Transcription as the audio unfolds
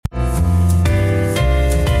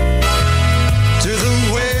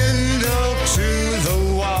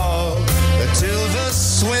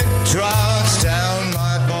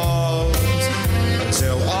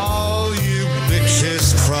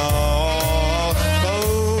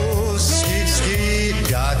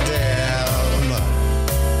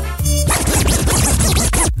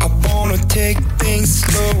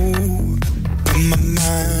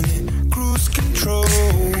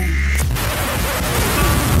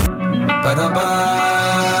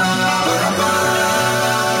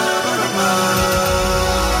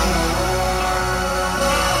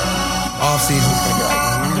Off season.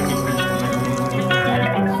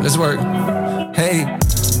 Let's work. Hey.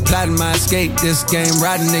 Plotting my escape, this game,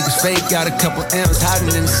 riding niggas fake. Got a couple M's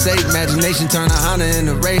hiding in the safe. Imagination turn a Honda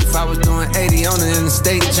into Wraith. I was doing 80 on the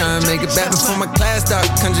interstate, trying to make it back before my class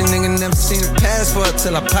started. Country nigga never seen a pass for it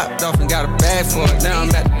till I popped off and got a bag for it. Now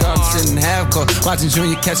I'm at the garden sitting half court, watching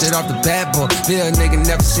Junior catch it off the bat boy. Bill nigga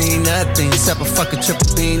never seen nothing except a fucking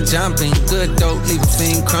triple beam jumping. Good dope, leave a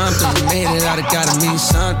fiend crumping. Made it out, it gotta mean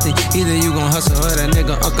something. Either you gon' hustle or that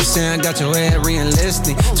nigga Uncle Sam got your head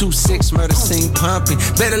re-enlisting. 2-6 murder scene pumping.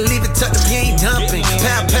 Better leave it tucked if you ain't dumping.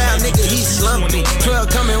 Pow, pow, nigga, he slumping. 12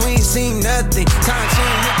 coming, we ain't seen nothing. Time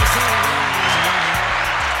chain, niggas ain't.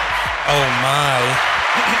 Oh my.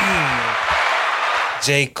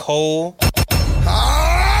 J. Cole.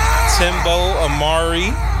 Timbo,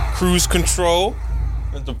 Amari, Cruise Control.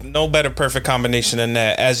 No better perfect combination than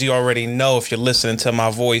that. As you already know, if you're listening to my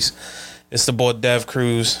voice, it's the boy Dev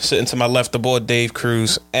Cruz. Sitting to my left, the boy Dave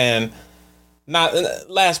Cruz. And not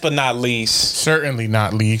last but not least, certainly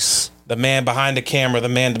not least, the man behind the camera, the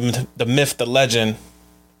man, the myth, the legend,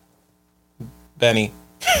 Benny.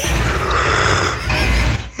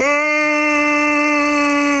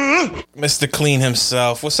 Mr. Clean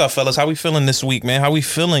himself. What's up, fellas? How we feeling this week, man? How we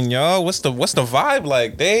feeling, y'all? What's the vibe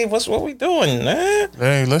like, Dave? What we doing, man?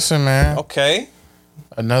 Hey, listen, man. Okay.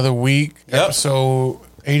 Another week. Yep. Episode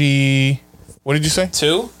 80. What did you say?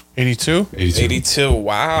 82? 82.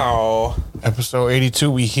 Wow. Episode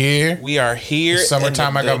 82. We here. We are here. It's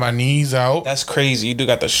summertime. I got my knees out. That's crazy. You do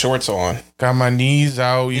got the shorts on. Got my knees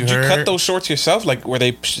out. Did you cut those shorts yourself? Like, were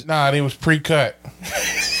they? Nah, they was pre-cut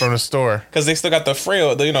from the store. Because they still got the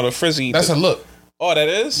frail, the frizzy. That's a look. Oh, that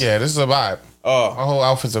is? Yeah, this is a vibe. Oh. My whole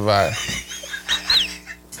outfit's a vibe.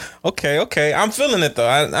 Okay. I'm feeling it, though.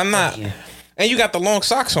 I'm not. And you got the long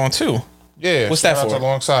socks on, too. Yeah. What's that for? The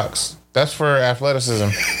long socks. That's for athleticism.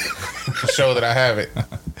 To show that I have it.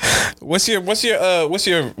 What's your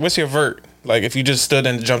vert? Like if you just stood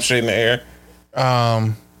and jumped straight in the air?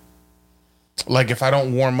 Like if I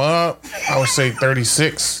don't warm up, I would say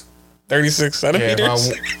 36. 36 centimeters?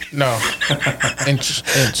 Yeah, no. Inch.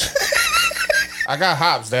 I got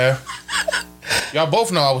hops, Dad. Y'all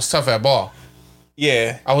both know I was tough at ball.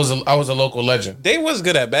 Yeah. I was a local legend. They was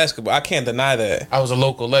good at basketball. I can't deny that. I was a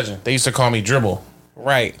local legend. They used to call me Dribble.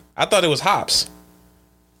 Right. I thought it was hops.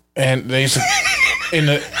 And they used to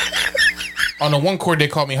on the one court they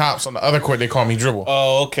called me Hops, on the other court they called me Dribble.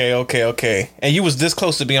 Oh, okay. And you was this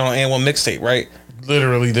close to being on an A1 mixtape, right?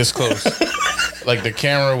 Literally this close. Like the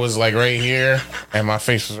camera was like right here and my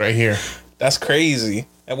face was right here. That's crazy.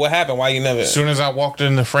 And what happened? Why you never? As soon as I walked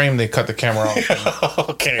in the frame, they cut the camera off.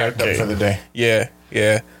 Okay. For the day. Yeah.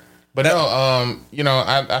 But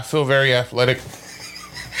I feel very athletic.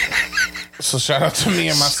 So shout out to me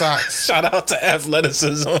and my socks. Shout out to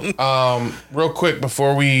athleticism. Real quick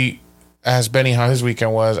before we ask Benny how his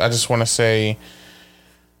weekend was, I just want to say,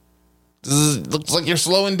 looks like you're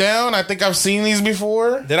slowing down. I think I've seen these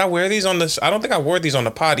before. Did I wear these on the? I don't think I wore these on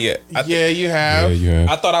the pod yet. Yeah, you have.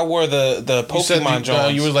 I thought I wore the Pokemon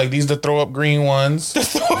Jones. You was like, these the throw up green ones. The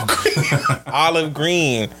throw up green, olive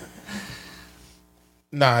green.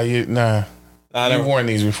 Nah, you've worn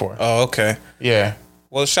these before. Oh, okay. Yeah.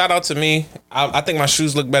 Well, shout out to me. I think my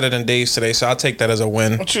shoes look better than Dave's today, so I'll take that as a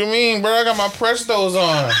win. What you mean, bro? I got my Prestos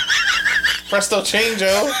on. Presto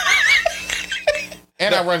Changeo.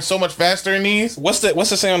 And I run so much faster in these. What's the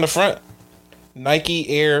say on the front? Nike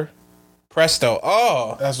Air Presto.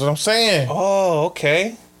 Oh. That's what I'm saying. Oh,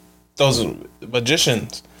 okay. Those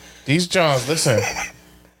magicians. These Johns, listen,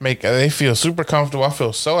 they feel super comfortable. I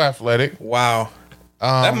feel so athletic. Wow.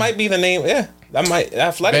 That might be the name. Yeah. That might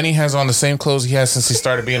athletic. Benny has on the same clothes he has since he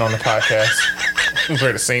started being on the podcast. We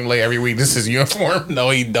wear the same lay every week. This is his uniform. No,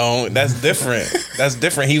 he don't. That's different.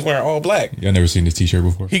 He's wearing all black. Y'all never seen this t-shirt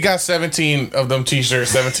before? He got 17 of them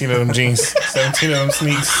t-shirts, 17 of them jeans, 17 of them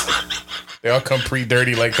sneaks. They all come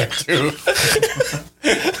pre-dirty like that too.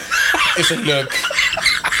 It's a look.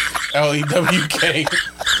 L-E-W-K.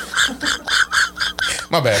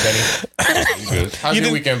 My bad, Benny. Good. How's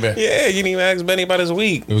your weekend been? Yeah, you didn't even ask Benny about his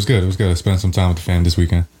week. It was good. I spent some time with the fam this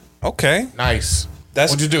weekend. Okay. Nice.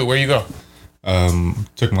 What'd you do? Where you go?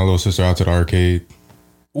 Took my little sister out to the arcade.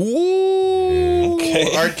 Ooh.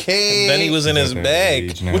 Okay. Arcade. Benny was in his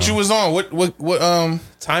bag. What you was on? What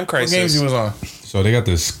Time Crisis. What games you was on? So they got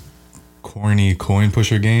this corny coin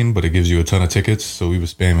pusher game, but it gives you a ton of tickets. So we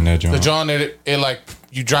was spamming that joint. The John, it like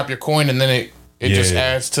you drop your coin and then it just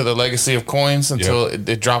adds to the legacy of coins until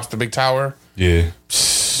it drops the big tower. Yeah.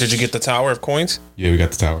 Did you get the tower of coins? Yeah, we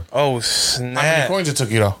got the tower. Oh, How many snap. coins it took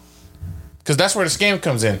you though? Because that's where the scam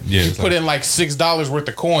comes in. Yeah, you it's put like- in like $6 worth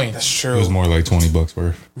of coins. That's It true. was more like $20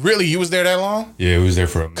 worth. Really, you was there that long? Yeah, it was there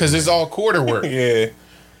for a Because it's all quarter work. Yeah.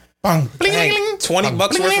 Bang, bling, Dang, bling, 20 bang,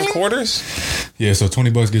 bucks bling, worth of bling. quarters? Yeah, so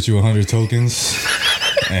 $20 gets you 100 tokens,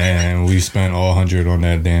 and we spent all 100 on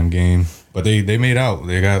that damn game. But they made out.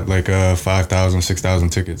 They got like 5,000, 6,000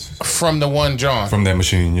 tickets From the one John. from that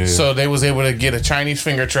machine. Yeah. So they was able to get a Chinese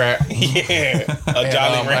finger trap Yeah. A and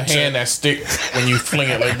Jolly a Rancher. hand that stick when you fling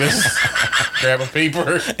it like this. Grab a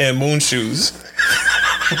paper. And moon shoes.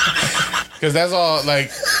 Because that's all,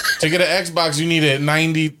 like, to get an Xbox, you needed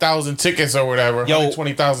 90,000 tickets or whatever. Yo.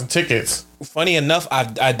 20,000 tickets. Funny enough,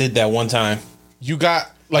 I did that one time. You got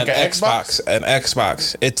like an Xbox? An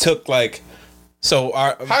Xbox. It took like so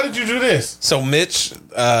our How did you do this? so Mitch,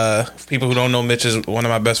 people who don't know, Mitch is one of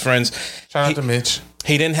my best friends. Shout out to Mitch.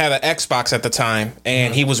 He didn't have an Xbox at the time,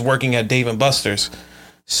 and he was working at Dave and Buster's.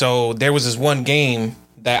 So there was this one game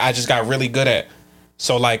that I just got really good at.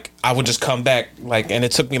 So like I would just come back like, and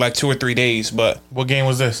it took me like 2 or 3 days, but What game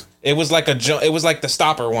was this? it was like it was like the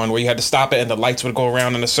stopper one where you had to stop it and the lights would go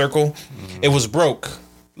around in a circle. It was broke.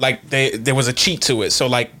 Like there was a cheat to it. So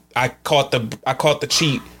like I caught the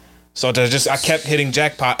cheat. So I kept hitting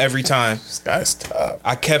jackpot every time. This guy's tough.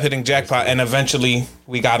 I kept hitting jackpot, and eventually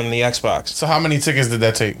we got him the Xbox. So how many tickets did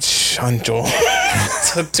that take? Shunjo.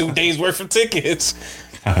 Took 2 days worth of tickets.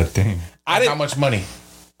 God dang. I How didn't. much money?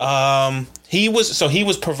 He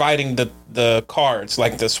was providing the cards,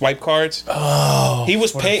 like the swipe cards. Oh, He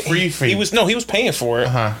was for the paying. free fee. He was paying for it,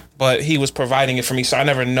 but he was providing it for me. So I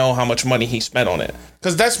never know how much money he spent on it.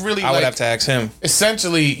 Because that's really I would like, have to ask him.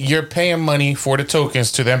 essentially, you're paying money for the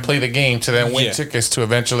tokens to then play the game, to then win Yeah. tickets to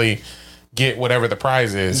eventually get whatever the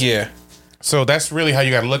prize is. Yeah. So that's really how you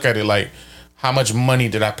got to look at it. Like, how much money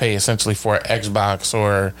did I pay essentially for an Xbox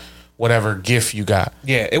or whatever gift you got?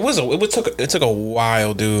 Yeah, it took a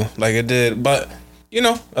while, dude. Like it did, but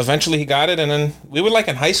eventually he got it, and then we were like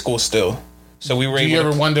in high school still, so we were Do you able.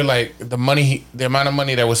 ever wonder, like, the amount of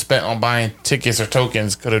money that was spent on buying tickets or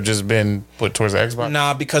tokens could have just been put towards the Xbox?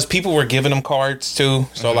 Nah, because people were giving him cards too.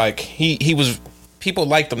 So like he was, people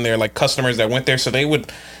liked him there, like customers that went there. So they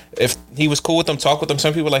would, if he was cool with them, talk with them.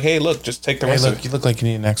 Some people were like, hey, look, just take the Hey, rest look, of it. you look like you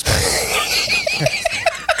need an Xbox.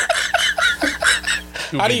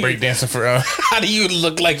 How do you- breakdancing for How do you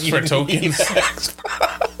look like you For need tokens. an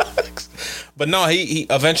Xbox? But no, he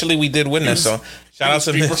eventually we did win this. So shout out to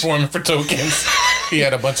street Mitch. performing for tokens? He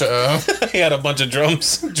had a bunch of He had a bunch of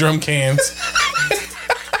drums drum cans.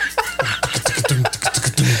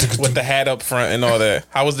 with the hat up front and all that.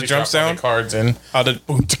 How was the drum Drop all the sound? cards in. How did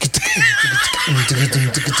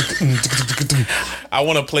I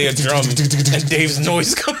want to play a drum and Dave's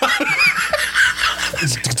noise come out?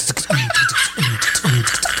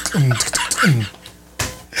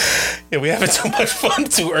 Yeah, we having too much fun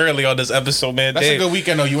too early on this episode, man. That's Dave, a good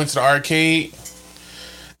weekend though. You went to the arcade.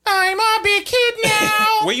 I'm a big kid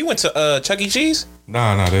now. where you went to Chuck E. Cheese?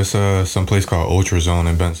 Nah, there's some place called Ultra Zone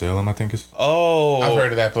in Ben Salem, I think it's. Oh, I've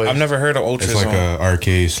heard of that place. I've never heard of Ultra It's like Zone. a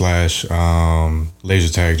arcade slash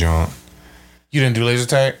laser tag joint. You didn't do laser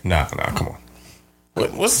tag? Nah, come on.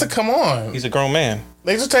 What's the come on? He's a grown man.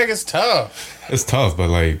 Laser tag is tough. It's tough, but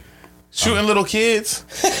like, Shooting little kids.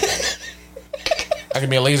 I can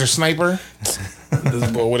be a laser sniper.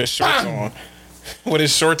 This boy with his shorts on. With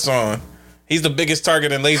his shorts on. He's the biggest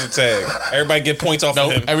target in laser tag. Everybody get points off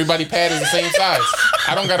of him. Everybody pad is the same size.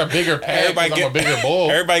 I don't got a bigger pad. Everybody I'm a bigger bull.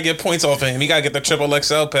 Everybody get points off of him. He gotta get the triple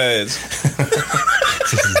XL pads.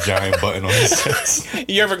 it's just a giant button on his chest.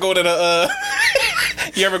 You ever go to the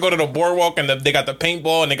you ever go to the boardwalk and they got the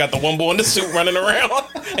paintball and they got the one boy in the suit running around?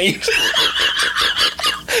 And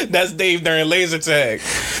that's Dave during laser tag.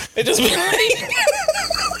 It just be like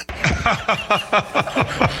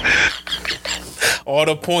all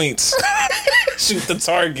the points. Shoot the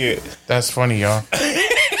target. That's funny, y'all.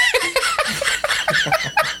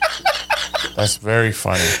 That's very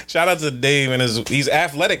funny. Shout out to Dave and he's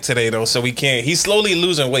athletic today though, so we can't. He's slowly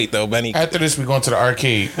losing weight though, Benny. After this, we're going to the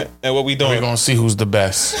arcade. And what we doing? We're going to see who's the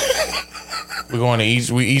best.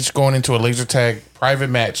 We each going into a laser tag private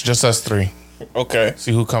match, just us three. Okay.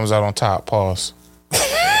 See who comes out on top. Pause.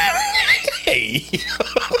 Hey.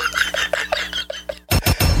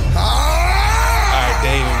 All right,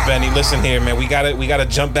 Dave and Benny, listen here, man. We gotta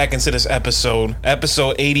jump back into this episode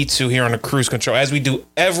 82 here on the Cruise Control. As we do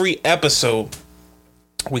every episode,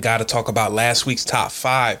 we gotta talk about last week's top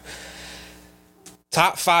 5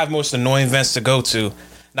 most annoying events to go to.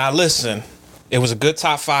 Now listen, It was a good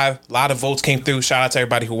top 5. A lot of votes came through. Shout out to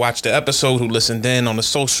everybody who watched the episode, who listened in on the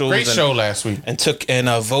socials. Great show last week. And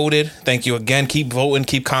voted. Thank you again. Keep voting.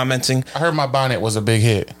 Keep commenting. I heard my bonnet was a big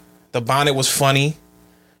hit. The bonnet was funny.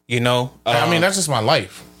 You know. I mean, that's just my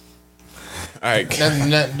life. All right.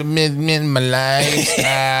 My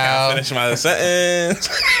lifestyle. Finish my sentence.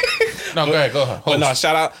 No, go ahead. Go ahead. Host. But no,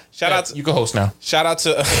 shout out. You can host now. Shout out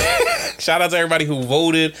to everybody who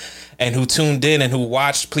voted and who tuned in and who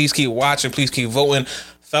watched. Please keep watching. Please keep voting.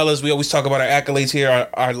 Fellas, we always talk about our accolades here.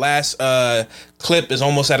 Our last clip is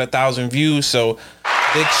almost at 1,000 views. So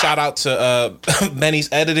big shout out to Benny's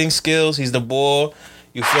editing skills. He's the boy.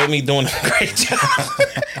 You feel me? Doing a great job.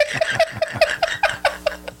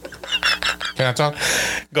 Can I talk?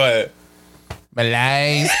 Go ahead. My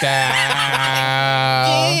lifestyle.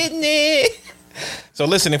 So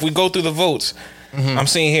listen, if we go through the votes, I'm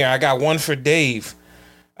seeing here, I got one for Dave.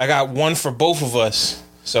 I got one for both of us.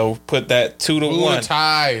 So put that 2-1.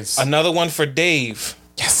 Ties. Another one for Dave.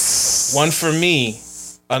 Yes. One for me.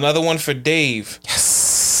 Another one for Dave.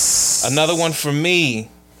 Yes. Another one for me.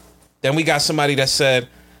 Then we got somebody that said,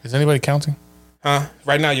 Is anybody counting?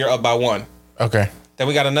 right now you're up by 1. Okay. Then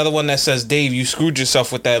we got another one that says, Dave, you screwed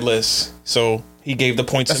yourself with that list. So he gave the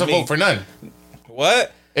points That's to a me. vote for none.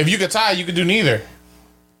 What? If you could tie, you could do neither.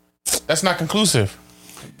 That's not conclusive.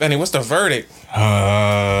 Benny, what's the verdict?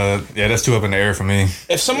 Yeah, that's 2 up in the air for me.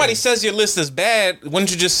 If somebody says your list is bad, wouldn't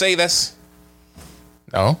you just say that's...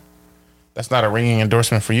 No. That's not a ringing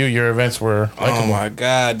endorsement for you. Your events were Oh my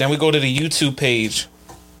God. Then we go to the YouTube page.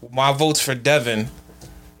 My vote's for Devin.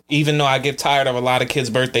 Even though I get tired of a lot of kids'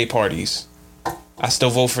 birthday parties, I still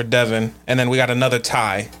vote for Devin. And then we got another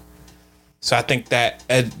tie. So I think that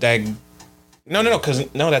that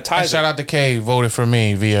ties. Shout out to Kay, voted for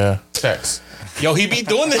me via text. Yo, he be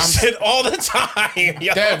doing this shit all the time.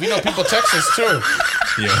 Yo. Dev, you know people text us too.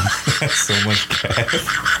 Yeah, that's so much cash.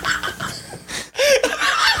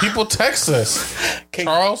 People text us.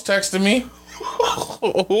 Charles texted me.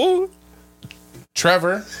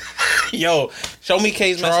 Trevor. Yo, show me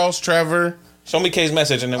K's message. Charles, Trevor. Show me K's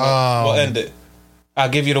message and then we'll end it. I'll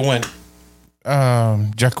give you the win.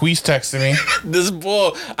 Jacquees texted me. This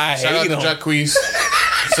boy, I Shout out hate to him. Jacquees.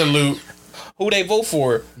 Salute. Who they vote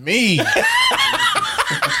for? Me.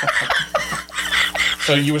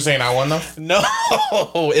 So you were saying I won though? No,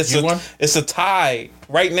 You won? it's a tie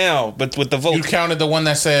right now, but with the vote. You counted the one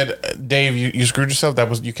that said, Dave, you screwed yourself?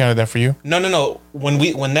 You counted that for you? No.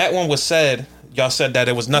 When that one was said, y'all said that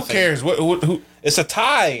it was nothing. Who cares? Who? It's a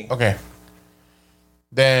tie. Okay.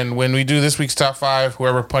 Then when we do this week's top 5,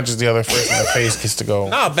 whoever punches the other first in the face gets to go.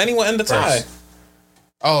 Nah, Benny will end the tie. First.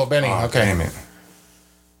 Oh, Benny. Oh, okay. damn it.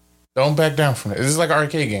 Don't back down from it. This is like an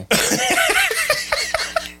arcade game.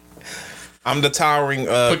 I'm the towering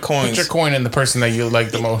coins. Put your coin in the person that you like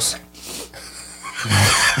the most.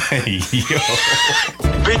 Yo.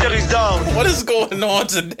 Peter is down. What is going on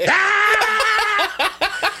today?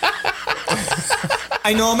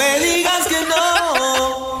 Ay, no me digas que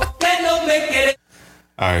no me quieres.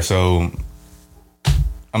 All right, so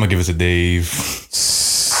I'm gonna give it to Dave.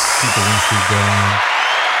 Keep the win streak going.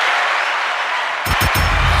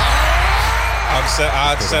 I'll 'Cause I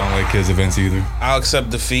don't accept. like kids events either. I'll accept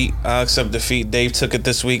defeat. Dave took it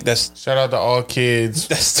this week. Shout out to all kids.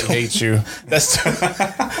 That's who hate you.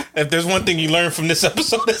 If there's one thing you learned from this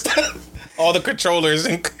episode, is that all the controllers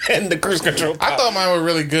and the cruise control. I thought mine were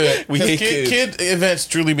really good. We hate kid events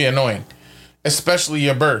truly be annoying, especially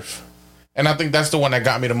your birth. And I think that's the one that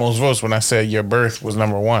got me the most votes when I said your birth was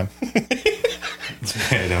number 1.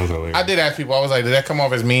 Yeah, that was hilarious. I did ask people. I was like, did that come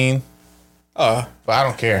off as mean? But I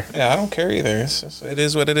don't care. Yeah, I don't care either. It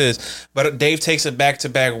is what it is. But Dave takes it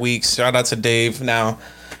back-to-back weeks. Shout out to Dave. Now,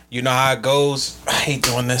 you know how it goes. I hate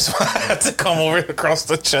doing this. I have to come over across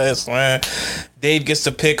the chest, man. Dave gets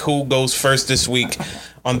to pick who goes first this week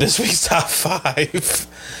on this week's top 5.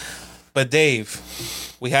 But Dave,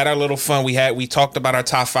 we had our little fun. We talked about our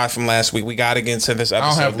top 5 from last week. We got to get into this episode. I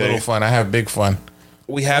don't have Dave. little fun. I have big fun.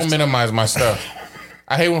 We have Don't to, minimize my stuff.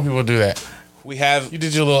 I hate when people do that. we have You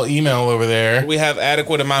did your little email over there. we have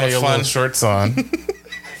adequate amount Had of your fun. little shorts on.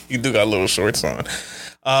 You do got little shorts on.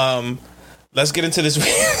 Let's get into this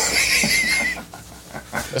week.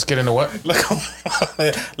 Let's get into what?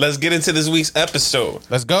 Let's get into this week's episode.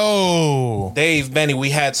 Let's go. Dave, Benny, we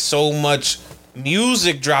had so much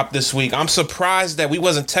music drop this week. I'm surprised that we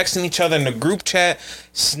wasn't texting each other in the group chat,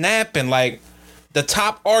 snapping. Like, the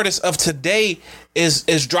top artist of today is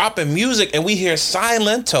dropping music, and we hear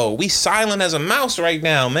Silento. We silent as a mouse right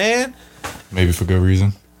now, man. Maybe for good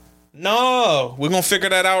reason. No, we're gonna figure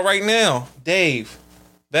that out right now. Dave,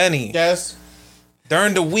 Benny, Yes.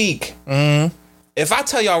 during the week, If I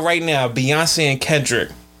tell y'all right now, Beyonce and Kendrick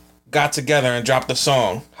got together and dropped a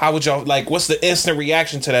song, how would y'all like? What's the instant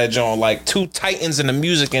reaction to that, John? Like two titans in the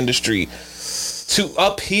music industry, two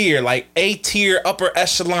up here, like A-tier, upper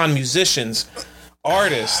echelon musicians,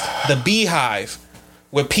 artists, the Beehive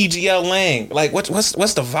with PGL Lang. Like, what's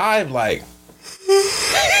the vibe like?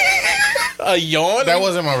 A yawn? That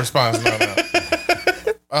wasn't my response. No.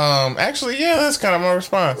 Actually, yeah, that's kind of my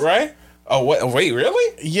response. Right? Oh, wait,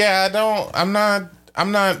 really? Yeah,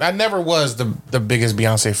 I never was the biggest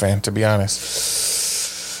Beyonce fan, to be honest.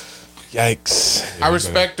 Yikes. I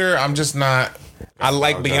respect her. I'm just not. I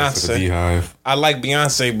like For the Beyonce. Beehive. I like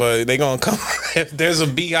Beyonce, but they gonna come. If there's a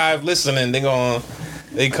Beehive listening,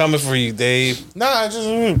 they coming for you, Dave. No, it's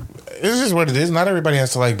just what it is. Not everybody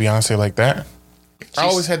has to like Beyonce like that. I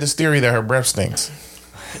always had this theory that her breath stinks.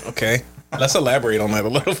 Okay, let's elaborate on that a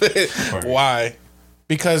little bit. Why?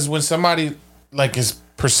 Because when somebody like is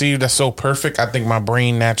perceived as so perfect, I think my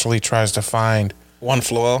brain naturally tries to find One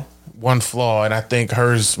flaw. and I think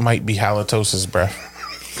hers might be halitosis breath.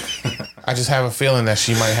 I just have a feeling that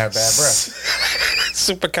she might have bad breath.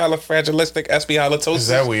 Supercalifragilisticexpialitosis. Is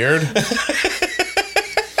that weird?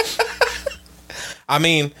 I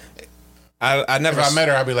mean, I never. If I met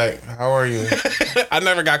her, I'd be like, "How are you?" I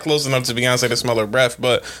never got close enough to Beyonce to smell her breath,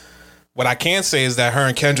 but what I can say is that her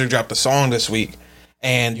and Kendrick dropped a song this week,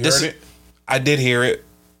 and You this heard it? I did hear it.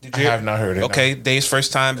 Did you? I have not heard it. Okay, Dave's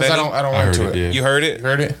first time. Because Betty. I don't I run heard to it, it. yeah. You heard it? You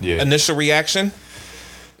heard it? Yeah. Initial reaction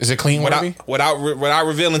Is it clean worthy? without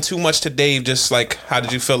revealing too much to Dave. Just like, how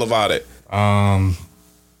did you feel about it? A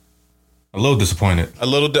little disappointed. A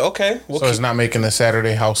little. Okay. We'll So it's not making the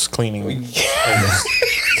Saturday house cleaning.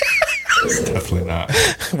 Definitely not.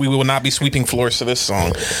 We will not be sweeping floors to this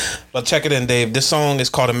song. But check it in, Dave. This song is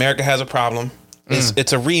called America Has a Problem.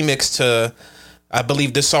 It's a remix to, I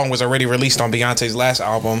believe this song was already released on Beyonce's last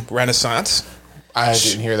album, Renaissance. I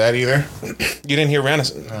didn't hear that either. You didn't hear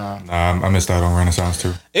Renaissance? Nah, I missed out on Renaissance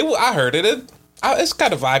too. I heard it. It's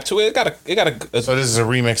got a vibe to it. It got a So this is a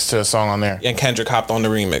remix to a song on there. and Kendrick hopped on the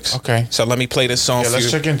remix. Okay. So let me play this song Yeah, for let's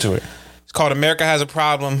you. check into it. It's called America Has a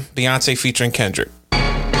Problem, Beyonce featuring Kendrick.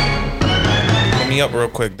 Let me up real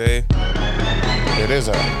quick, Dave. It is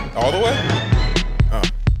a. All the way?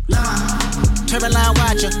 Turboline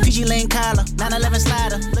watcher, PG Lane collar, 911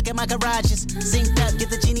 slider. Look at my garages, synced up, get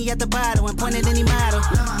the genie at the bottle and point at any model.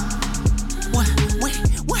 What?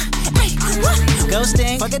 Hey, what?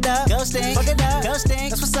 Ghosting, fuck it up, ghosting, fuck it up, ghosting.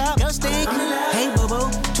 That's what's up, ghosting. Hey, boo boo,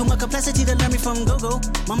 too much complexity to learn me from Google.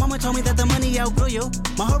 My mama told me that the money outgrew you.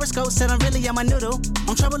 My horoscope said I'm really on my noodle.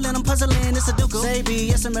 I'm troubling, I'm puzzling, it's a ducal. Say B,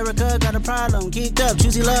 yes, America got a problem. Geeked up,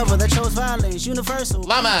 choosy lover that chose violence. Universal.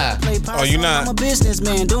 Llama. Play Oh, you not? I'm a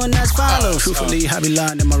businessman, doing as follows. Truthfully, I be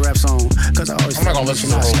lying in my rap song. Cause I always I'm not gonna listen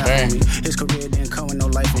to the whole thing. His career didn't come with no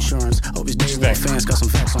life insurance. Hope his day one Think. fans got some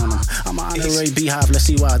facts on him. I'm an honorary Beehive, let's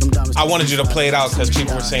see why them diamonds. I wanted you to play it out because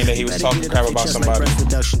people were saying that he was talking crap about somebody.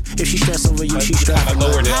 If she stress over you, she stress. Kind of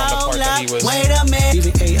lowered it on the part that he was. Wait a minute.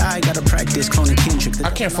 Even AI gotta practice cloning Kendrick. I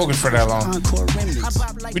can't focus for that long. Encore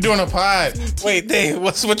remix. We doing a pod. Wait, Dave,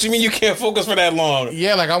 what you mean you can't focus for that long?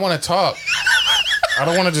 Yeah, like I want to talk. I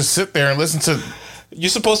don't want to just sit there and listen to. You're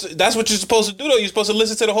supposed to. That's what you're supposed to do, though. You're supposed to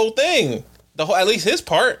listen to the whole thing, at least his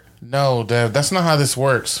part. No, Dev, that's not how this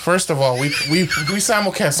works. First of all, we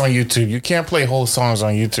simulcast on YouTube. You can't play whole songs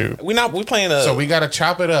on YouTube. We playing a. So we gotta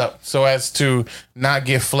chop it up so as to not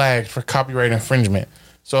get flagged for copyright infringement.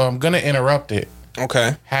 So I'm gonna interrupt it.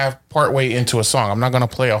 Okay. Have part way into a song. I'm not gonna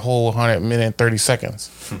play a whole 100-minute and 30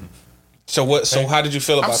 seconds. So what? So how did you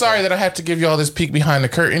feel about? I'm sorry that I have to give you all this peek behind the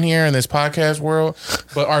curtain here in this podcast world,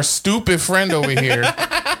 but our stupid friend over here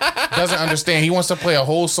doesn't understand. He wants to play a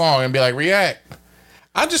whole song and be like, react.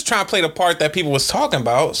 I'm just trying to play the part that people was talking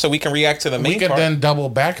about, so we can react to the main We can part. then double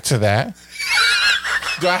back to that.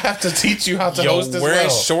 Do I have to teach you how to Yo, host as wearing well?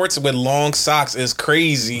 shorts with long socks is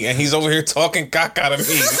crazy, and he's over here talking caca to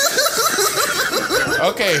me.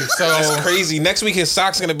 Okay, so That's crazy. Next week his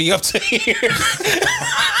socks gonna be up to here.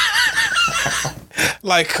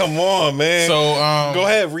 Like, come on, man. So go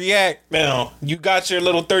ahead, react now. You got your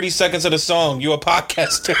little 30 seconds of the song. You a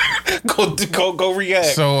podcaster. go react.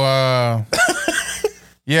 So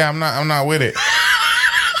yeah, I'm not with it.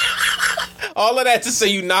 All of that to say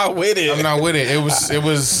you not with it. I'm not with it. It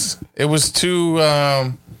was too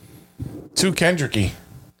Kendricky.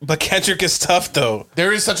 But Kendrick is tough though.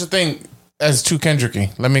 There is such a thing as too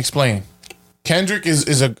Kendricky. Let me explain. Kendrick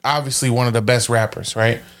is obviously one of the best rappers,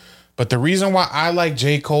 right? But the reason why I like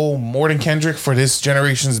J. Cole more than Kendrick for this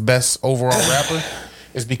generation's best overall rapper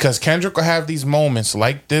is because Kendrick will have these moments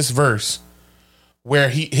like this verse where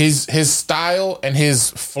his style and his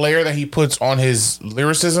flair that he puts on his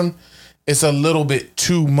lyricism it's a little bit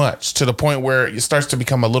too much to the point where it starts to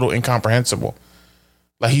become a little incomprehensible.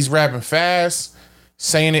 Like he's rapping fast,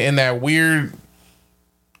 saying it in that weird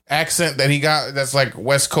accent that he got that's like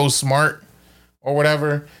West Coast smart or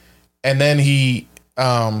whatever. And then he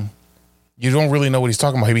you don't really know what he's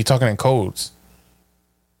talking about. He be talking in codes.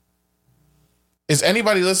 Is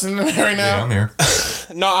anybody listening to me right now? Yeah, I'm here.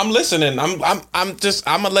 No, I'm listening. I'm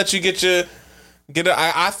gonna let you get it.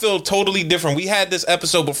 I feel totally different. We had this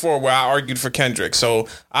episode before where I argued for Kendrick. So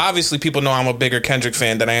obviously people know I'm a bigger Kendrick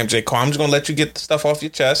fan than I am J. Cole. I'm just gonna let you get the stuff off your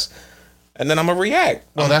chest, and then I'm gonna react.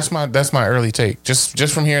 Well, that's my early take.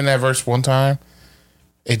 Just from hearing that verse one time,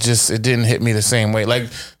 it didn't hit me the same way. Like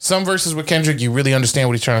some verses with Kendrick, you really understand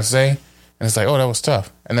what he's trying to say, and it's like, oh, that was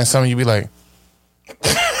tough. And then some of you be like,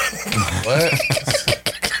 what?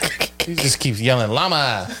 He just keeps yelling,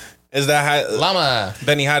 llama. Is that how, llama?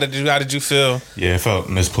 Benny? How did you feel? Yeah, it felt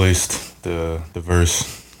misplaced. The verse.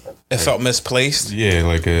 It felt misplaced. Yeah,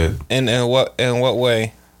 like in what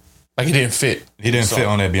way? Like it didn't fit. He didn't fit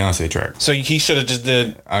on that Beyonce track. So he should have just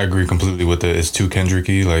did. I agree completely with it. It's too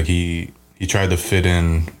Kendricky. Like he tried to fit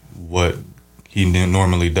in what he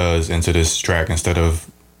normally does into this track instead of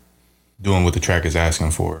doing what the track is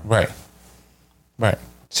asking for. Right.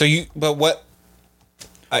 So he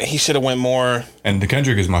should have went more. And the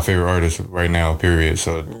Kendrick is my favorite artist right now, period.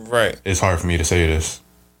 So right. It's hard for me to say this,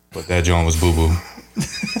 but that John was boo-boo.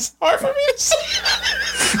 It's hard for me to say.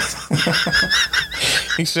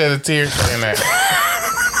 He shed a tear saying that.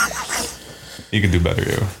 He could do better,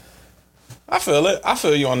 yo. I feel it. I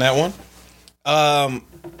feel you on that one. I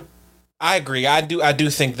agree. I do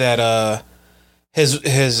think that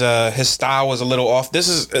his style was a little off. This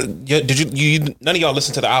is did you none of y'all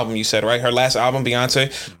listen to the album you said, right? Her last album,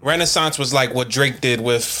 Beyonce. Renaissance was like what Drake did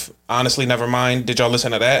with Honestly Nevermind. Did y'all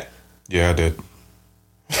listen to that? Yeah, I did.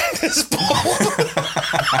 I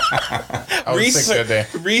was sick that day.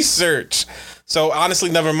 Research. So Honestly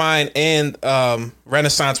Nevermind and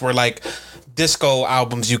Renaissance were like disco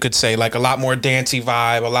albums, you could say, like a lot more dancey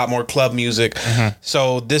vibe, a lot more club music. Mm-hmm.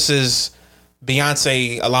 So this is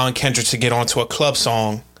Beyonce allowing Kendrick to get onto a club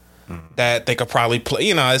song that they could probably play.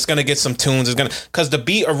 You know, it's gonna get some tunes. It's gonna, because the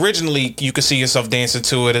beat originally you could see yourself dancing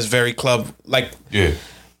to it. Is very club like, yeah,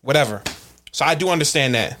 whatever. So I do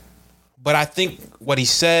understand that, but I think what he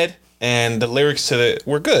said and the lyrics to it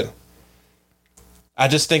were good. I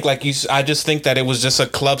just think I just think that it was just a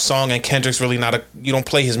club song, and Kendrick's really not you don't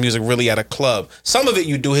play his music really at a club. Some of it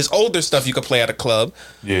you do. His older stuff you could play at a club,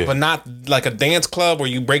 yeah, but not like a dance club where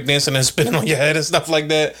you break dancing and spinning on your head and stuff like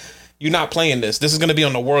that. You're not playing this. This is going to be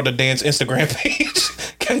on the World of Dance Instagram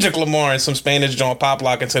page. Kendrick Lamar and some Spanish joint pop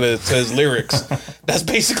locking to his lyrics. That's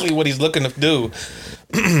basically what he's looking to do.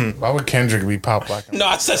 Why would Kendrick be pop locking? No,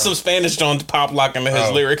 I said some Spanish joint pop locking to his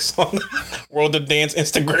lyrics on the World of Dance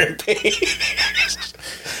Instagram page.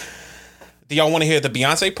 Do y'all want to hear the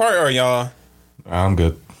Beyonce part, or y'all? I'm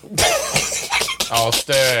good. I'll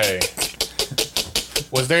stay.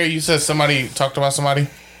 Was there? You said somebody talked about somebody.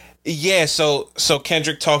 Yeah. So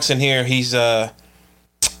Kendrick talks in here. He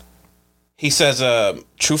says,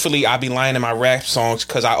 truthfully, I be lying in my rap songs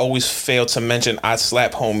because I always fail to mention I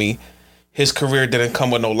slap homie. His career didn't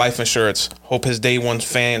come with no life insurance. Hope his day one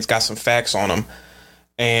fans got some facts on him.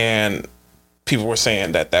 And people were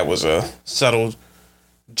saying that was a subtle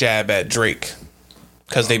jab at Drake,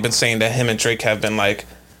 because they've been saying that him and Drake have been like,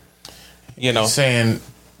 you know, saying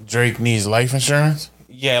Drake needs life insurance.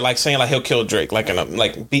 Yeah, like saying like he'll kill Drake, like in a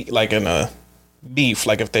beef,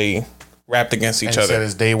 like if they rapped against each other. Said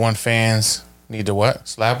his day one fans need to what?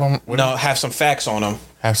 Slap him? No, have some facts on him.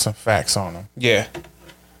 Have some facts on him. Yeah.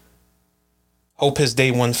 Hope his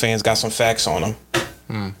day one fans got some facts on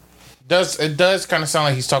him. It does kind of sound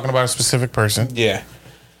like he's talking about a specific person. Yeah.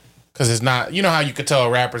 Because it's not, you know how you could tell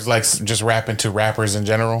rappers like just rapping to rappers in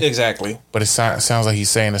general? Exactly. But it sounds like he's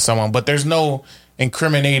saying to someone. But there's no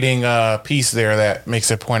incriminating piece there that makes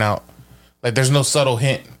it point out. Like there's no subtle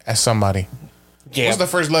hint at somebody. Yeah. What's the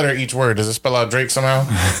first letter of each word? Does it spell out Drake somehow?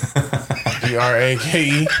 Drake?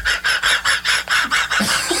 That'd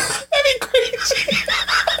be crazy.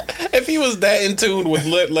 If he was that in tune with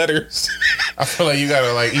letters. I feel like you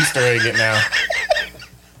gotta like Easter egg it now.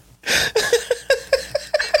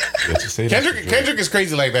 Kendrick is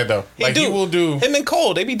crazy like that though. He will do him and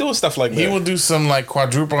Cole. They be doing stuff like that. He will do some like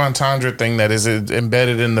quadruple entendre thing that is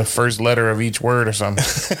embedded in the first letter of each word or something.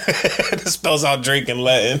 It spells out Drake in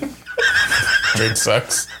Latin. Drake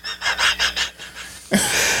sucks.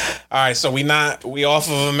 All right, so we off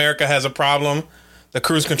of America Has a Problem. The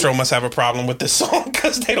Cruise Control must have a problem with this song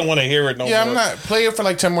because they don't want to hear it no more. Yeah, I'm not. Play it for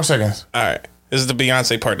like 10 more seconds. All right, this is the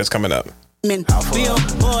Beyonce part that's coming up.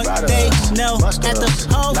 Billboard days. no. At the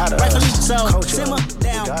hole, rightfully so. Simmer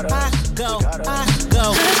down, I go.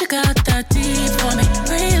 Heard you got that deep for me.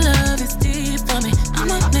 Real love is deep for me.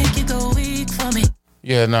 I'ma make you go weak for me.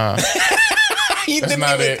 Yeah, nah. You That's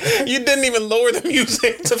not it. You didn't even lower the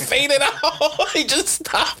music to fade it out. He just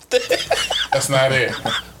stopped it. That's not it.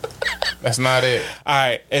 That's not it. All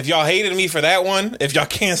right. If y'all hated me for that one, if y'all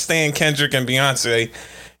can't stand Kendrick and Beyonce,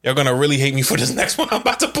 y'all gonna really hate me for this next one I'm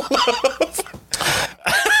about to pull up.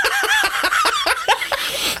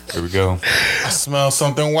 Here we go. I smell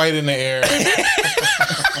something white in the air.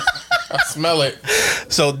 I smell it.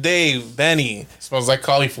 So Dave, Benny, Smells like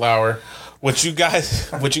cauliflower. what you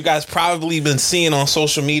guys probably been seeing on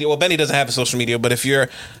social media. Well, Benny doesn't have a social media, but if you're,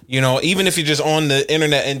 even if you're just on the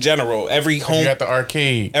internet in general, every You got the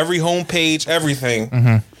arcade. homepage,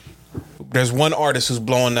 everything. There's one artist who's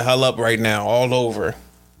blowing the hell up right now, all over.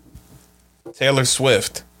 Taylor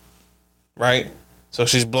Swift, right? So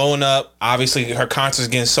she's blowing up. Obviously, her concert's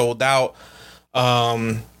getting sold out.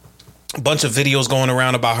 A bunch of videos going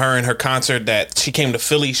around about her and her concert that she came to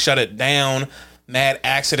Philly, shut it down. Mad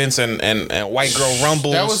accidents and white girl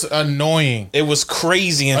rumbles. That was annoying. It was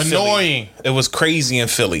crazy in Annoying. Philly. It was crazy in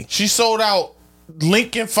Philly. She sold out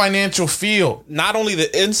Lincoln Financial Field Not only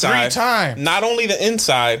the inside, 3 times. Not only the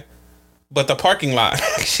inside, but the parking lot.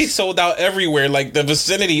 She sold out everywhere, like the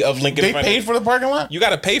vicinity of Lincoln. They paid for the parking lot? You got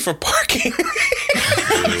to pay for parking.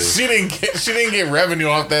 She didn't get revenue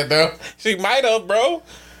off that though. She might have, bro.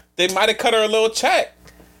 They might have cut her a little check.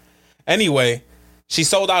 Anyway, she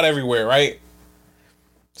sold out everywhere, right?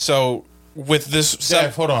 So with this,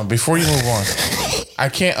 Dad, hold on. Before you move on, I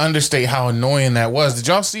can't understate how annoying that was. Did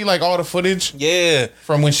y'all see like all the footage yeah,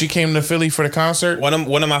 from when she came to Philly for the concert? one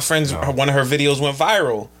of my friends, one of her videos went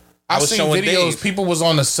viral. I've seen videos. Dave. People was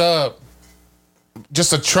on the sub,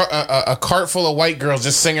 just a cart full of white girls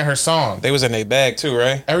just singing her song. They was in their bag too,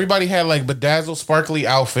 right? Everybody had like bedazzled, sparkly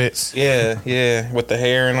outfits. Yeah, with the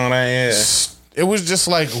hair and all that. Yeah, It was just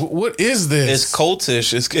like, what is this? it's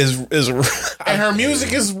cultish. It's And her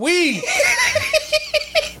music is weak.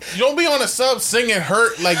 You don't be on a sub singing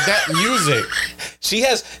hurt like that music.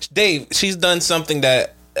 She's done something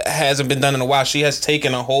that hasn't been done in a while. She has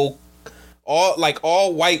taken all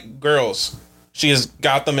white girls. She has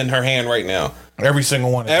got them in her hand right now. Every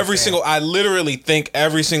single one. I literally think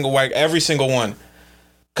every single one.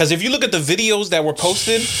 Because if you look at the videos that were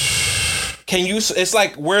posted, it's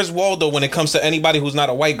like, where's Waldo when it comes to anybody who's not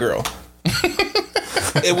a white girl?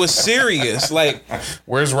 It was serious. Like,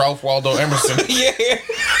 where's Ralph Waldo Emerson? yeah,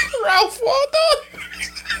 Ralph Waldo.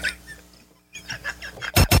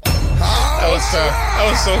 That was tough. That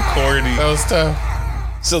was so corny. That was tough.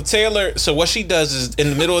 So Taylor, what she does is in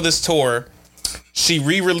the middle of this tour, she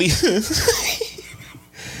re-releases.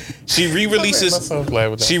 She re-releases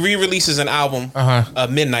an album,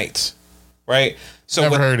 Midnights, right? So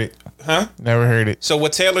Never heard it. Huh? Never heard it. So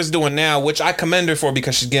what Taylor's doing now, which I commend her for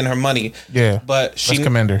because she's getting her money. Yeah, but let's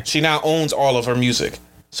commend her. She now owns all of her music,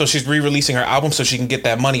 so she's re-releasing her album so she can get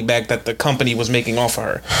that money back that the company was making off of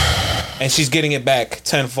her, and she's getting it back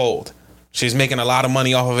tenfold. She's making a lot of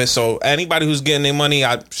money off of it. So anybody who's getting their money,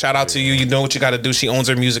 I shout out to you. You know what you got to do. She owns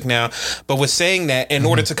her music now. But with saying that, in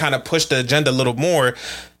order to kind of push the agenda a little more,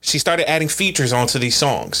 she started adding features onto these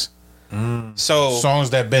songs. So songs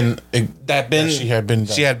she had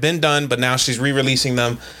been done, but now she's re-releasing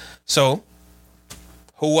them. So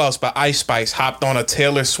who else but Ice Spice hopped on a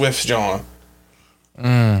Taylor Swift John?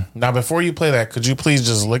 Now before you play that, could you please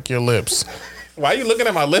just lick your lips? Why are you looking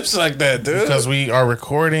at my lips like that, dude? Because we are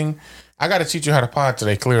recording. I got to teach you how to pod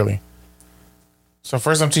today, clearly. So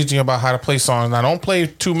first I'm teaching you about how to play songs. Now don't play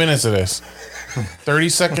 2 minutes of this.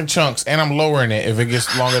 30-second chunks, and I'm lowering it if it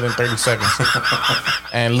gets longer than 30 seconds.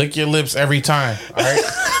 And lick your lips every time, all right?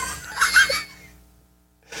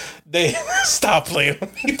 They stop playing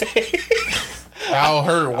with me, Dave. I'll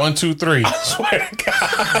hurt 1, 2, 3. I swear to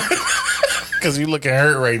God. Because you looking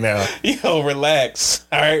hurt right now. Yo, relax.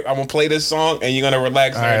 All right, I'm gonna play this song, and you're gonna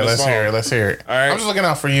relax. All right, let's hear it. All right, I'm just looking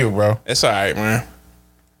out for you, bro. It's all right, man.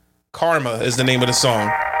 Karma is the name of the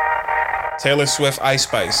song. Taylor Swift, Ice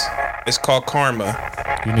Spice. It's called Karma.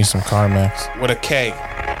 You need some Carmex. With a K.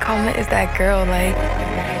 Karma is that girl, like.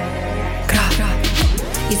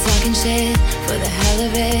 You talking shit for the hell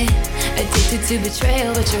of it. Addicted to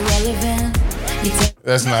betrayal, but you're relevant.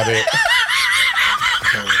 That's not it.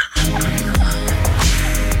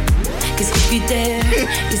 Cause if you dare,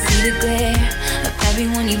 you see the glare of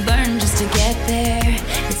everyone you burn just to get there.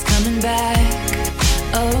 It's coming back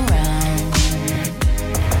around.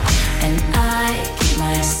 And I keep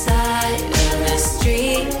my side of the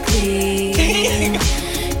street clean.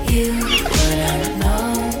 You wouldn't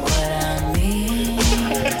know what I mean.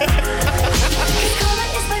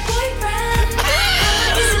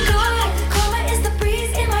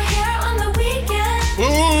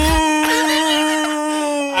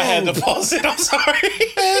 to pause it. I'm sorry.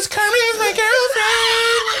 It's Karma is my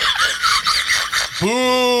girlfriend.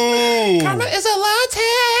 Boo. Karma is a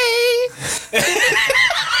latte.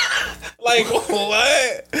 Like,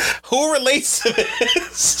 what? Who relates to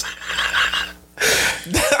this?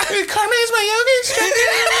 Karma is my yoga instructor.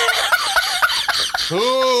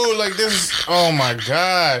 Ooh, like this. Oh my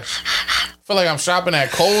gosh. I feel like I'm shopping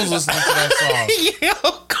at Kohl's listening to that song. Yo,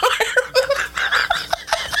 Karma.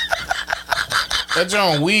 That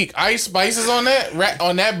John weak. Ice Spice is on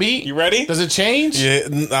that beat. You ready? Does it change? Yeah,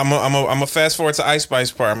 I'm a fast forward to Ice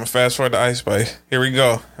Spice part. I'm a fast forward to Ice Spice. Here we go.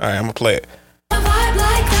 All right, I'm gonna play it.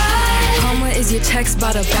 Karma is your text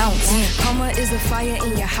bout to bounce. Karma is a fire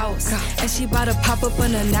in your house. And she bout to pop up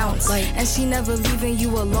unannounced. And she never leaving you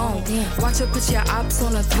alone. Watch her put your ops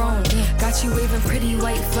on a throne. Got you waving pretty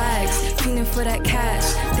white flags. Feeling for that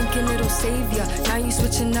cash. Thinking it'll save ya. Now you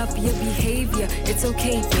switching up your behavior. It's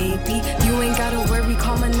okay, baby. You ain't gotta worry.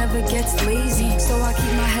 Karma never gets lazy. So I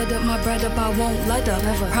keep my head up, my bread up. I won't let her.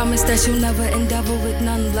 Promise that you'll never endeavor with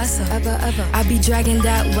none lesser. Ever. I be dragging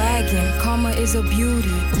that wagon. Karma is a beauty.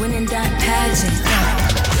 Winning that pageant. Cause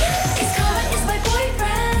Karma is my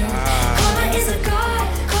boyfriend. Karma is a god.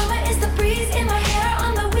 Karma is the breeze in my hair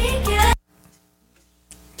on the weekend.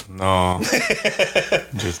 No.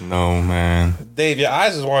 Just no, man. Dave, your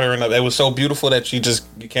eyes is watering up. It was so beautiful that you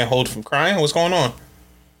can't hold from crying. What's going on?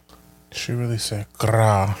 She really said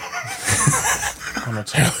Grrrah on a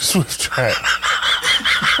Taylor Swift track.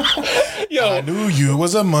 Yo, I knew you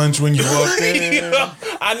was a munch when you walked in. yo,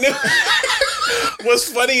 I knew.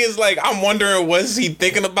 What's funny is like I'm wondering what's he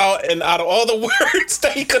thinking about, and out of all the words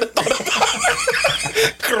that he could have thought about,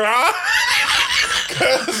 Grrrah.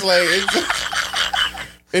 Cause like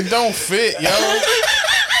it don't fit, yo.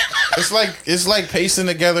 It's like pasting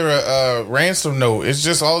together a ransom note. It's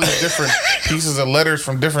just all these different pieces of letters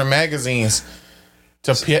from different magazines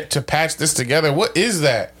to patch this together. What is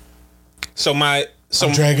that?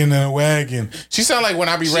 I'm dragging in a wagon. She sound like when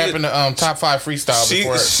I be rapping the top 5 freestyle. She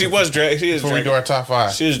is before we do our top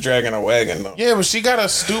 5. She is dragging a wagon though. Yeah, but she got a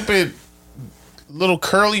stupid little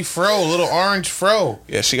curly fro, little orange fro.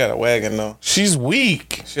 Yeah, she got a wagon though. She's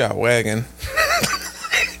weak. She got a wagon.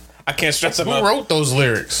 I can't stress enough. Who wrote those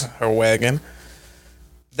lyrics? Her wagon.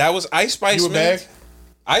 That was Ice Spice. You a bag?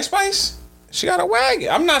 Ice Spice? She got a wagon.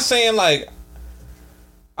 I'm not saying like.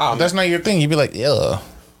 That's not your thing. You'd be like, yeah.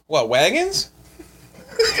 What, wagons?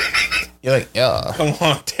 You're like, yeah. Come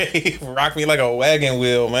on, Dave. Rock me like a wagon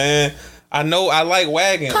wheel, man. I know I like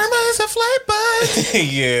wagons. Karma is a flight bus.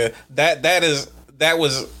 Yeah. That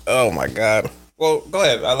was oh my God. Well, go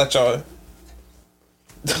ahead. I'll let y'all.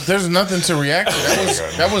 There's nothing to react to.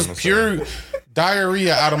 That was pure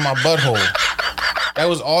diarrhea out of my butthole. That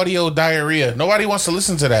was audio diarrhea. Nobody wants to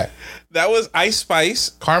listen to that. That was Ice Spice.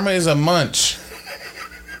 Karma is a munch.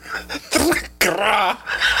 Grrrah.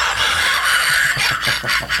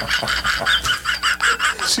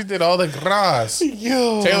 She did all the grahs.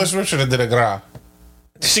 Yo. Taylor Swift should have did a grah.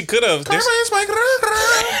 She could have. Karma is my grah.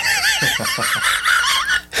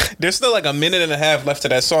 There's still like a minute and a half left to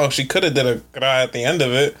that song. She could have did a grrrah at the end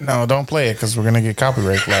of it. No, don't play it because we're gonna get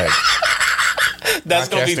copyright flagged. That's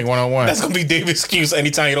gonna be Podcasting 101. That's gonna be Dave's excuse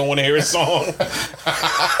anytime you don't want to hear a song.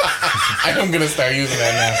 I am gonna start using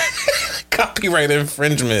that now. Copyright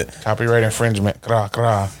infringement. Copyright infringement. Grah,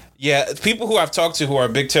 grah. Yeah, people who I've talked to who are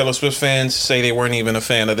big Taylor Swift fans say they weren't even a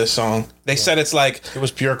fan of this song. They said it's like It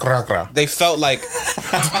was pure grah, grah. they felt like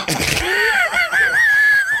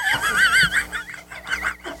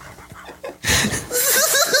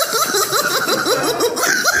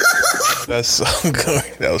that's so good.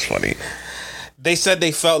 That was funny. They said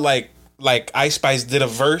they felt like Ice Spice did a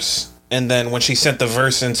verse, and then when she sent the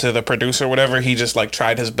verse into the producer or whatever, he just like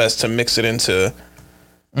tried his best to mix it into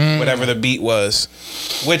whatever the beat was,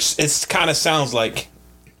 which it kind of sounds like.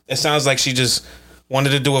 It sounds like she just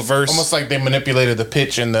wanted to do a verse. Almost like they manipulated the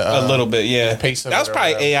pitch and the A little bit, yeah. the pace of that was it or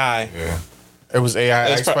probably whatever. AI. Yeah. It was AI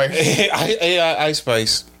It's Ice Spice. AI Ice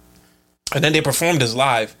Spice. And then they performed this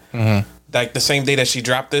live. Mm-hmm. Like the same day that she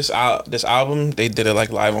dropped this album, they did it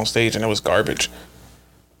like live on stage, and it was garbage.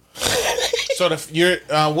 So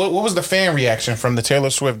what was the fan reaction from the Taylor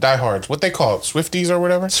Swift diehards? What they call it? Swifties or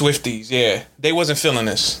whatever? Swifties, yeah, they wasn't feeling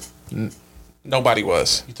this. Nobody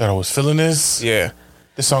was. You thought I was feeling this? Yeah.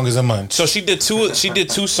 This song is a munch. So she did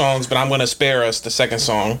two songs, but I'm gonna spare us the second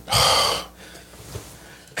song.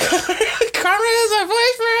 Karma is my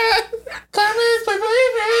boyfriend. Karma is my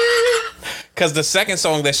boyfriend. Because the second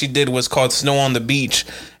song that she did was called "Snow on the Beach,"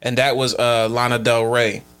 and that was Lana Del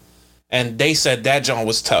Rey. And they said that John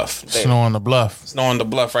was tough. Snow on the Bluff. Snow on the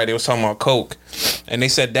Bluff, right? They was talking about coke, and they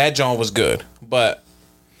said that John was good, but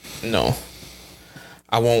no.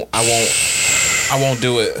 I won't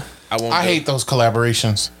do it. I hate those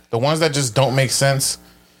collaborations. The ones that just don't make sense.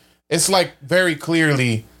 It's like very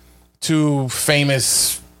clearly two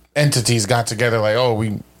famous entities got together like, oh,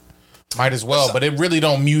 we might as well, but it really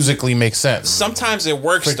don't musically make sense. Sometimes it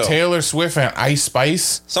works For though. Taylor Swift and Ice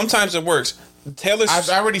Spice. Sometimes it works. I've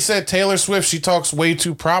already said Taylor Swift, she talks way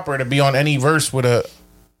too proper to be on any verse with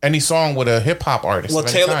any song with a hip hop artist. Well,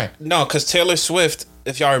 because Taylor Swift,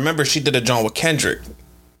 if y'all remember, she did a joint with Kendrick.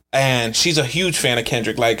 And she's a huge fan of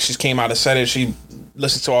Kendrick. Like, she came out and said it. She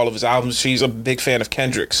listened to all of his albums. She's a big fan of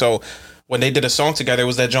Kendrick. So when they did a song together, it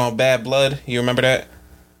was that joint Bad Blood. You remember that?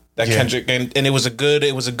 Kendrick, and it was a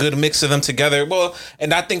good mix of them together. Well,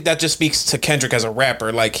 and I think that just speaks to Kendrick as a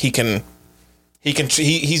rapper. Like, he's gonna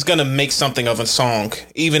make something of a song,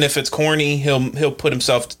 even if it's corny. He'll put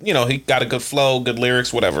himself. You know, he got a good flow, good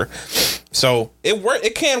lyrics, whatever. So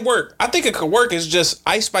it can work. I think it could work. It's just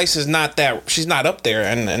Ice Spice is not that. She's not up there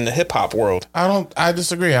in the hip hop world. I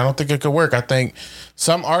disagree. I don't think it could work. I think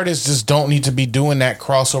some artists just don't need to be doing that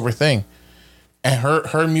crossover thing. And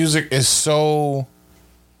her music is so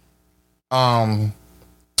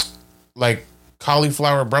like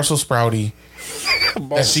cauliflower Brussels sprouty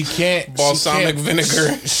that she can't balsamic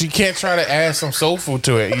vinegar. She can't try to add some soul food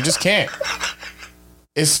to it. You just can't.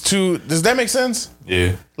 It's too. Does that make sense?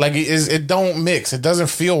 Yeah. Like it don't mix. It doesn't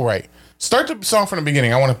feel right. Start the song from the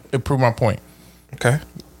beginning. I want to prove my point. Okay.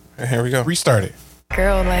 Here we go. Restart it.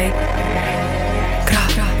 Girl, like,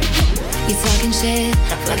 You talking shit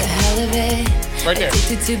for the hell of it. Right there.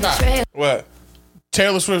 Addicted to betrayal. What?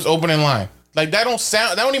 Taylor Swift's opening line. Like that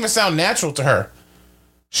don't even sound natural to her.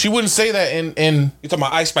 She wouldn't say that in You talking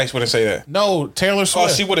about Ice Spice wouldn't say that? no, Taylor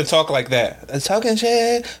Swift. Oh, she wouldn't talk like that. Talking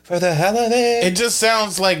shit for the hell of it. It just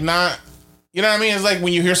sounds like not. You know what I mean? It's like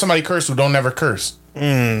when you hear somebody curse who don't never curse.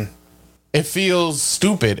 It feels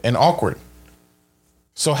stupid and awkward.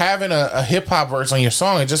 So having a hip hop verse on your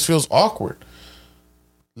song, it just feels awkward.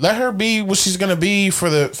 Let her be what she's gonna be for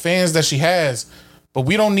the fans that she has, but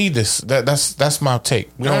we don't need this. That's my take.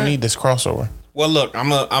 We don't need this crossover. Well, look,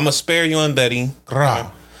 I'm a spare you and Betty. Grrrah.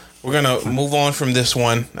 We're gonna move on from this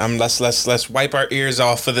one. Let's wipe our ears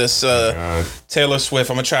off for this Taylor Swift.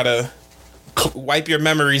 I'm gonna try to wipe your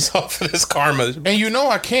memories off of this karma. And you know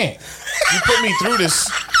I can't. You put me through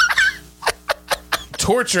this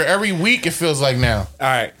torture every week. It feels like now. All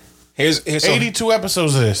right, here's 82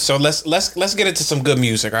 episodes of this. So let's get into some good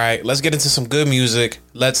music. All right, let's get into some good music.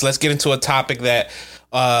 Let's get into a topic that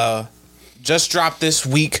just dropped this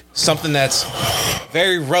week. Something that's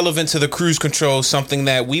very relevant to the cruise control. Something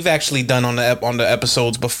that we've actually done on the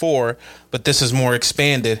episodes before, but this is more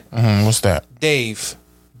expanded. What's that? Dave,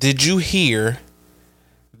 did you hear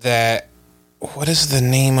that? What is the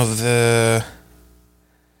name of the?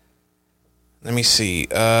 Let me see.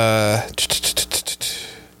 I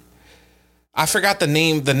forgot the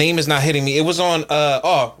name. The name is not hitting me. It was on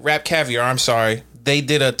Rap Caviar. I'm sorry. They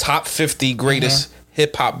did a top 50 greatest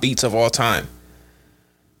hip hop beats of all time.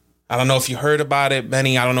 I don't know if you heard about it,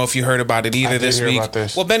 Benny. I don't know if you heard about it either this week. About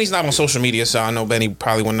this. Well, Benny's not on social media, so I know Benny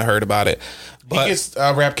probably wouldn't have heard about it. But he gets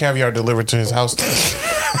Rap Caviar delivered to his house.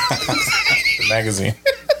 The magazine.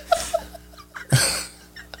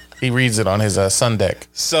 He reads it on his Sun Deck.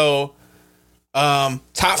 So,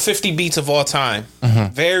 top 50 beats of all time.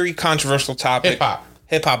 Very controversial topic.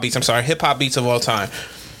 Hip hop beats. I'm sorry, hip hop beats of all time.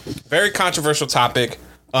 Very controversial topic.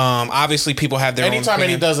 Obviously, people have their Anytime own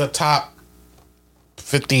he does a top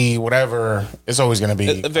 50, whatever, it's always going to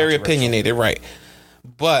be very opinionated, right?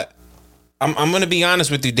 But I'm going to be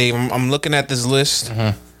honest with you, Dave. I'm looking at this list,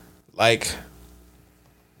 like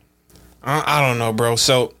I don't know, bro.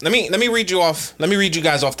 So let me read you off. Let me read you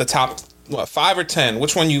guys off the top 5 or 10.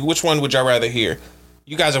 Which one would y'all rather hear?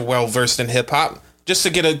 You guys are well versed in hip hop. Just to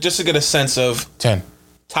get a sense of 10.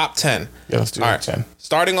 Top 10. Yeah, let's do 10.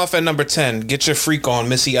 Starting off at number 10, Get Your Freak On,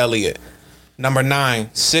 Missy Elliott. Number 9,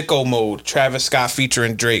 Sicko Mode, Travis Scott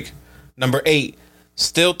featuring Drake. Number 8,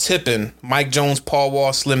 Still Tippin', Mike Jones, Paul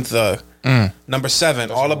Wall, Slim Thug. Number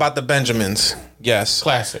 7, All About the Benjamins. Yes.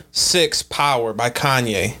 Classic. 6, Power by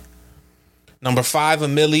Kanye. Number 5, A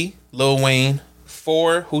Milli, Lil Wayne.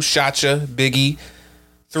 4, Who Shot Ya, Biggie.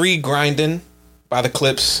 3, Grindin' by The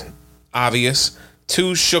Clips, obvious.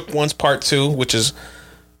 2, Shook Ones Part 2, which is,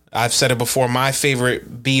 I've said it before, my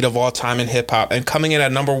favorite beat of all time in hip hop. And coming in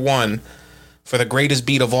at number 1 for the greatest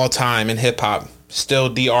beat of all time in hip hop, still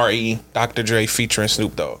DRE, Dr. Dre featuring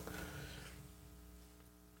Snoop Dogg.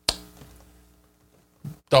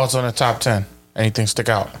 Thoughts on the top 10? Anything stick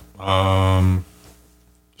out?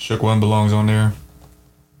 Shook One belongs on there.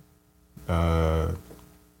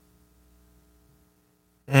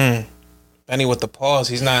 Benny with the pause.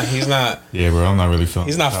 He's not. Yeah, bro, I'm not really feeling.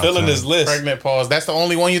 He's not top feeling 10. this list. Pregnant pause. That's the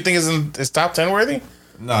only one you think is top 10 worthy?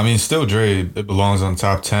 No, I mean, still Dre. It belongs on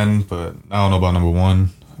top 10, but I don't know about number 1.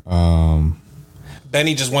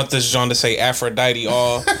 Benny just want this John to say Aphrodite.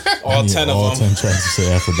 All 10 all of them. 10 tracks to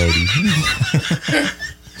say Aphrodite.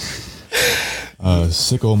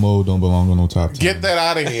 Sicko Mode don't belong on no top 10. Get that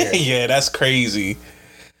out of here. Yeah, that's crazy.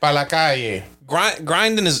 Pa la calle.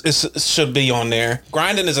 Grinding is should be on there.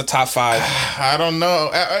 Grinding is a top 5. I don't know.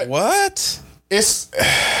 What? It's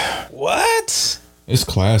What? It's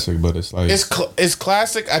classic, but it's like it's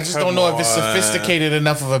classic. I just don't know if it's sophisticated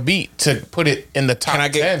enough of a beat to put it in the top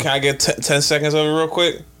 10. Can I get 10 seconds of it real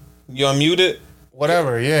quick? You unmute it?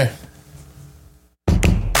 Whatever, yeah.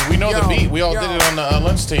 We know the beat. We all did it on the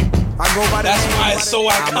lunch team. I go by That's why it's so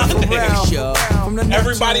iconic.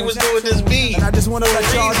 Everybody was doing this beat. And I just want to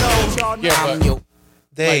let y'all know. Yeah, but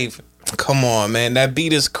Dave, come on, man. That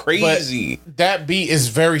beat is crazy. that beat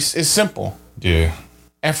is it's simple. yeah.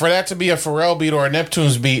 And for that to be a Pharrell beat or a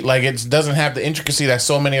Neptune's beat, like it doesn't have the intricacy that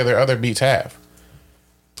so many of their other beats have.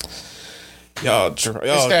 It's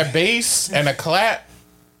that bass and a clap.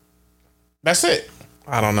 That's it.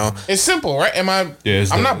 I don't know. It's simple, right? I'm not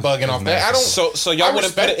bugging off that. I don't. So y'all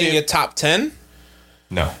wouldn't put it in your top 10?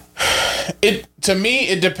 No. To me,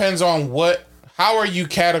 it depends on how are you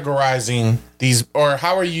categorizing these, or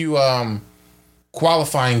how are you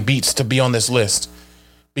qualifying beats to be on this list?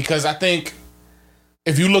 Because I think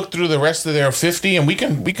if you look through the rest of their 50, and we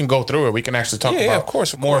can go through it, we can actually talk about of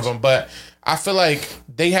course. more of them. But I feel like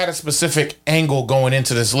they had a specific angle going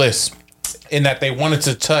into this list, in that they wanted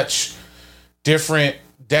to touch different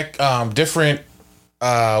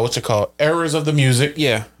what's it called, eras of the music,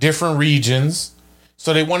 different regions.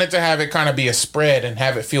 So they wanted to have it kind of be a spread and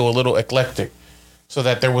have it feel a little eclectic, so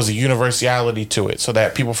that there was a universality to it, so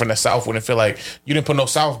that people from the South wouldn't feel like you didn't put no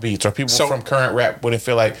South beats, or people from current rap wouldn't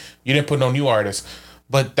feel like you didn't put no new artists.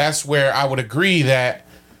 But that's where I would agree that,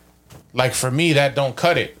 like, for me, that don't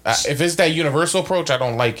cut it. If it's that universal approach, I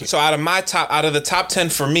don't like it. So out of the top 10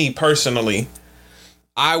 for me personally,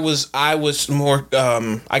 I was more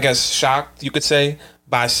I guess shocked, you could say,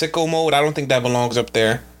 by Sicko Mode. I don't think that belongs up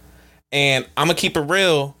there. And I'm gonna keep it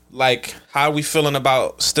real. Like, how are we feeling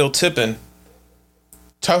about Still Tipping?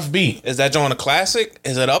 Tough beat. Is that John a classic?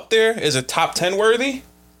 Is it up there? Is it top 10 worthy?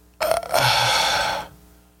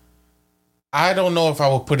 I don't know if I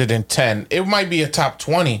would put it in 10. It might be a top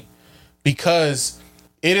 20, because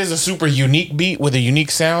it is a super unique beat with a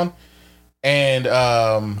unique sound. And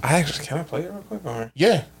can I play it real quick? Or?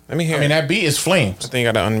 Yeah. Let me hear it. I mean, that beat is flames. I think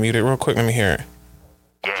I gotta unmute it real quick. Let me hear it.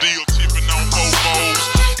 Deal tipping on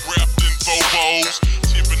Bobos, wrapped in Bobos,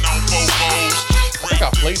 tipping on Bobos, think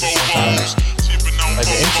I played this sometimes. tipping on Like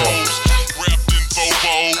the intro. wrapped in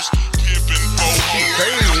Bobos, tipping Bobos,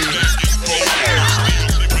 Crazy.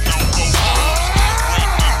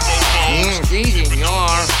 Easy, you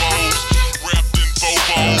are. Wrapped in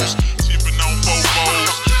Bobos, tipping on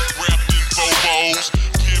Bobos, wrapped in Bobos,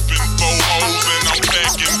 tipping Bobos, and I'm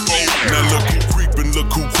packing Bobos. Now look who creeping,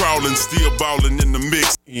 look who crawling, still balling in the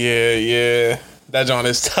mix. Yeah. That John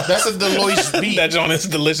is tough. That's a Deloitte beat. That John is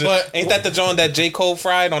delicious. But ain't that the John that J. Cole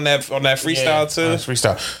fried on that freestyle too? That's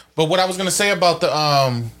freestyle. But what I was gonna say about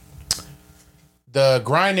the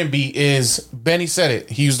grinding beat is, Benny said it.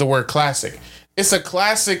 He used the word classic. It's a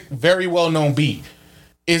classic, very well known beat.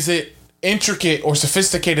 Is it intricate or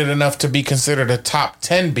sophisticated enough to be considered a top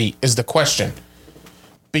 10 beat? Is the question.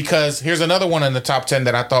 Because here's another one in the top 10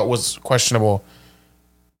 that I thought was questionable.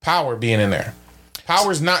 Power being in there.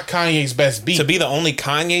 Power's not Kanye's best beat. To be the only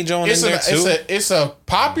Kanye John in there too? It's a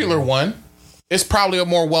popular one. It's probably a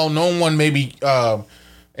more well-known one, maybe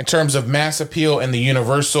in terms of mass appeal and the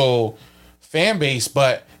universal fan base.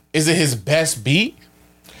 But is it his best beat?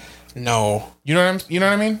 No. You know what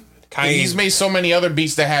I mean? He's made so many other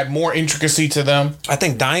beats that had more intricacy to them. I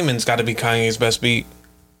think Diamond's got to be Kanye's best beat.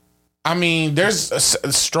 I mean, there's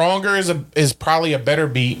Stronger is probably a better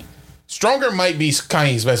beat. Stronger might be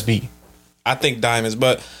Kanye's best beat. I think Diamonds,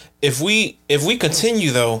 but if we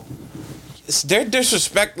continue though, it's their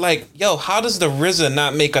disrespect. Like, yo, how does the RZA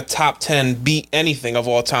not make a top 10 beat anything of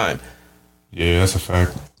all time? Yeah, that's a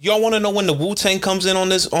fact. Y'all want to know when the Wu-Tang comes in on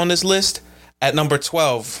this list? At number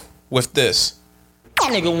 12 with this.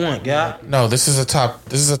 Nigga one, guy. No, this is a top.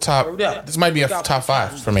 This might be a top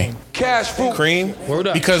 5 for me. Cash fruit. Cream.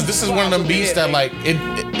 Because this is one of them beats that, like,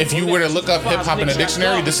 if you were to look up hip hop in a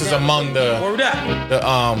dictionary, this is among the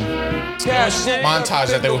montage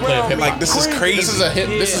that they would play of hip hop. Like, this is crazy.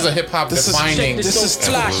 This is a hip hop defining. This is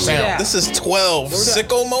 12. sound. This is 12.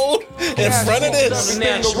 Sicko Mode in front of this.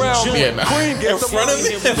 Yeah, nah. In front of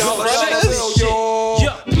this.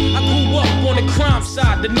 I grew grew up on the crime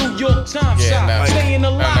side, the New York Times side. Staying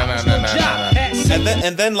alive, no job.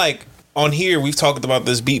 And then like on here, we've talked about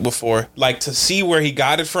this beat before. Like to see where he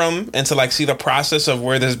got it from and to like see the process of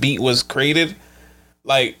where this beat was created.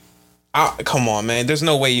 Like, come on, man. There's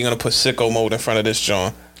no way you're gonna put Sicko Mode in front of this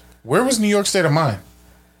John. Where was New York State of Mind?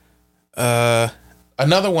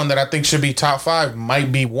 Another one that I think should be top 5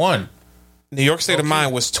 might be one. New York State of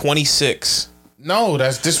Mind was 26. No,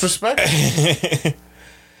 that's disrespectful.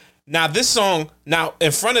 Now this song,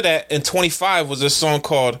 in front of that in 25 was a song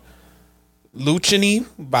called Lucini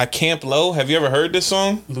by Camp Low. Have you ever heard this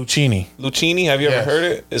song? Lucini. Have you ever heard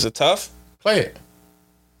it? Is it tough? Play it.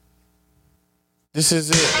 This is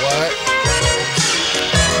it. What?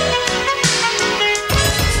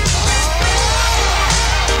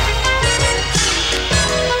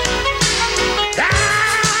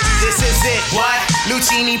 This is it. What?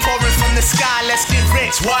 Lucini pouring from the sky. Let's get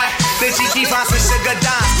rich. What? The G finds some sugar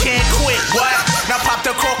dimes. Can't quit. What? Now pop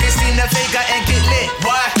the cork and steam the Vega and get lit.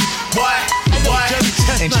 What?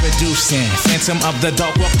 Introducing Phantom of the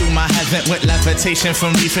Dark. Walk through my heaven with levitation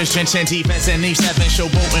from reefers drenching defense and E7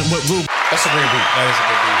 showboating with Rube. That's a great beat. That is a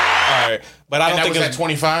good beat. All right, but I don't think it's at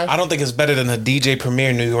 25. I don't think it's better than the DJ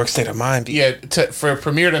Premier New York State of Mind beat. Yeah, for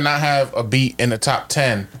Premier to not have a beat in the top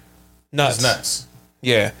 10, nuts.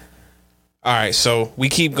 Yeah. All right, so we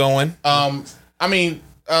keep going. I mean,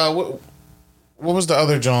 what was the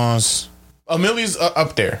other Johns? Amelia's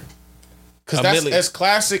up there. Because that's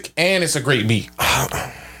classic and it's a great beat.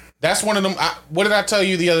 That's one of them. What did I tell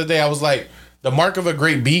you the other day? I was like, the mark of a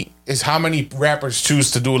great beat is how many rappers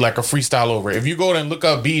choose to do like a freestyle over it. If you go and look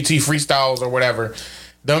up BET freestyles or whatever,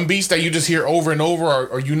 them beats that you just hear over and over,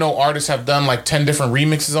 or artists have done like 10 different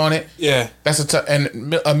remixes on it. Yeah. That's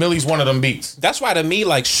and Millie's one of them beats. That's why to me,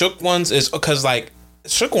 like Shook Ones is because like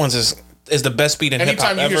Shook Ones is the best beat in hip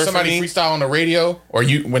hop ever. Anytime you hear somebody freestyle on the radio, or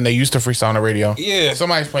when they used to freestyle on the radio, yeah,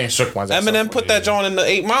 somebody's playing Shook Ones. Eminem put that joint in the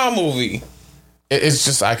 8 Mile movie. It's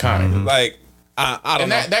just iconic. Mm-hmm. Like I don't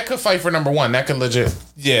know. That could fight for number one. That could legit.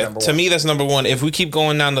 Yeah, to me that's number one. If we keep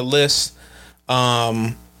going down the list,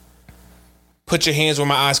 Put Your Hands Where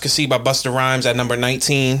My Eyes Could See by Busta Rhymes at number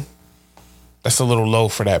 19. That's a little low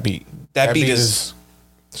for that beat. That beat is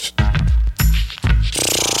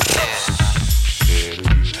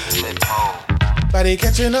Body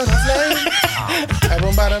catching up the flame.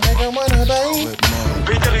 Everybody make a wanna bang.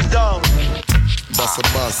 Peter is down. Bust a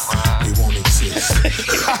bus. We won't exist.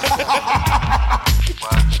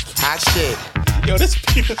 Hot shit. Yo, this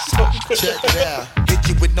beat is so good. Check it out. Hit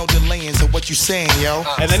you with no delayings of what you saying, yo.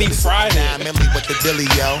 And then he fried it. Millie with the dilly,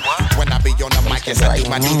 yo. When I be on the mic, yes, I do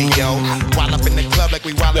my duty, yo. While up in the club like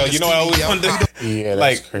we wild in the know, I always studio. wonder, yeah,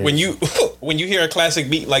 like crazy. when you hear a classic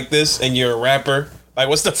beat like this and you're a rapper, like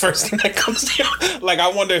what's the first thing that comes to you? Like I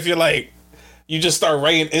wonder if you're like, you just start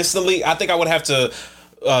writing instantly. I think I would have to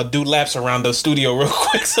do laps around the studio real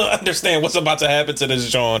quick to understand what's about to happen to this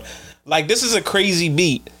John. Like this is a crazy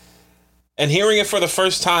beat, and hearing it for the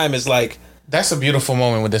first time is like, that's a beautiful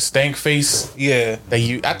moment with the stank face. Yeah,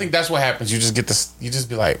 I think that's what happens. You just get this. You just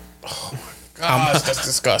be like, oh my gosh, that's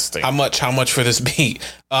disgusting. How much for this beat?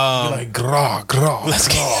 Like grrrah.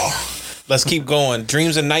 Let's keep going.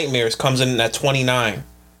 Dreams and Nightmares comes in at 29.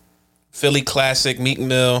 Philly classic, Meek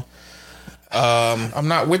Mill. I'm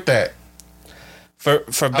not with that.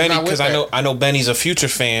 For Benny, because I know Benny's a Future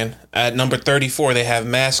fan. At number 34, they have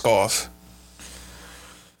Mask Off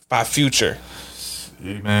by Future.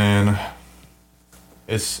 Man,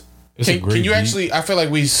 it's a great Can you beat. actually? I feel like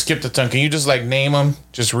we skipped a ton. Can you just like name them?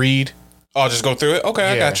 Just read. Oh, just go through it. Okay,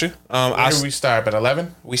 I got you. Where did we start? At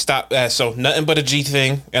 11. We stopped at Nothing But a G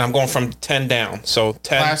Thing, and I'm going from 10 down. So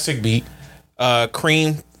 10. Classic beat.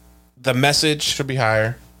 Cream, The Message should be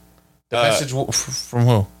higher. The Message from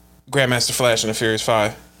who? Grandmaster Flash and the Furious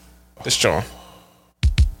 5. This John.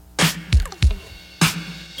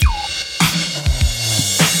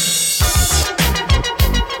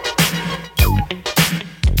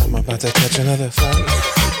 I'm about to catch another flight.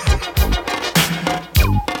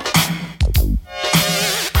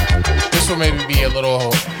 This will maybe be a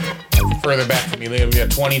little further back for me. Maybe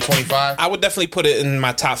at 20, 25. I would definitely put it in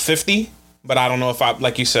my top 50, but I don't know if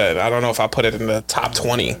like you said, I don't know if I put it in the top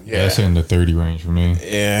 20. Yeah, it's in the 30 range for me.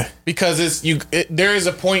 Yeah, because there is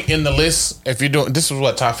a point in the list if you're doing this was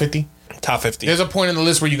what top 50. Top 50. There's a point in the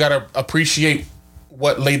list where you got to appreciate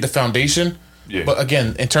what laid the foundation. Yeah. But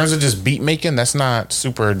again, in terms of just beat making, that's not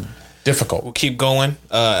super difficult. We'll keep going.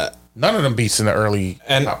 None of them beats in the early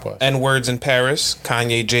top plus. And Words in Paris,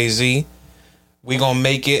 Kanye, Jay-Z. We gonna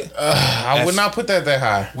make it. I would not put that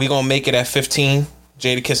high. We gonna make it at 15.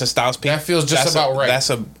 Jadakiss and Styles P. That feels just about right.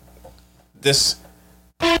 This.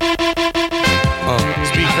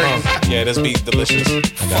 Speed crazy. Yeah, this beat delicious.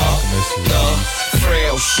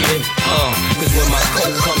 Frail shit, cause when my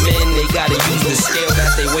coat come in, they gotta use the scale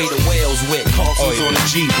that they weigh the whales with. Carlson's on the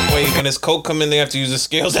Jeep. Wait, when his coat come in, they have to use the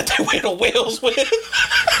scales that they weigh the whales with?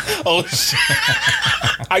 Oh, shit.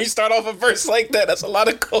 How you start off a verse like that? That's a lot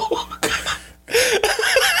of coke.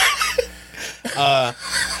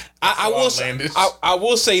 I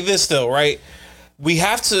will say this, though, right? We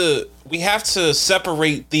have to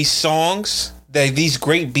separate these songs, these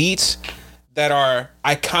great beats that are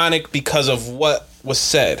iconic because of what was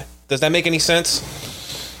said. Does that make any sense?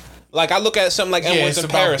 Like, I look at something like N-Words in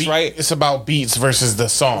Paris, right? It's about beats versus the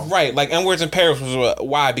song. Right, like N-Words in Paris was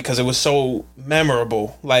why? Because it was so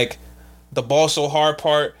memorable. Like, the ball so hard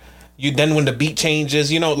part, then when the beat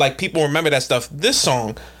changes, like, people remember that stuff. This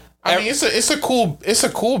song, I mean, it's a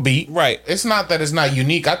cool beat. Right. It's not that it's not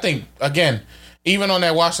unique. I think, again, even on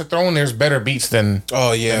that Watch the Throne, there's better beats than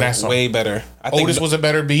that song. Way better. I think Otis was a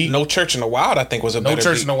better beat. No Church in the Wild, I think, was a better beat.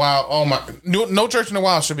 No Church in the Wild. Oh my! No Church in the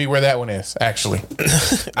Wild should be where that one is. Actually,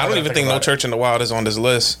 I don't even think No Church in the Wild is on this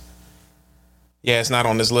list. Yeah, it's not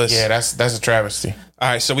on this list. Yeah, that's a travesty. All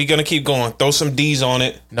right, so we're gonna keep going. Throw some D's on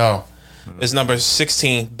it. No, it's number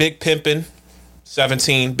 16. Big Pimpin'.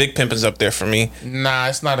 17. Big Pimpin's up there for me. Nah,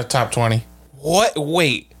 it's not a top 20. What?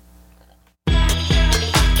 Wait.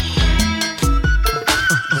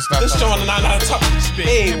 This song not a top.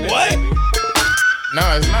 Hey, what?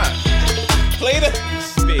 No, it's not. Play the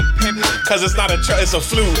Big Pimpin'. Because it's not it's a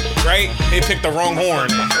flute, right? They picked the wrong horn.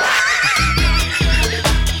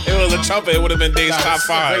 It was a trumpet. It would have been Dave's top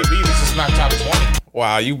 5. This is not top 20.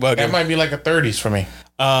 Wow, you bugging. That might be like a 30s for me.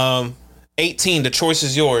 18. The choice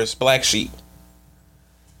is yours. Black Sheep.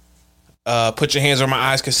 Put Your Hands Where My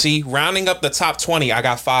Eyes Can See. Rounding up the top 20, I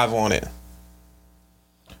got 5 on it.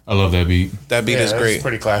 I love that beat. That beat is great. It's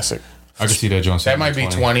pretty classic. I can see that Johnson. That might be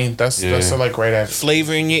 20. That's like right at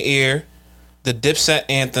Flavor in Your Ear. The Dipset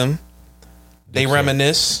Anthem. They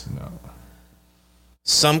Reminisce. No.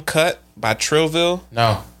 Some Cut by Trillville.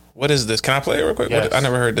 No. What is this? Can I play it real quick? Yes. I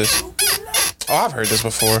never heard this. Oh, I've heard this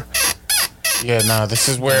before. Yeah, no, this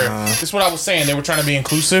is where this is what I was saying. They were trying to be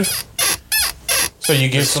inclusive. So you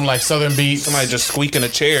get some like southern beats. Somebody just squeaking a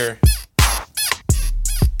chair.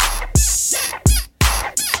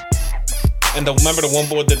 And remember the one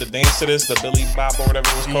boy did the dance to this, the Billy Bop or whatever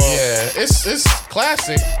it was called? Yeah, it's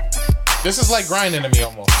classic. This is like grinding to me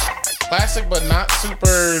almost. Classic, but not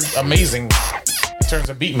super amazing in terms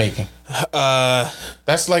of beat making.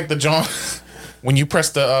 That's like the John when you press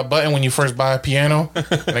the button when you first buy a piano and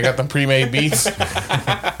they got them pre-made beats. It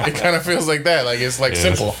kind of feels like that. Like it's like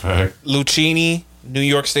simple. Lucchini, New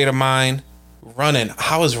York State of Mind, Running.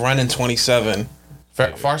 How is Running 27?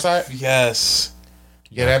 Far Side? Yes.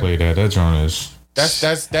 Yeah, that play that. That genre is. That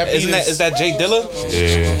beat is that Jay Dilla?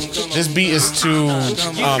 Yeah. This beat is too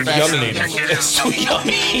yummy. It's too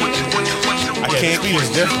yummy. I can't. Beat is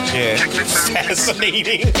different. Yeah,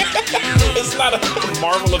 fascinating. It's not a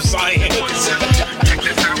marvel of science.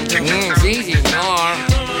 It's easy, no.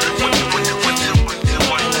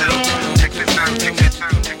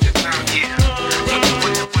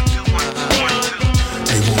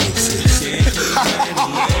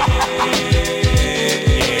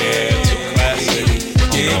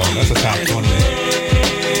 That's a top 20.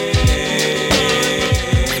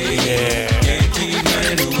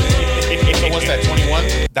 So what's that,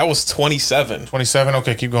 21? That was 27. 27,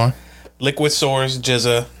 okay, keep going. Liquid Swords,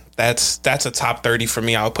 Jizza. That's a top 30 for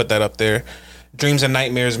me. I'll put that up there. Dreams and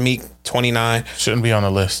Nightmares, Meek, 29. Shouldn't be on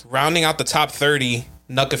the list. Rounding out the top 30,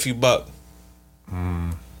 Nuck If You Buck.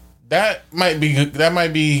 That might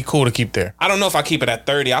be cool to keep there. I don't know if I keep it at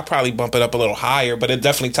 30. I'll probably bump it up a little higher, but it's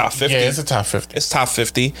definitely top 50. Yeah, it's a top 50. It's top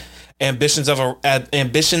 50. Ambitions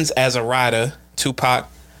as a Rider, Tupac.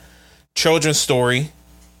 Children's Story.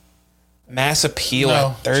 Mass Appeal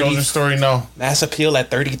at 30. Children's Story, no. Mass Appeal at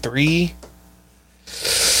 33.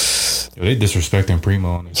 Yo, they disrespecting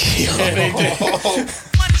Primo on this. Yeah, they did.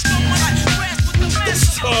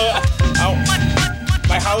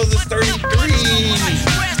 Like, how is this 33?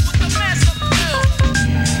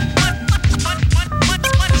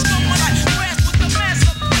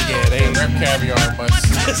 Yeah, they Rep Caviar must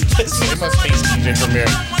hate DJ Premier.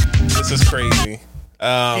 This is crazy.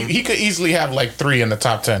 He could easily have like 3 in the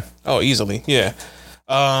top 10. Oh, easily, yeah.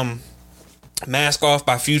 Mask Off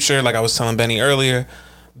by Future, like I was telling Benny earlier.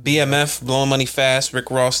 BMF, Blowing Money Fast,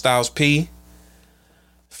 Rick Ross, Styles P.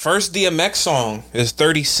 First DMX song is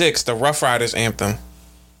 36, the Rough Riders anthem.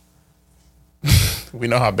 We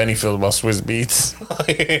know how Benny feels about Swiss Beats.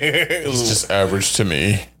 It's just average to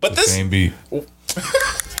me. But this same beat.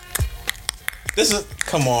 This is,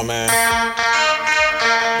 come on, man.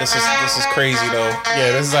 This is crazy though.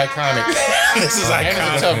 Yeah, this is iconic. This is And it's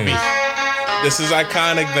iconic. a tough beat. This is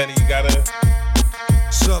iconic, Benny. You gotta.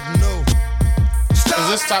 Something new. Is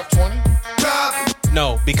this top 20?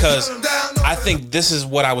 No, because I think this is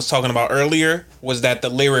what I was talking about earlier. Was that the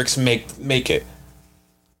lyrics make it?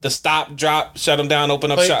 The stop, drop, shut them down, open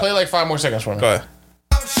up shop. Play like 5 more seconds for me. Go ahead.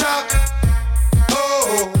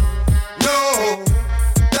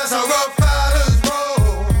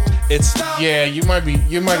 It's you might be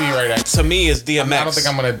right. Actually. To me, it's DMX. I don't think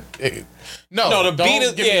I'm gonna. No, the beat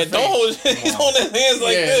is Don't hold he's holding his hands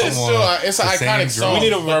like this. It's an iconic song. We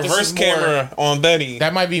need a reverse camera on Benny.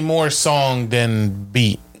 That might be more song than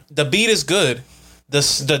beat. The beat is good. The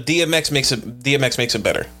DMX makes it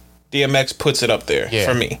better. DMX puts it up there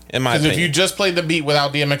for me, in my opinion. If you just played the beat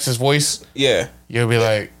without DMX's voice, you'll be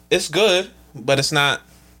like, it's good, but it's not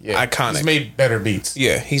iconic. He's made better beats.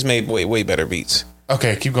 Yeah, he's made way better beats.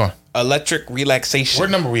 Okay, keep going. Electric Relaxation. What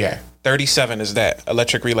number we at? 37 is that.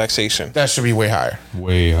 Electric Relaxation. That should be way higher.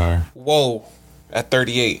 Way higher. Whoa, at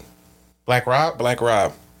 38. Black Rob? Black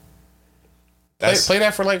Rob. Play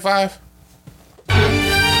that for like 5.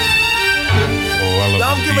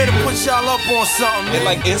 I'm getting ready to put y'all up on something. It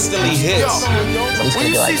like instantly hits. Yo, when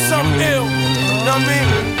you see something ill, you know what I mean?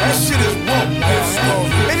 That shit is woke.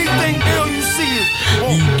 Anything ill you see is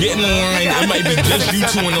woke. You get in the line, it might be just you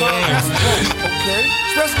two in the line. Okay?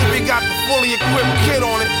 Especially if it got the fully equipped kid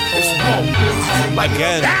on it, it's woke. Like,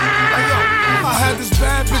 again. Like, yo, I had this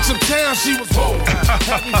bad bitch uptown, she was woke.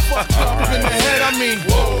 Had me fucked up in the head, I mean,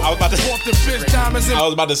 whoa. I was about to want the bitch diamonds in. I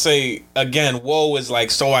was about to say again, whoa is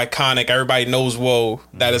like so iconic. Everybody knows whoa.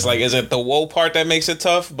 That is like, is it the whoa part that makes it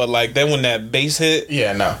tough? But like then when that bass hit,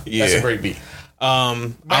 that's a great beat.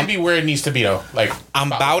 Might be where it needs to be though. Like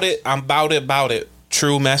I'm about it.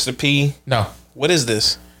 True Master P. No. What is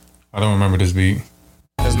this? I don't remember this beat.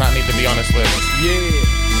 Does not need to be on this list.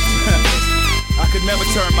 I could never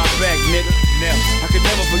turn my back, nigga. Never. I could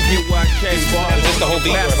never forget where I came from. Is this the whole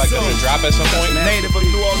beat or like does it drop at some point? Native of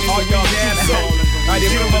New Orleans, all y'all I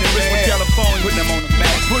did put them up in Richmond, California. Put them on the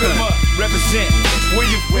map. Put them up. Represent. Where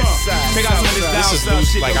you from? Check out some of this down This is south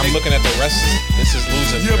shit. like I'm looking at the rest. This is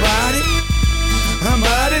losing. You body, I'm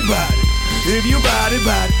body. If you body,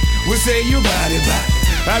 we say you body.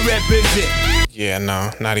 I represent. Yeah,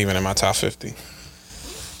 no, not even in my top 50.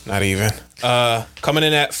 Not even. Coming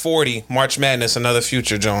in at 40, March Madness, another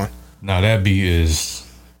Future, John. Nah, that beat is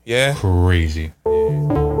crazy.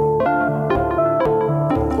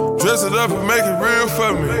 Dress it up and make it real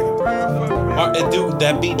for me. Dude,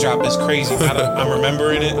 that beat drop is crazy. I'm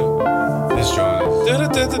remembering it. This John is.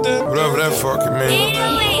 Whatever that fucking means.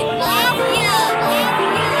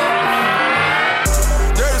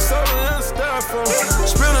 There's something in the style for me.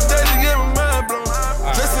 Spend a day to get my mind blown.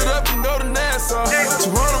 Dress it up and go to Nassau.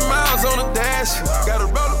 200 miles on the dash. Gotta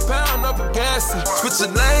roll a pound up a gas.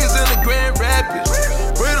 Switching lanes in the Grand Rapids.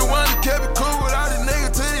 We the one that kept it cool with all these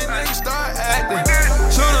niggas till these niggas start acting.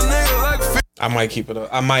 Shoot a nigga like I might keep it up.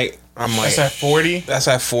 I might. That's at 40? That's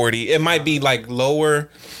at 40. It might be like lower,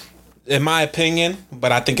 in my opinion,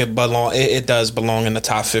 but I think it does belong in the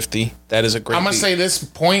top 50. That is a great I'm going to beat. say this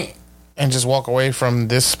point and just walk away from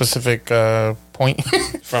this specific point.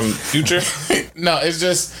 From Future? No, it's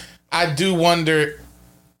just, I do wonder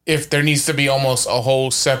if there needs to be almost a whole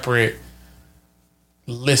separate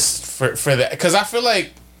list for that. Because I feel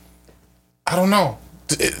like, I don't know.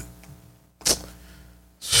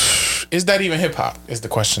 Is that even hip hop? Is the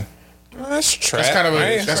question. That's trap. That's kind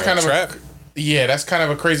of trap. That's kind of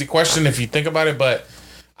a crazy question if you think about it. But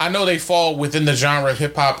I know they fall within the genre of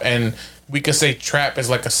hip hop, and we could say trap is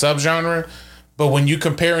like a subgenre. But when you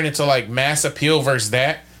comparing it to like Mass Appeal versus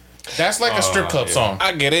that's like a strip club song.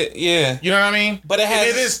 I get it. Yeah, you know what I mean. But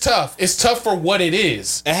it is tough. It's tough for what it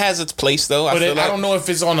is. It has its place though. But I don't know if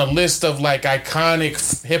it's on a list of like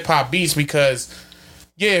iconic hip hop beats because.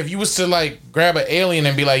 Yeah, if you was to like grab an alien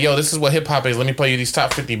and be like, "Yo, this is what hip hop is. Let me play you these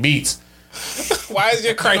top 50 beats." Why is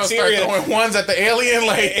your criteria throwing ones at the alien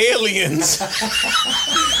like aliens?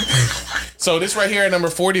 So this right here at number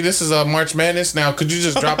 40, this is March Madness. Now, could you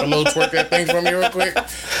just drop a little twerk that thing for me real quick?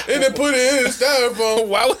 And then put it in the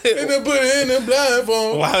styrofoam. And then put it in the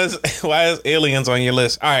blindfold. Why is aliens on your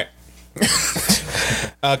list? All right,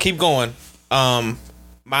 keep going.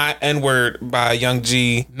 My N-Word by Young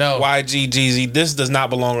G. No. YG Jeezy. This does not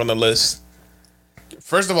belong on the list.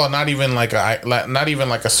 First of all, not even like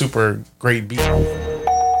a super great beat.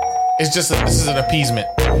 It's just this is an appeasement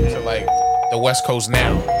to like the West Coast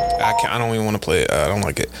now. I don't even want to play it. I don't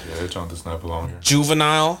like it. Yeah, that does not belong here.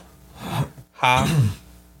 Juvenile. Ha.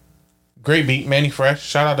 Great beat, Manny Fresh.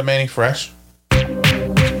 Shout out to Manny Fresh. I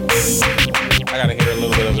gotta hear a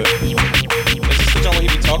little bit of it. Is this the joint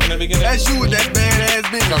in the beginning? That's you with that badass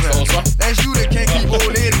bitch. That's you that can't keep old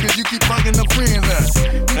lady because you keep fucking them friends up.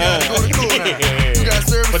 You gotta go to court now. You got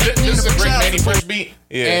service. But this is a great Manny support. Fresh beat.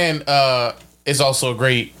 Yeah. And it's also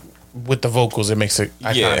great with the vocals. It makes it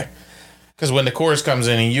iconic. Yeah. Because when the chorus comes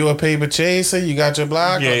in and you a paper chaser, you got your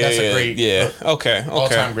block. Yeah, That's yeah, a great hook. Okay.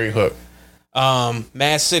 All-time great hook.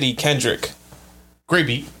 Mad City, Kendrick. Great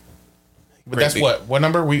beat. But Great that's beat. what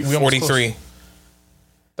number? We 43.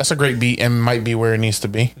 That's a great beat and might be where it needs to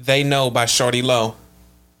be. They Know by Shorty Low.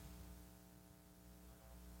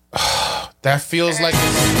 That feels like it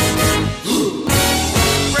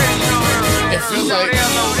feels like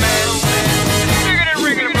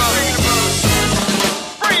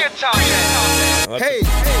Hey,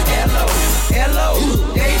 Hello,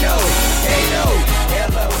 they know.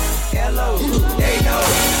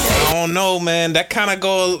 I don't know, man. That kind of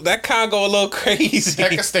go a little crazy.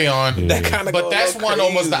 that can stay on. That kind of. But that's one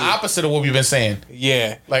almost the opposite of what we've been saying.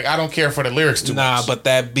 Yeah. Like I don't care for the lyrics too much. But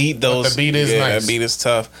that beat, But the beat is nice. That beat is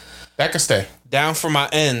tough. That can stay. Down for My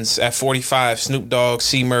Ends at 45. Snoop Dogg,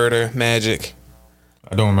 C Murder, Magic.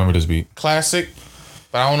 I don't remember this beat. Classic,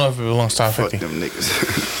 but I don't know if it belongs top 50. them niggas.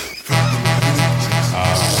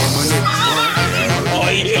 Oh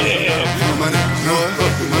yeah.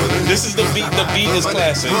 This is the beat. The beat is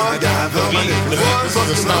classic. The beat. This is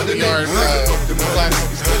a Stomp the Yard classic.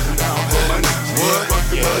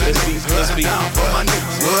 Yeah, this beat.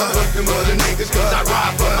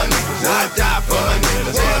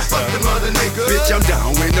 Bitch, I'm down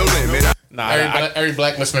with no limit. Nah, Every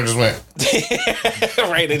black listener just went.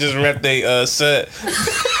 right. They just rep they set.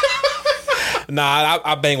 Nah,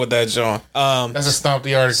 I bang with that, John. That's a Stomp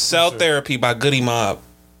the Yard. Cell Therapy by Goody Mob.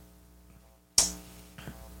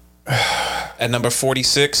 At number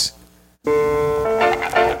 46. Is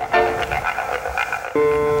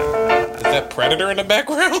that Predator in the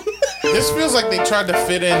background? This feels like they tried to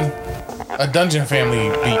fit in a Dungeon Family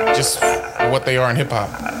beat, just for what they are in hip hop.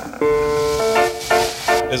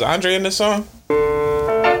 Is Andre in this song? No.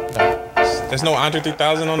 There's no Andre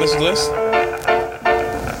 3000 on this list?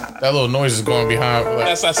 That little noise is going behind. Like,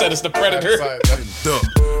 That's I said it's the Predator. The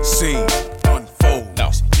scene unfolds.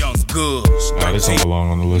 No. Young girls. Nah, this don't belong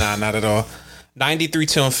on the list. Nah, not at all. 93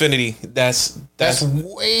 to Infinity. That's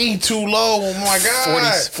way too low. Oh my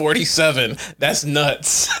god. 47. That's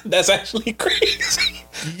nuts. That's actually crazy.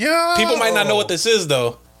 Yo. People might not know what this is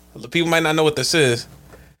though. People might not know what this is.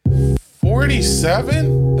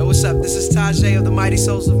 47? Yo, what's up? This is Tajay of the Mighty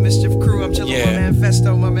Souls of Mischief crew. I'm chilling with my man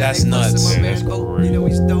Festo, my man. That's A+, nuts. and my man Goat. You know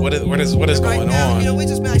he's dope. What is Right going now, on? You know, we're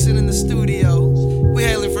just maxing in the studio. We're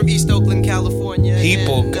hailing from East Oakland, California.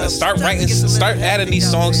 People, and, start adding these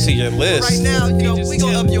songs to your list. Right now, you know, we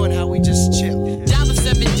gonna up you on how we just chill. Dial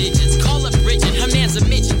 7 digits, call up Bridget, her man's a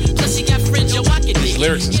midget. Plus she got fringe, yo, I can These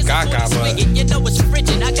lyrics is gaga, but you know it's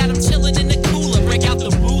frigid. I got him chilling in the cooler, break out the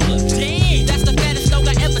ruler. Damn, that's the fattest dog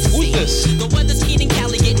I ever seen. The weather's heat in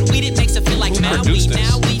Cali, getting weeded makes it feel like Maui.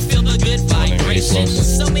 Now we feel the good vibration.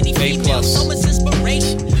 So many females, so much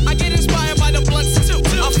inspiration. I get inspired by the blunts too.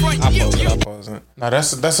 Up front, I paused it. No,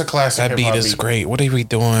 that's a classic. That beat is great. What are we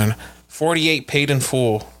doing? 48 Paid in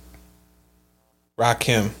Full.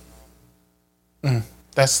 Rakim.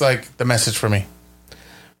 That's like the message for me.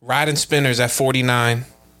 Riding Spinners at 49.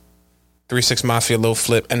 3-6 Mafia, Lil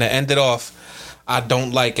Flip. And to end it off, I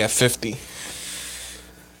Don't Like at 50.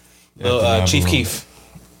 Chief Keef.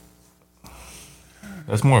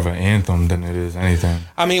 That's more of an anthem than it is anything.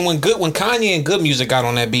 I mean, when Kanye and Good Music got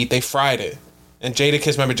on that beat, they fried it. And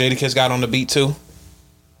Jadakiss, remember Jadakiss got on the beat too?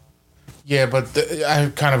 Yeah, but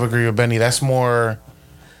I kind of agree with Benny. That's more.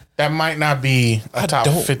 That might not be a top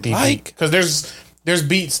 50 beat because there's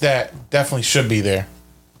beats that definitely should be there.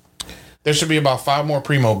 There should be about 5 more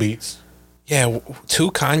Primo beats. Yeah,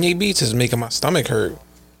 2 Kanye beats is making my stomach hurt.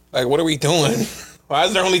 Like, what are we doing? Why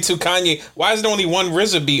is there only 2 Kanye? Why is there only 1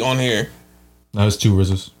 RZA beat on here? No, it's 2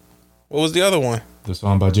 RZAs. What was the other one? The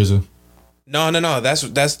song by Jizza. No. That's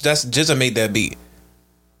Jizza made that beat.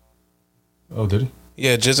 Oh, did he?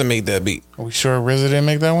 Yeah, Jizza made that beat. Are we sure RZA didn't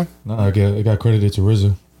make that one? No, it got credited to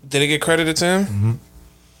RZA. Did it get credited to him? Mm-hmm.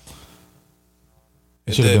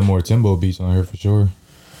 It should have been more Timbo beats on here for sure.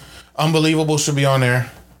 Unbelievable should be on there.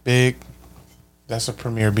 Big. That's a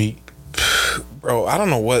premier beat. Bro, I don't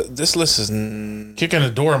know what this list is. Kicking the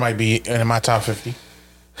Door might be in my top 50.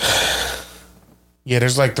 Yeah,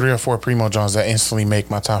 there's like 3 or 4 Primo Johns that instantly make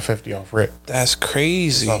my top 50 off rip. That's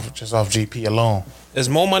crazy. Just off GP alone. Is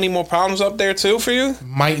More Money, More Problems up there too for you?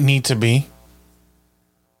 Might need to be.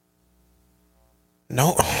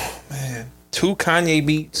 No, man. 2 Kanye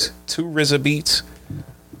beats, 2 RZA beats,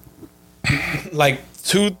 like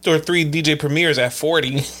 2 or 3 DJ Premiers at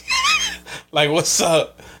 40. Like, what's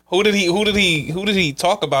up? Who did he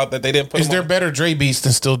talk about that they didn't put? Is there better Dre beats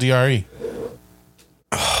than Still Dre?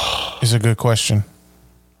 Is a good question.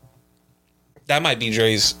 That might be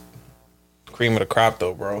Dre's cream of the crop,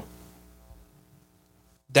 though, bro.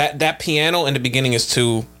 That piano in the beginning is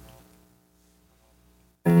too.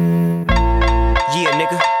 Yeah,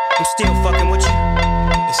 nigga, I'm still fucking with you.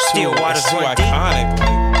 It's still too, waters it's too run iconic.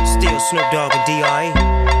 deep. Still Snoop Dogg and D.R.E.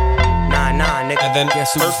 Nah, nigga. And then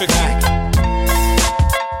perfect.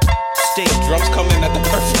 Still drums come in at the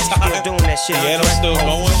perfect time. Still doing that shit. Piano's still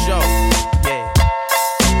going. Yeah.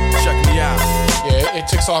 Check me out. Yeah, it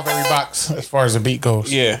ticks off every box as far as the beat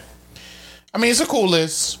goes. Yeah. I mean, it's a cool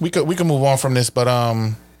list. We could move on from this, but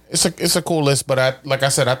it's a cool list. But like I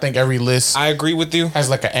said, I think every list I agree with you has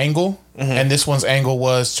like an angle, and this one's angle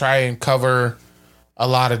was try and cover a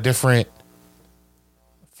lot of different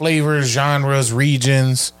flavors, genres,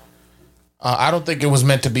 regions. I don't think it was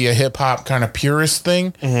meant to be a hip hop kind of purist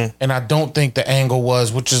thing, and I don't think the angle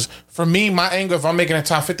was, which is for me, my angle. If I'm making a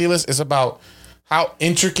top 50 list, is about how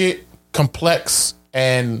intricate, complex,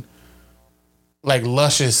 and like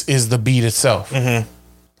luscious is the beat itself.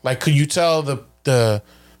 Like, could you tell the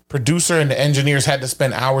producer and the engineers had to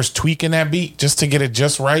spend hours tweaking that beat just to get it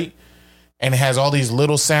just right? And it has all these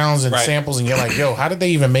little sounds and samples, and you're like, yo, how did they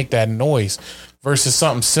even make that noise? Versus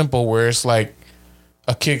something simple where it's like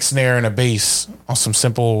a kick, snare, and a bass on some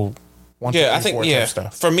simple 1, 2, 3, I think 4 type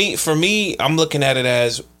stuff. For me, I'm looking at it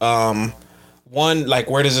as one, like,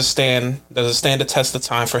 where does it stand? Does it stand the test of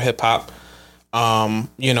time for hip hop?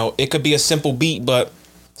 It could be a simple beat, but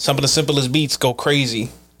some of the simplest beats go crazy.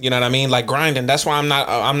 You know what I mean? Like grinding. That's why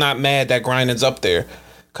I'm not mad that grinding's up there,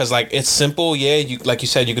 because like it's simple. Yeah, you like you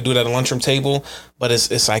said, you could do that at a lunchroom table, but it's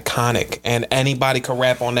iconic, and anybody could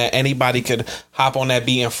rap on that. Anybody could hop on that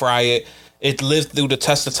beat and fry it. It lived through the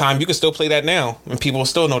test of time. You can still play that now, and people will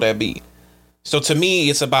still know that beat. So to me,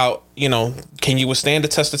 it's about, can you withstand the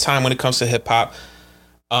test of time when it comes to hip hop?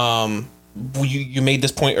 You made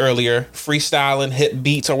this point earlier, freestyling, hit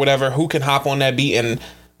beats or whatever. Who can hop on that beat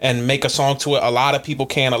and make a song to it? A lot of people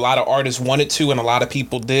can. A lot of artists wanted to, and a lot of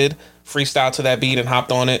people did freestyle to that beat and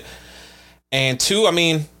hopped on it. And two, I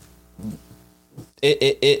mean,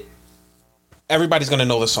 it everybody's gonna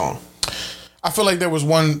know the song. I feel like there was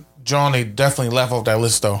one John they definitely left off that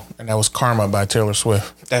list though, and that was "Karma" by Taylor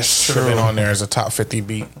Swift. That should have been on there as a top 50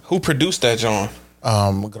 beat. Who produced that, John?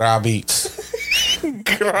 Grrrah Beats.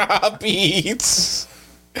 Grrrah Beats.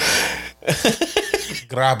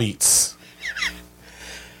 Grrrah Beats.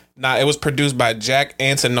 Nah, it was produced by Jack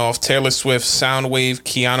Antonoff, Taylor Swift, Soundwave,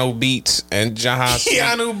 Keanu Beats, and Jahan.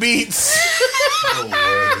 Keanu Beats.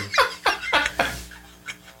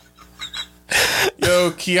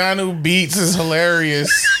 Yo, Keanu Beats is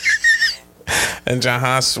hilarious. And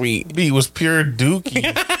Jahan Sweet. Beat was pure dookie.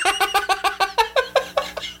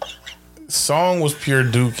 Song was pure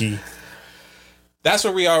dookie. That's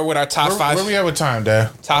where we are with our top five. Where we at with time,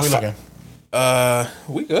 Dad? Top five.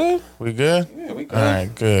 We good? We good? Yeah, we good. All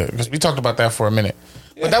right, good. Because we talked about that for a minute.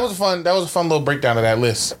 Yeah. But that was a fun little breakdown of that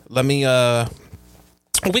list. Let me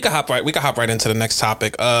we can hop right into the next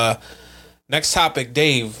topic. Next topic,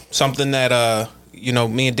 Dave, something that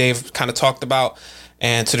me and Dave kind of talked about,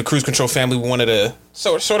 and to the Cruise Control family, we wanted to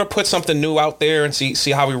sort of put something new out there and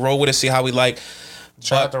see how we roll with it, see how we like.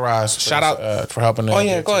 Shout out to Roz. Shout out for helping. Oh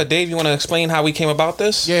yeah, go ahead, Dave. You want to explain how we came about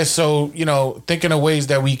this? Yeah, so thinking of ways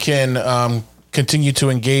that we can continue to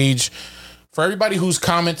engage. For everybody who's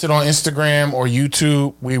commented on Instagram or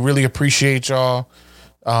YouTube, we really appreciate y'all.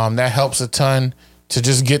 That helps a ton to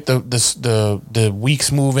just get the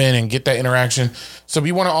weeks moving and get that interaction. So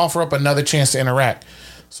we want to offer up another chance to interact.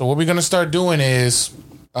 So what we're gonna start doing is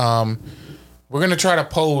we're gonna try to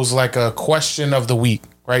pose like a question of the week.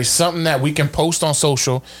 Right, something that we can post on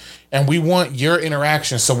social, and we want your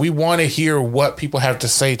interaction. So we want to hear what people have to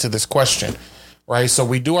say to this question, right? So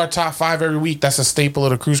we do our top 5 every week. That's a staple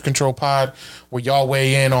of the Cruise Control Pod, where y'all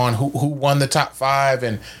weigh in on who won the top 5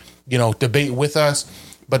 and debate with us.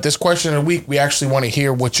 But this question of the week, we actually want to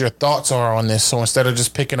hear what your thoughts are on this. So instead of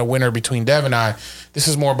just picking a winner between Dev and I, this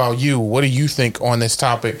is more about you. What do you think on this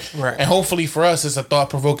topic? Right. And hopefully for us, it's a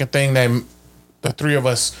thought-provoking thing that the three of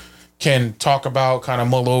us can talk about, kind of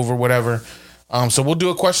mull over, whatever. So we'll do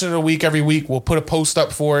a question of the week every week. We'll put a post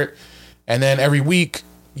up for it. And then every week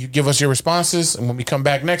you give us your responses. And when we come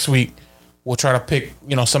back next week, we'll try to pick,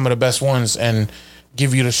 some of the best ones and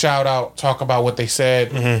give you the shout out, talk about what they said.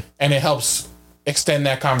 Mm-hmm. And it helps extend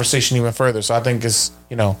that conversation even further. So I think it's,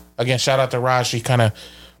 again, shout out to Raj. She kind of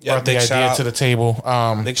brought the idea to the table.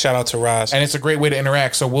 Big shout out to Raj. And it's a great way to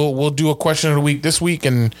interact. So we'll do a question of the week this week,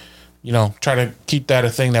 and try to keep that a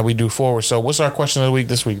thing that we do forward. So what's our question of the week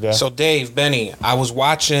this week, Dave? So Dave, Benny, I was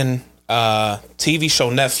watching a TV show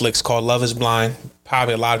Netflix called Love is Blind.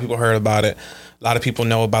 Probably a lot of people heard about it. A lot of people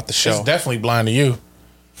know about the show. It's definitely blind to you.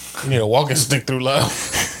 You need a walking stick through love.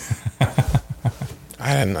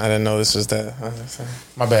 I didn't know this was that.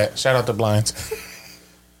 My bad. Shout out to Blinds.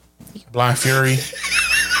 Blind Fury.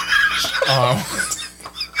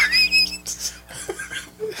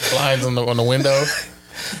 Blinds on the window.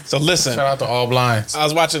 So listen. Shout out to all blinds. I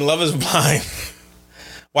was watching Love is Blind.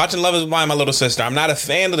 Watching Love is Blind, my little sister. I'm not a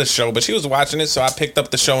fan of the show, but she was watching it, so I picked up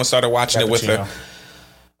the show and started watching it with her.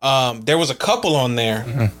 There was a couple on there.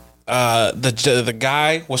 Mm-hmm. The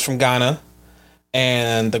guy was from Ghana,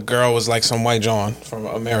 and the girl was like some white John from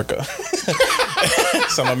America.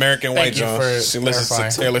 Some American white John. She listens to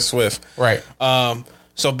Taylor Swift. Right.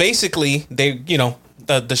 So basically, they,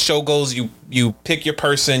 the show goes, you pick your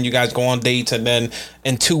person, you guys go on dates, and then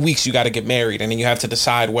in 2 weeks you got to get married, and then you have to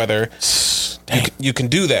decide whether you can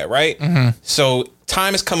do that, right? Mm-hmm. So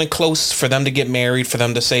time is coming close for them to get married, for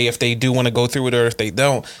them to say if they do want to go through it or if they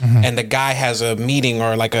don't. Mm-hmm. And the guy has a meeting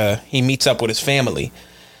or he meets up with his family.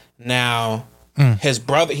 Now, his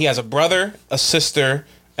brother, he has a brother, a sister,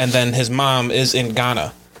 and then his mom is in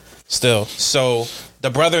Ghana still. So the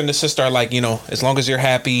brother and the sister are like, as long as you're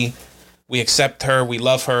happy, we accept her, we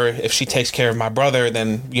love her. If she takes care of my brother,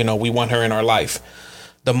 then, we want her in our life.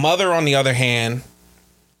 The mother, on the other hand,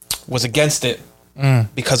 was against it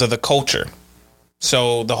because of the culture.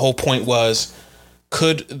 So the whole point was,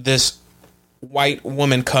 could this white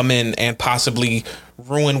woman come in and possibly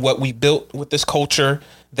ruin what we built with this culture?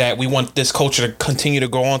 That we want this culture to continue to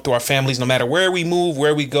go on through our families, no matter where we move,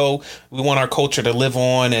 where we go. We want our culture to live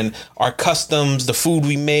on, and our customs, the food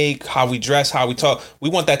we make, how we dress, how we talk. We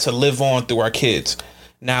want that to live on through our kids.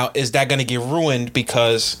 Now, is that going to get ruined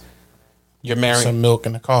because you're marrying some milk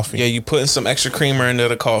in the coffee? Yeah, you putting some extra creamer into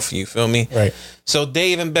the coffee. You feel me? Right. So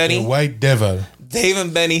Dave and Benny, the white devil. Dave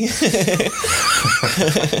and Benny.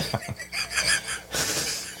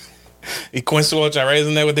 Equinsual,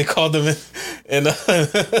 isn't that what they called them in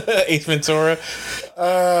Ace Ventura?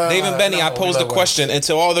 Dave and Benny, I posed a question. And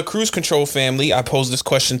to all the Cruise Control family, I posed this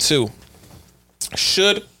question too.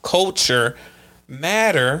 Should culture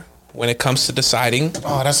matter when it comes to deciding?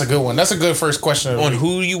 Oh, that's a good one. That's a good first question. On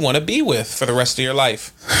who you want to be with for the rest of your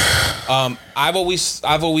life. I'll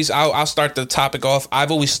start the topic off.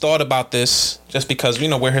 I've always thought about this just because,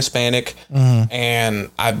 we're Hispanic and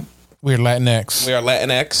we're Latinx. We are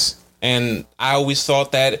Latinx. And I always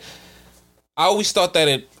thought that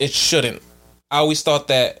it shouldn't. I always thought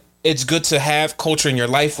that it's good to have culture in your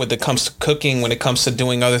life when it comes to cooking, when it comes to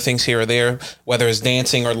doing other things here or there, whether it's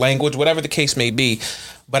dancing or language, whatever the case may be.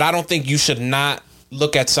 But I don't think you should not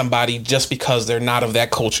look at somebody just because they're not of that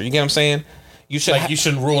culture. You get what I'm saying? You should you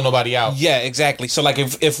shouldn't rule nobody out. Yeah, exactly. So like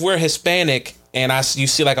if we're Hispanic and you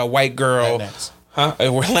see like a white girl, Latinx.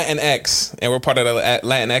 If we're Latinx and we're part of the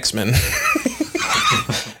Latinx men.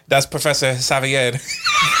 That's Professor Xavier.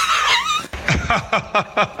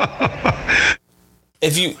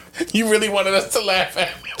 If you really wanted us to laugh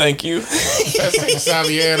at me. Thank you. Professor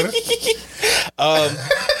Xavier.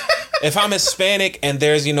 If I'm Hispanic and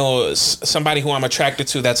there's, somebody who I'm attracted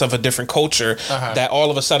to that's of a different culture, that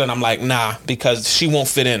all of a sudden I'm like, nah, because she won't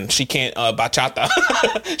fit in. She can't bachata.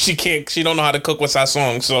 She don't know how to cook with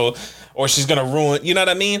sazon. So, or she's going to ruin, you know what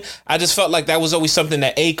I mean? I just felt like that was always something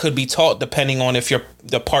that could be taught depending on if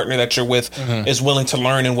the partner that you're with is willing to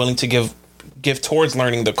learn and willing to give towards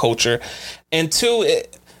learning the culture. And two,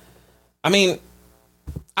 I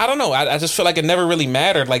don't know. I just feel like it never really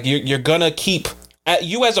mattered. Like you're going to keep,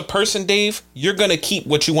 you as a person, Dave, you're going to keep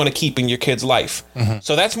what you want to keep in your kid's life.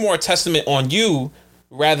 So that's more a testament on you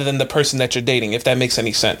rather than the person that you're dating, if that makes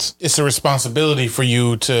any sense. It's a responsibility for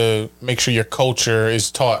you to make sure your culture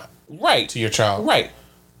is taught to your child. Right.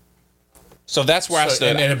 So that's where I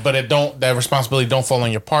stood. That responsibility don't fall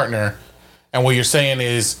on your partner. And what you're saying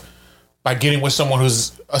is by getting with someone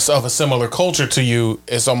who's of a similar culture to you,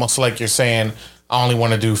 it's almost like you're saying, I only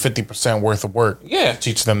want to do 50% worth of work. Yeah.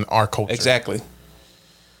 Teach them our culture. Exactly.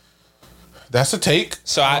 That's a take.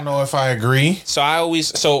 So I don't know if I agree.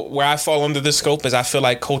 So where I fall under this scope is I feel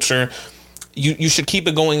like culture, you should keep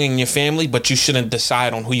it going in your family, but you shouldn't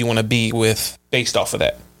decide on who you want to be with based off of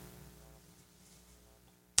that.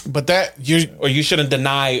 But you shouldn't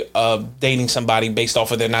deny dating somebody based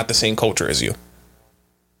off of they're not the same culture as you.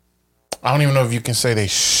 I don't even know if you can say they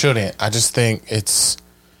shouldn't. I just think it's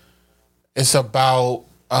about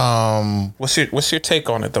what's your take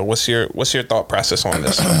on it though? What's your thought process on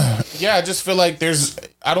this? Yeah, I just feel like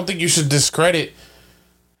I don't think you should discredit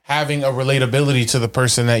having a relatability to the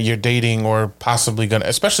person that you're dating or possibly gonna,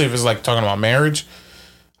 especially if it's like talking about marriage.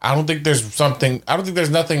 I don't think there's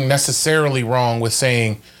nothing necessarily wrong with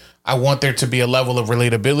saying I want there to be a level of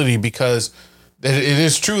relatability, because it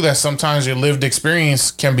is true that sometimes your lived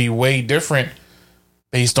experience can be way different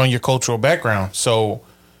based on your cultural background. So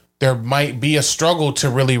there might be a struggle to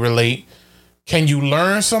really relate. Can you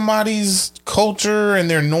learn somebody's culture and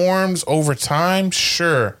their norms over time?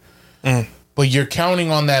 Sure. But you're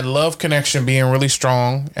counting on that love connection being really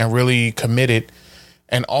strong and really committed.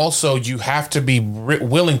 And also you have to be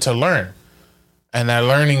willing to learn. And that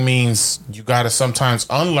learning means you got to sometimes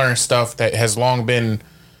unlearn stuff that has long been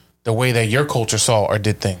the way that your culture saw or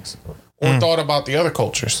did things or thought about the other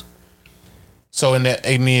cultures. So in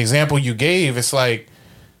the example you gave, it's like,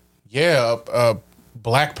 yeah, a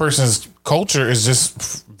black person's culture is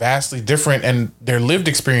just vastly different, and their lived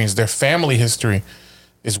experience, their family history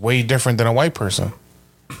is way different than a white person.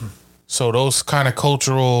 So those kind of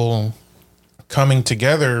cultural coming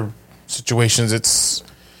together situations,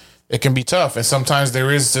 it can be tough. And sometimes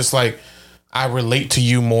there is just like, I relate to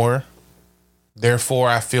you more, therefore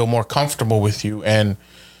I feel more comfortable with you, and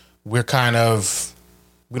we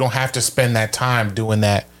don't have to spend that time doing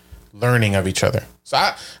that learning of each other. So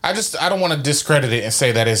I don't want to discredit it and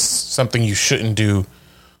say that it's something you shouldn't do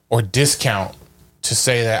or discount, to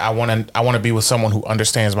say that I want to be with someone who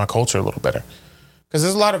understands my culture a little better. Because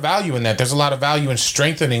there's a lot of value in that. There's a lot of value in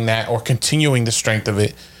strengthening that or continuing the strength of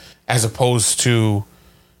it, as opposed to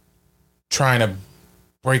trying to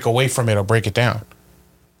break away from it or break it down.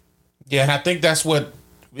 Yeah, and I think that's what,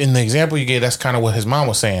 in the example you gave, that's kind of what his mom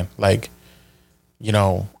was saying. Like, you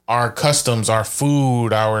know, our customs, our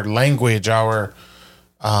food, our language, our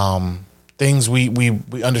things we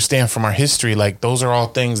understand from our history, like those are all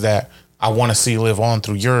things that I want to see live on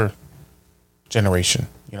through your generation.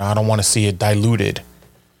 You know, I don't want to see it diluted.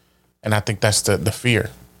 And I think that's the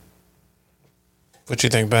fear. What you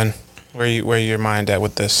think, Ben? Where your mind at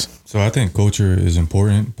with this? So I think culture is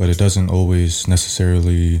important, but it doesn't always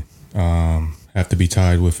necessarily have to be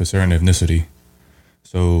tied with a certain ethnicity.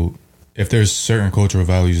 So if there's certain cultural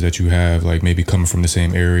values that you have, like maybe coming from the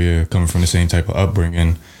same area, coming from the same type of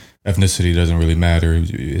upbringing, ethnicity doesn't really matter.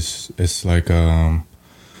 It's like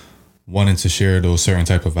wanting to share those certain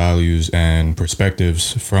type of values and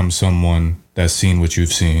perspectives from someone that's seen what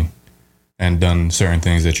you've seen and done certain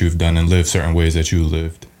things that you've done and lived certain ways that you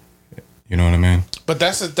lived. You know what I mean? But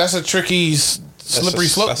that's a tricky, slippery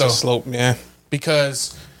slope, that's though. A slope, yeah.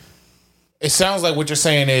 Because it sounds like what you're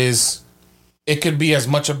saying is it could be as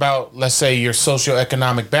much about, let's say, your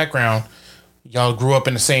socioeconomic background. Y'all grew up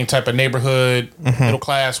in the same type of neighborhood, middle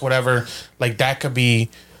class, whatever. Like that could be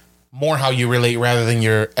more how you relate rather than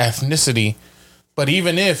your ethnicity. But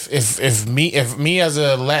even if me as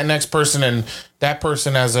a Latinx person and that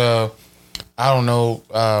person as a, I don't know,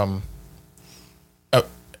 a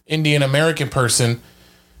Indian American person,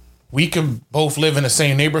 we could both live in the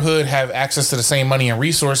same neighborhood, have access to the same money and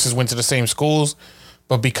resources, went to the same schools,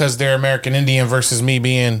 but because they're American Indian versus me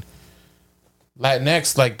being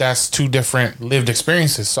Latinx, like that's two different lived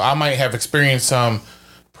experiences. So I might have experienced some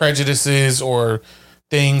prejudices or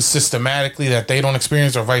things systematically that they don't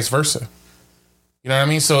experience, or vice versa. You know what I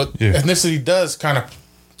mean? So ethnicity does kind of,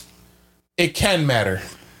 it can matter.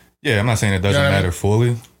 Yeah, I'm not saying it doesn't matter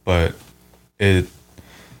fully, but it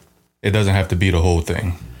doesn't have to be the whole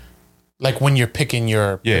thing. Like when you're picking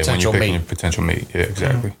your potential mate. Your potential mate. Yeah,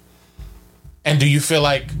 exactly. And do you feel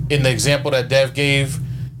like in the example that Dev gave,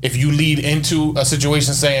 if you lead into a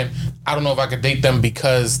situation saying, I don't know if I could date them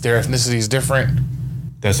because their ethnicity is different,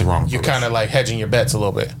 that's the wrong approach. You're kind of like hedging your bets a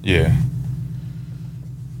little bit. Yeah.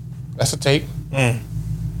 That's a take. There's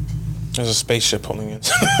a spaceship pulling in.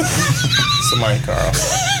 Somebody, Carl.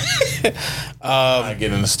 I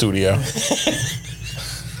get in the studio.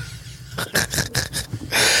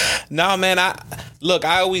 No, man. I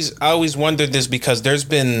always wondered this because there's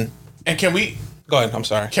been. And can we go ahead? I'm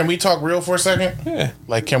sorry. Can we talk real for a second? Yeah.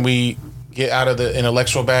 Like, can we get out of the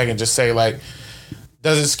intellectual bag and just say, like,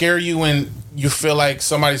 does it scare you when you feel like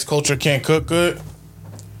somebody's culture can't cook good?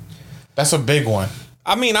 That's a big one.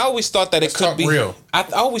 I mean, I always thought that Let's it could talk be real. I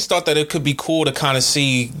always thought that it could be cool to kind of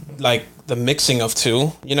see like the mixing of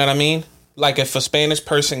two. You know what I mean? Like if a Spanish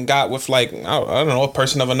person got with like I don't know, a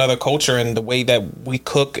person of another culture, and the way that we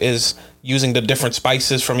cook is using the different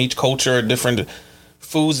spices from each culture, different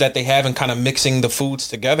foods that they have, and kind of mixing the foods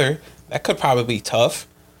together, that could probably be tough.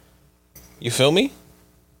 You feel me?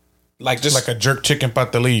 Like just like a jerk chicken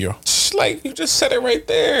pastelillo. Like you just said it right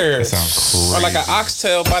there. That sounds cool. Or like an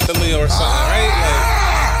oxtail pastelillo or something,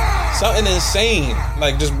 right? Like something insane.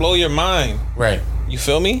 Like just blow your mind. Right. You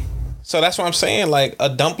feel me? So that's what I'm saying. Like a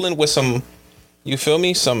dumpling with some, you feel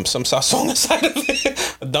me? Some sazon inside of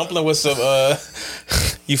it. A dumpling with some,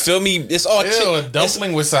 you feel me? It's all a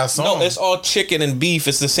dumpling with sazon. No, it's all chicken and beef.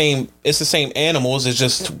 It's the same. It's the same animals. It's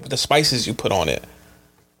just the spices you put on it.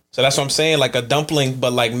 So that's what I'm saying. Like a dumpling,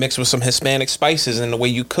 but like mixed with some Hispanic spices, and the way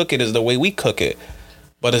you cook it is the way we cook it.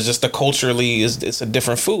 But it's just culturally, it's a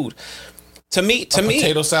different food. To me,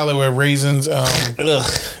 potato salad with raisins.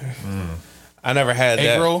 I never had egg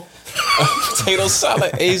that. Roll. Potato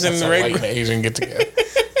salad, Asian That's egg. like an Asian get together.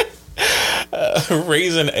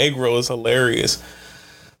 Raisin egg roll is hilarious.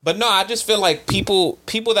 But no, I just feel like people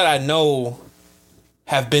that I know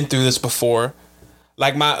have been through this before.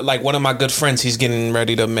 Like one of my good friends, he's getting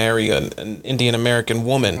ready to marry an Indian American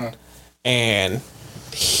woman, and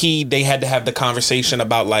they had to have the conversation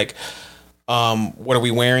about like, what are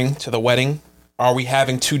we wearing to the wedding? Are we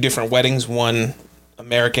having two different weddings, one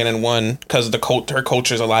American and one, because her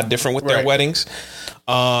culture is a lot different with their weddings.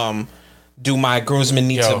 Do my groomsmen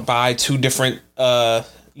need to buy two different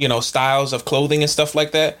styles of clothing and stuff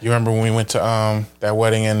like that? You remember when we went to that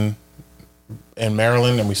wedding in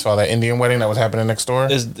Maryland and we saw that Indian wedding that was happening next door?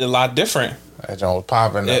 It's a lot different. That joint was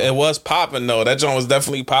popping. It was popping though. That joint was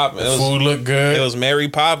definitely popping. The food looked good. It was Mary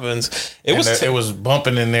Poppins. It was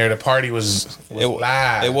bumping in there. The party was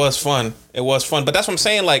live. It was fun. It was fun. But that's what I'm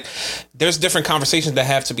saying. Like, there's different conversations that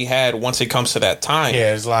have to be had once it comes to that time.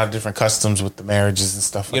 Yeah, there's a lot of different customs with the marriages and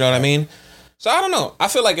stuff. You know what I mean? So I don't know. I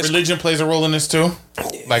feel like religion plays a role in this too.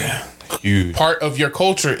 Like, part of your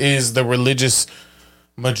culture is the religious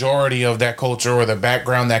majority of that culture or the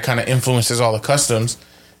background that kind of influences all the customs.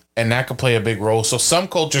 And that could play a big role. So some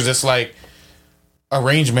cultures, it's like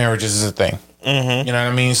arranged marriages is a thing. Mm-hmm. You know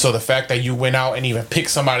what I mean? So the fact that you went out and even picked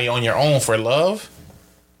somebody on your own for love,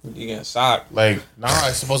 you get socked. Like, nah,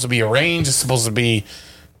 it's supposed to be arranged. It's supposed to be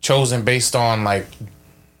chosen based on like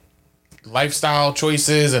lifestyle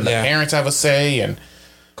choices, and the parents have a say, and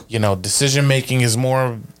decision making is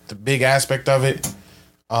more the big aspect of it.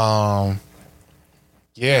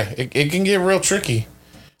 It can get real tricky.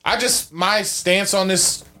 My stance on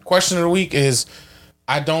this question of the week is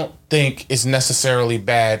I don't think it's necessarily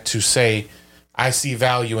bad to say I see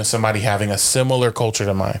value in somebody having a similar culture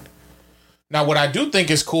to mine. Now, what I do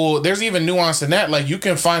think is cool, there's even nuance in that. Like, you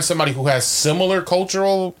can find somebody who has similar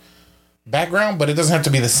cultural background, but it doesn't have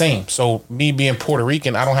to be the same. So, me being Puerto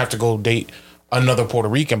Rican, I don't have to go date another Puerto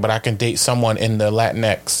Rican, but I can date someone in the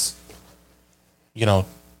Latinx, So,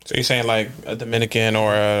 you're saying like a Dominican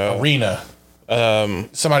or arena.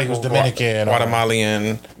 Somebody who's Dominican,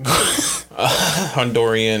 Guatemalan,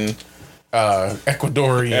 Honduran,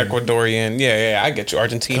 Ecuadorian. Yeah, I get you.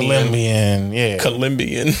 Argentinian,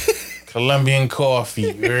 Colombian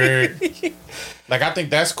coffee. Like, I think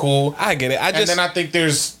that's cool. I get it. And then I think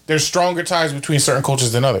there's stronger ties between certain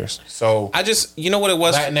cultures than others. So you know what it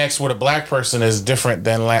was? Latinx with a black person is different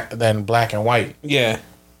than black and white. Yeah.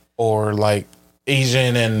 Or like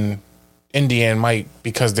Asian and Indian might,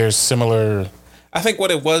 because there's similar. I think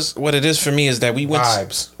what it is for me is that we went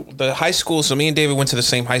the high school. So me and David went to the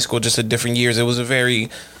same high school, just at different years. It was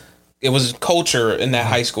culture in that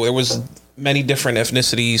high school. There was many different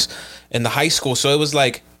ethnicities in the high school. So it was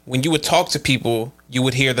like when you would talk to people, you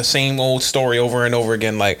would hear the same old story over and over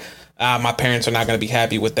again. Like, my parents are not going to be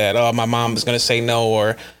happy with that. Oh, my mom is going to say no,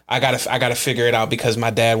 or I gotta figure it out because my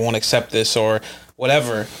dad won't accept this, or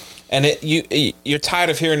whatever. And you're tired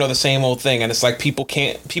of hearing the same old thing, and it's like people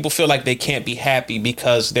feel like they can't be happy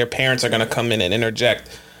because their parents are going to come in and interject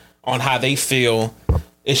on how they feel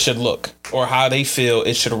it should look or how they feel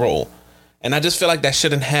it should roll. And I just feel like that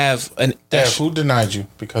shouldn't have an. Who denied you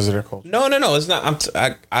because of their culture? No, it's not.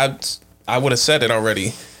 I would have said it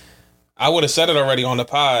already. I would have said it already on the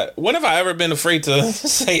pod. When have I ever been afraid to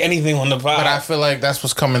say anything on the pod? But I feel like that's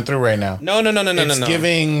what's coming through right now. No. It's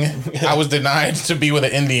giving. I was denied to be with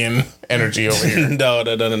an Indian energy over here. No.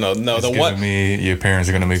 It's giving me, your parents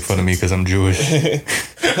are gonna make fun of me because I'm Jewish.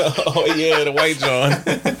 Oh yeah, the white John.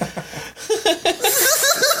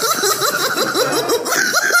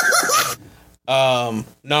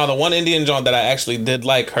 No, the one Indian John that I actually did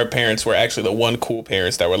like, her parents were actually the one cool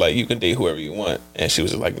parents that were like, you can date whoever you want, and she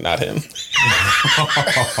was just like, not him.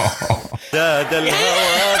 زاد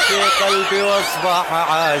الهوى في قلبي واصبح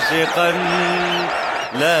عاشقا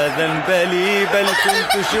لا ذنب لي بل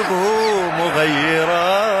كنت شبه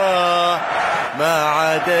مغيرا ما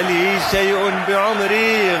عاد لي شيء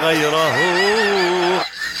بعمري غيره.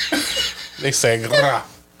 They say grrrah,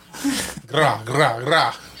 grrrah, grrrah,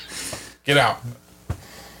 grrrah. Get out.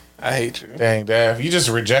 I hate you. Dang, Dav. You just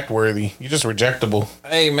reject worthy. You just rejectable.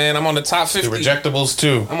 Hey, man, I'm on the top 50. The rejectables,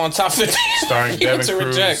 too. I'm on top 50. Starring Devin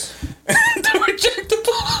Cruz. The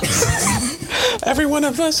rejectable. Every one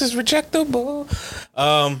of us is rejectable.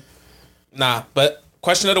 Nah, but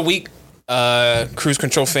question of the week. Cruise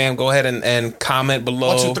Control fam, go ahead and comment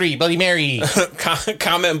below. 1, 2, 3, Bloody Mary.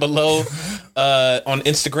 Comment below on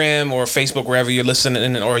Instagram or Facebook, wherever you're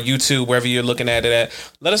listening, or YouTube, wherever you're looking at it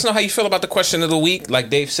at. Let us know how you feel about the question of the week.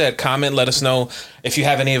 Like Dave said, comment. Let us know if you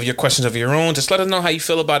have any of your questions of your own. Just let us know how you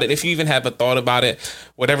feel about it. If you even have a thought about it,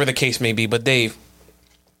 whatever the case may be. But Dave,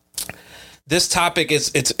 this topic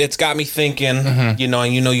it's got me thinking. And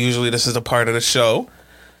usually this is a part of the show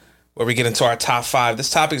where we get into our top 5. This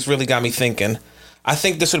topic's really got me thinking. I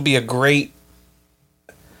think this would be a great...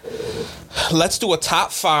 Let's do a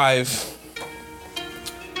top 5.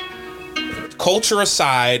 Culture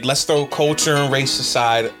aside, let's throw culture and race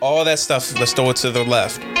aside. All that stuff, let's throw it to the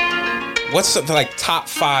left. What's the top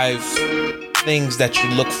 5 things that you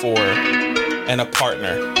look for in a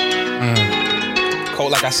partner?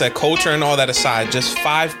 Like I said, culture and all that aside, just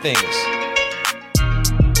 5 things.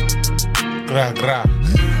 Grrrah.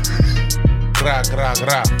 Grrrah, grrrah,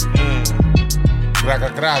 grrrah. Grrrah,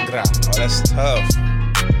 grrrah, grrrah. Oh, that's tough.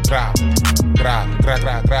 Grrrah, grrrah,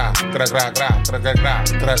 grrrah, grrrah, grrrah, grrrah,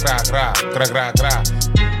 grrrah, grrrah, grrrah, grrrah, grrrah, grrrah, grrrah,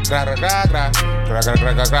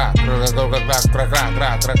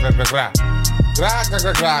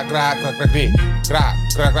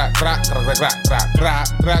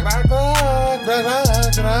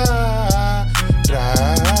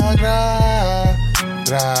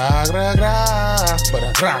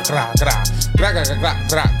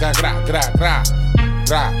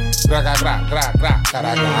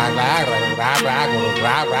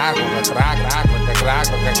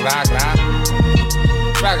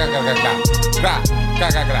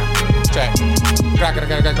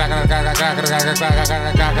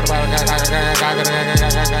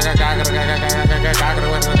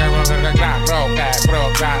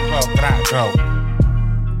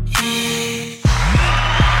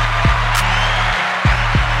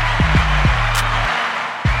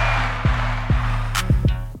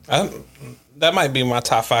 That might be my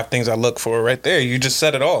top 5 things I look for right there. You just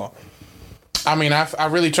said it all. I mean, I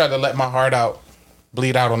really tried to let my heart out,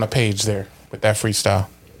 bleed out on the page there with that freestyle.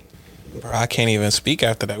 Bro, I can't even speak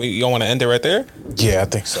after that. You don't want to end it right there? Yeah, I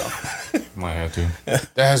think so. Might have to.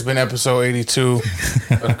 That has been episode 82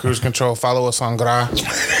 of Cruise Control. Follow us on Grrrah.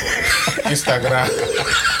 Instagram.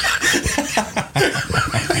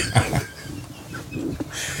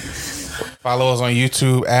 Follow us on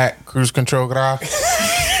YouTube at Cruise Control Grrrah.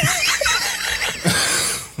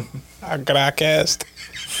 Grrrahcast.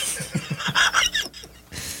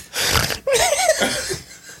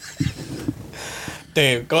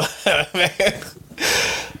 Dave, go ahead, man.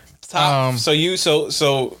 Top. So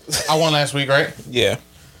I won last week, right? Yeah.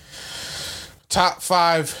 Top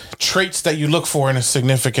 5 traits that you look for in a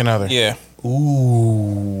significant other. Yeah.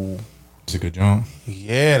 Ooh. It's a good jump.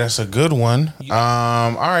 Yeah, that's a good one.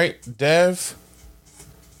 All right, Dev.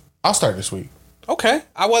 I'll start this week. Okay.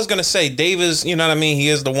 I was gonna say Dave is, you know what I mean? He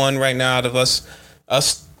is the one right now out of us.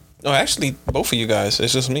 No, actually both of you guys.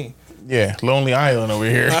 It's just me. Yeah, Lonely Island over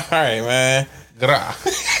here. All right, man. Grrrah.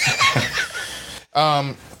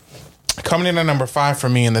 Coming in at number 5 for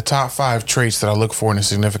me in the top 5 traits that I look for in a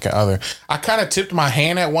significant other. I kind of tipped my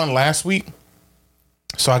hand at one last week,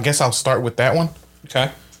 so I guess I'll start with that one.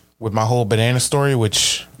 Okay. With my whole banana story,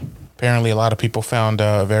 which apparently a lot of people found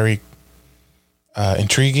very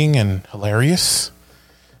intriguing and hilarious.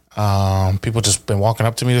 People just been walking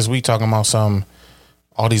up to me this week talking about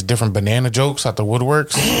all these different banana jokes out the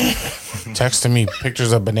woodworks, texting me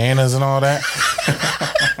pictures of bananas and all that.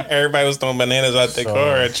 Everybody was throwing bananas out their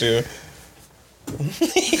car at you.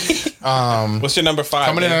 What's your number 5?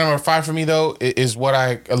 Coming in at number 5 for me though is what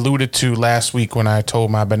I alluded to last week when I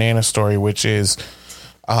told my banana story, which is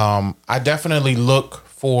I definitely look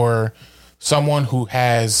for someone who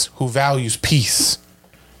values peace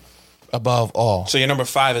above all. So your number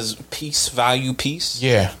 5 is peace, value peace?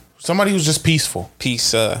 Yeah. Somebody who's just peaceful.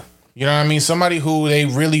 Peace. You know what I mean? Somebody who they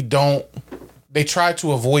really don't, they try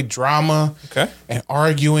to avoid drama and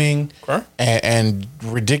arguing and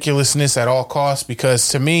ridiculousness at all costs, because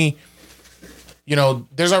to me, you know,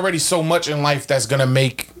 there's already so much in life that's going to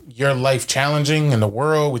make your life challenging in the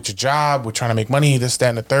world, with your job, with trying to make money, this, that,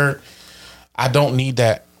 and the third. I don't need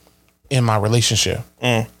that in my relationship.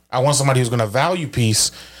 I want somebody who's going to value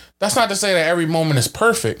peace. That's not to say that every moment is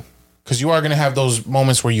perfect, because you are going to have those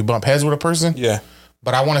moments where you bump heads with a person. Yeah.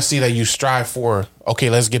 But I want to see that you strive for, okay,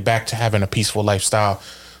 let's get back to having a peaceful lifestyle.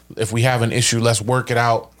 If we have an issue, let's work it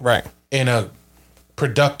out in a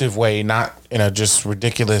productive way, not in a just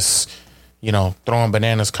ridiculous, you know, throwing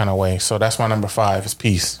bananas kind of way. So that's my number 5 is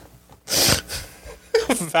peace.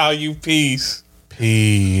 Value peace.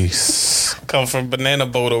 Peace. Come from Banana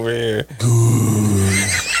Boat over here.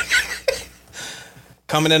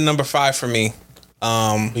 Coming in number 5 for me.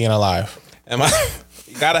 Being alive. Am I?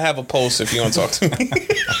 You gotta have a pulse if you want to talk to me.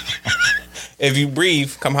 If you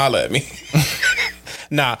breathe, come holler at me.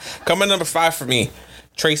 Nah, coming in number 5 for me.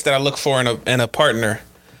 Traits that I look for in a partner.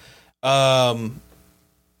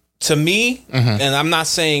 To me, and I'm not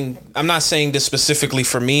saying this specifically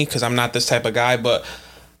for me because I'm not this type of guy, but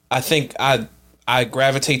I think I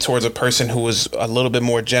gravitate towards a person who is a little bit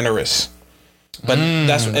more generous. But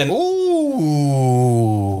that's and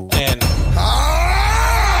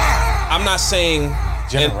I'm not saying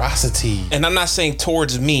generosity, and I'm not saying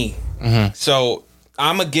towards me. So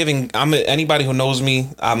anybody who knows me,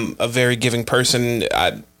 I'm a very giving person.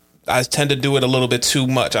 I tend to do it a little bit too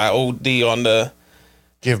much. I OD on the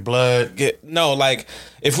give blood. Like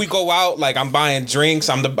if we go out, like I'm buying drinks.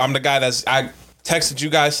 I'm the guy I texted you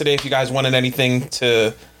guys today if you guys wanted anything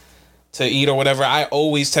to eat or whatever. I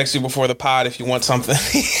always text you before the pod if you want something.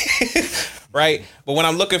 Right? But when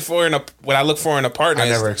I look for in a partner, I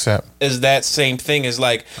never accept. Is that same thing as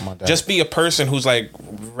like just be a person who's like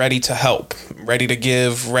ready to help, ready to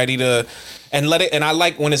give, ready to and let it. And I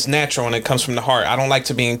like when it's natural and it comes from the heart. I don't like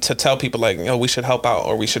to tell people like, we should help out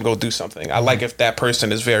or we should go do something. I like if that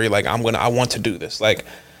person is very like, I want to do this. Like,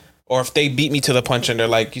 or if they beat me to the punch and they're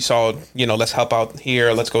like, you saw, let's help out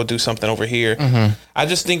here. Let's go do something over here. I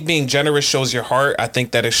just think being generous shows your heart. I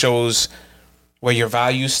think that it shows where your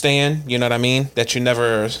values stand. You know what I mean? That you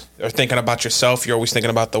never are thinking about yourself. You're always thinking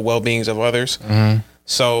about the well-beings of others.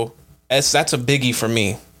 So that's a biggie for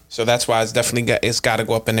me. So that's why it's got to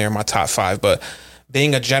go up in there in my top 5. But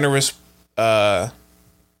being a generous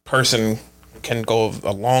person can go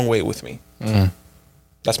a long way with me.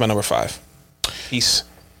 That's my number 5. Peace.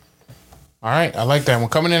 All right, I like that one.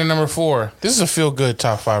 Coming in at number 4. This is a feel good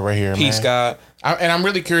top 5 right here. Peace, man. God. And I'm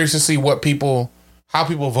really curious to see how people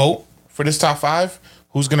vote for this top 5.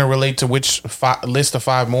 Who's gonna relate to which list of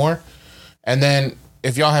 5 more? And then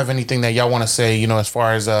if y'all have anything that y'all want to say, as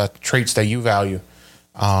far as traits that you value.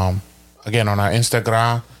 Again, on our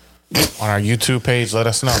Instagram, on our YouTube page, let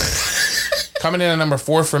us know. Coming in at number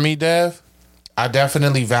 4 for me, Dev, I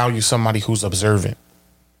definitely value somebody who's observant.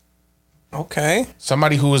 Okay.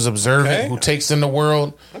 Somebody who is observant, who takes in the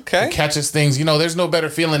world, who catches things. There's no better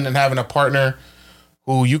feeling than having a partner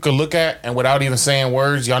who you could look at and without even saying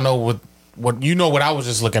words, y'all know what I was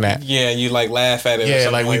just looking at. Yeah, you like laugh at it. Yeah,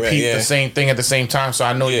 like we peep the same thing at the same time. So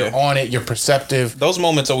I know you're on it, you're perceptive. Those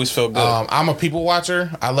moments always feel good. I'm a people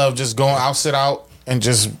watcher. I love just going. I'll sit out and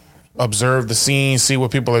just observe the scene, see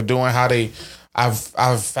what people are doing, how they.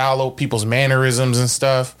 I've followed people's mannerisms and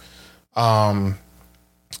stuff.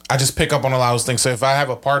 I just pick up on a lot of those things. So if I have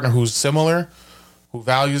a partner who's similar, who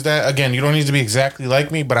values that, again, you don't need to be exactly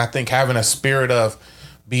like me, but I think having a spirit of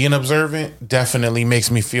being observant definitely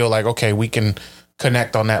makes me feel like, okay, we can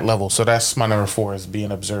connect on that level. So that's my number 4 is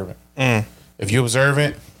being observant. If you're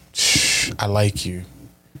observant, I like you.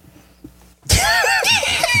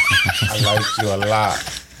 I like you a lot.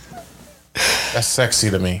 That's sexy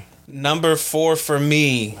to me. Number 4 for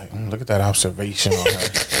me. Look at that observation on her.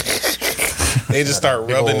 They just start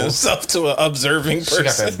rubbing themselves to an observing person. She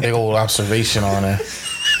got that big old observation on her.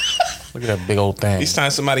 Look at that big old thing. Each time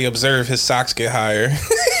somebody observe, his socks get higher.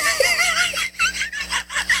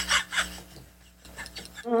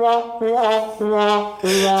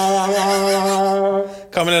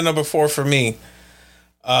 Coming in number 4 for me.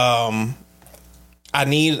 I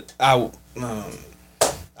need a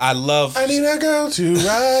girl to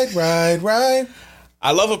ride.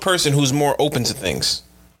 I love a person who's more open to things.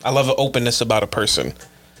 I love an openness about a person.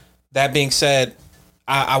 That being said,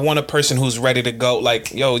 I want a person who's ready to go.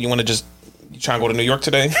 Like, yo, you trying to go to New York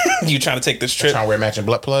today? You trying to take this trip? Trying to wear matching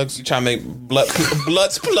butt plugs? You trying to make butt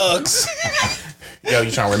plugs? Yo, you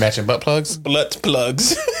trying to wear matching butt plugs? Butt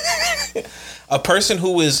plugs. A person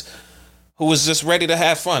who is just ready to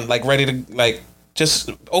have fun, like ready to just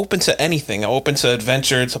open to anything, open to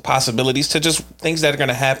adventure, to possibilities, to just things that are going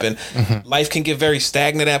to happen. Life can get very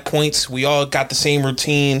stagnant at points. We all got the same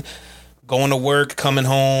routine, going to work, coming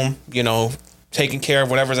home, taking care of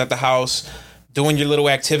whatever's at the house, doing your little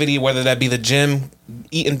activity, whether that be the gym,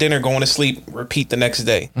 eating dinner, going to sleep, repeat the next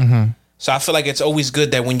day. So I feel like it's always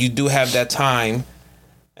good that when you do have that time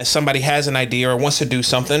and somebody has an idea or wants to do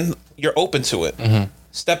something, you're open to it.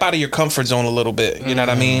 Step out of your comfort zone a little bit. You know what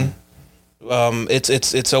I mean?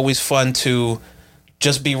 It's always fun to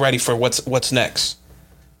just be ready for what's next.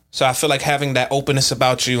 So I feel like having that openness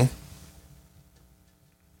about you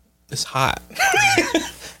is hot.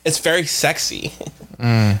 It's very sexy.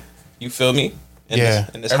 You feel me?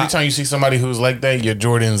 Every time you see somebody who's like that, your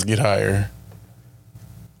Jordans get higher.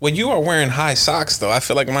 Well, you are wearing high socks though. I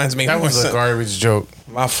feel like mine's making That more was a sense. garbage joke.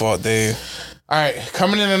 My fault, Dave. All right,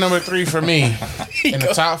 coming in at number 3 for me in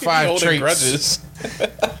the top 5 traits. Grudges.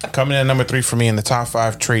 Coming in at number 3 for me in the top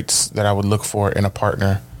 5 traits that I would look for in a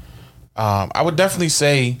partner. I would definitely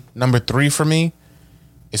say number 3 for me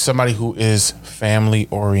is somebody who is family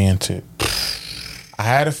oriented. I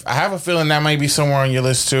have a feeling that might be somewhere on your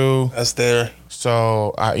list too. That's there.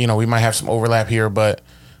 So we might have some overlap here, but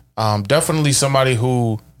definitely somebody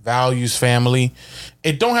who values family.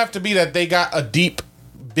 It don't have to be that they got a deep,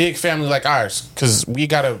 big family like ours, because we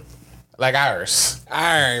got a like ours.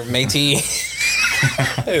 Alright, matey.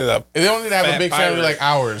 They don't need to have a big family like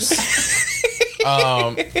ours.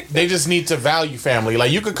 They just need to value family.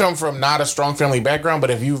 Like, you could come from not a strong family background, but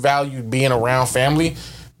if you value being around family,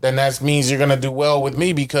 then that means you're gonna do well with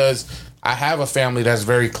me, because I have a family that's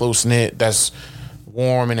very close knit, that's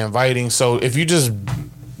warm and inviting. So if you just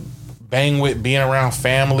bang with being around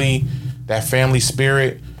family, that family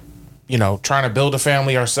spirit, trying to build a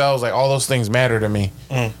family ourselves, like all those things matter to me.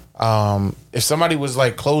 If somebody was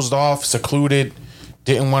like closed off, secluded,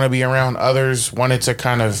 didn't want to be around others, wanted to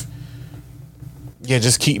kind of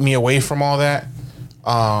just keep me away from all that,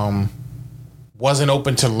 wasn't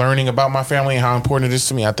open to learning about my family and how important it is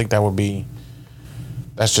to me, I think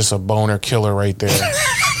that's just a boner killer right there.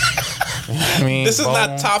 I mean, this is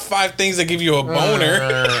not top 5 things that give you a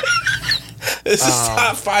boner. This is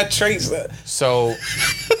top 5 traits. So,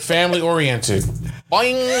 family oriented.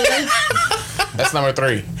 Boing. That's number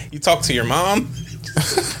 3. You talk to your mom?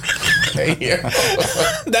 Yeah.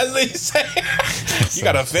 That's what you say. You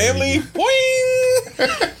got a family? Boing.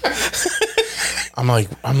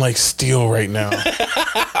 I'm like steel right now.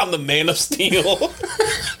 I'm the man of steel.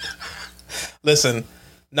 Listen,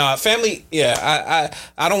 family. Yeah,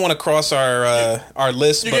 I don't want to cross our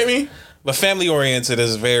list. You get me? But family oriented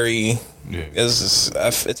is very.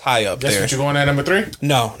 It's high up there. That's what you're going at number 3?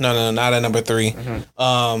 No, not at number 3.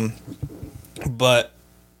 But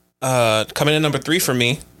coming in number 3 for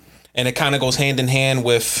me, and it kind of goes hand in hand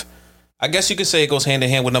with, I guess you could say it goes hand in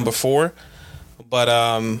hand with number 4. But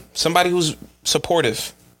somebody who's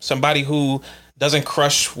supportive, somebody who doesn't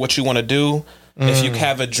crush what you want to do. If you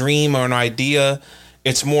have a dream or an idea,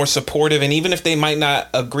 it's more supportive, and even if they might not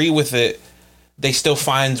agree with it, they still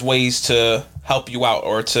find ways to help you out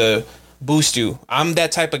or to boost you. I'm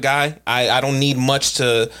that type of guy. I don't need much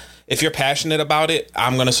to. If you're passionate about it,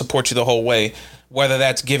 I'm gonna support you the whole way. Whether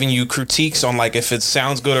that's giving you critiques on like if it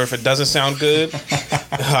sounds good or if it doesn't sound good.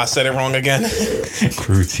 I said it wrong again.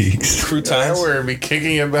 Critiques. Croutons. That word be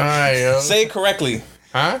kicking you behind, yo. Say it correctly.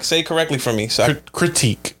 Huh? Say it correctly for me. So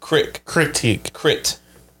critique. Critique.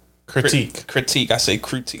 I say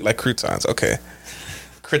critique, like croutons. Okay.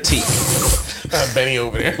 Critique. Benny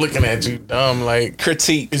over there looking at you dumb, like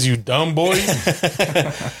critique. Is you dumb, boy?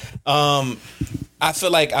 I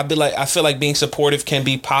feel like being supportive can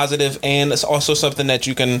be positive, and it's also something that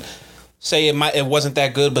you can say it wasn't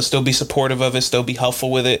that good, but still be supportive of it, still be helpful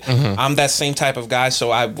with it. I'm that same type of guy,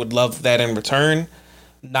 so I would love that in return.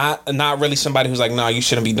 Not really somebody who's like, nah, you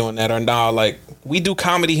shouldn't be doing that, or nah, like we do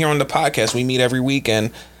comedy here on the podcast. We meet every week,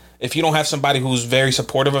 and if you don't have somebody who's very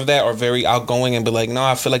supportive of that or very outgoing and be like, no,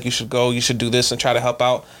 I feel like you should go, you should do this and try to help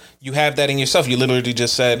out. You have that in yourself. You literally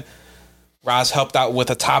just said, Roz helped out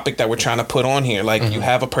with a topic that we're trying to put on here. Like you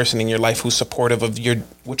have a person in your life who's supportive of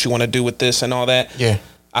what you want to do with this and all that. Yeah.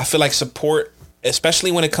 I feel like support,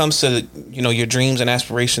 especially when it comes to, your dreams and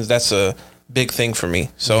aspirations, that's a big thing for me.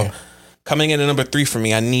 So coming in at number 3 for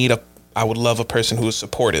me, I would love a person who is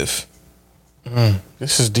supportive.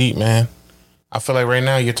 This is deep, man. I feel like right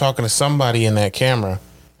now you're talking to somebody in that camera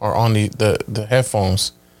or on the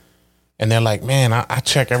headphones, and they're like, man, I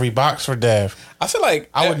check every box for Dev. I feel like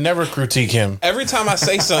I would never critique him. Every time I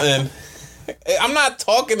say something, I'm not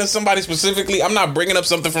talking to somebody specifically. I'm not bringing up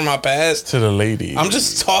something from my past. To the lady. I'm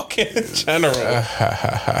just talking in general.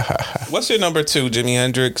 What's your number 2, Jimi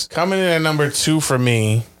Hendrix? Coming in at number 2 for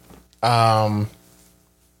me, in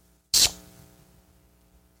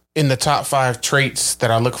the top 5 traits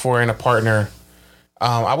that I look for in a partner,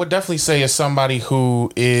 I would definitely say is somebody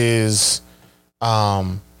who is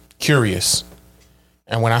curious.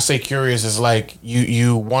 And when I say curious, it's like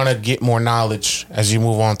you want to get more knowledge as you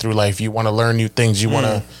move on through life. You want to learn new things. You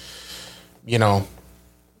want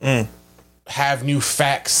to, have new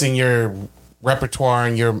facts in your repertoire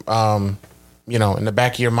and your, in the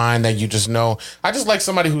back of your mind that you just know. I just like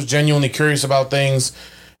somebody who's genuinely curious about things.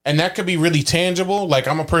 And that could be really tangible. Like,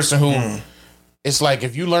 I'm a person who, it's like,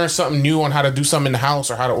 if you learn something new on how to do something in the house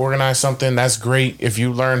or how to organize something, that's great. If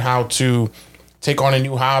you learn how to take on a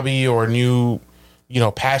new hobby or a new,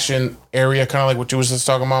 passion area, kind of like what you was just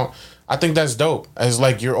talking about. I think that's dope. It's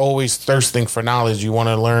like you're always thirsting for knowledge. You want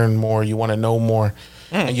to learn more. You want to know more.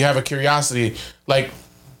 And you have a curiosity. Like,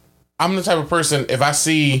 I'm the type of person, if I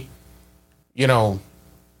see,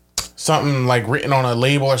 something like written on a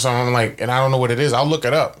label or something, like, and I don't know what it is, I'll look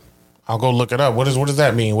it up. I'll go look it up. What does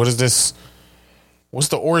that mean? What is this? What's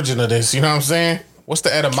the origin of this? You know what I'm saying? What's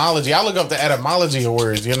the etymology? I look up the etymology of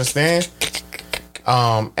words. You understand?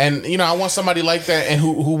 And I want somebody like that and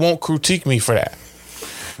who won't critique me for that,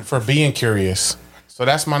 for being curious. So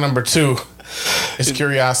that's my number 2. It's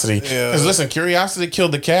curiosity. Because listen, curiosity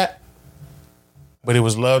killed the cat, but it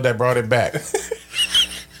was love that brought it back.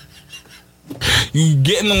 You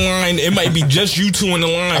get in the line. It might be just you two in the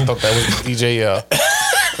line. I thought that was the DJ,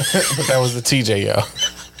 but that was the TJ,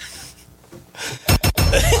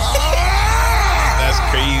 That's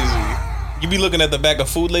crazy. You be looking at the back of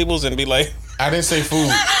food labels and be like, I didn't say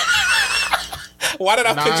food. Why did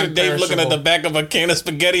I picture Dave looking at the back of a can of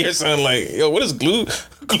spaghetti or something like, yo, what does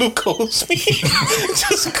glucose mean?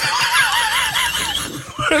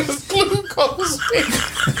 What does glucose mean?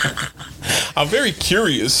 I'm very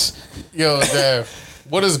curious. Yo, Dad,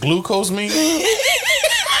 what does glucose mean?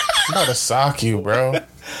 I'm about to sock you, bro.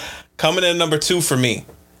 Coming in number 2 for me.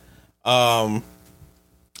 I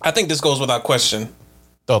think this goes without question.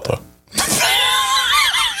 Toto.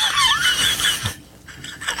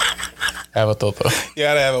 Have a Toto. You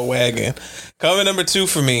gotta have a wagon. Coming number 2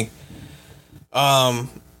 for me. I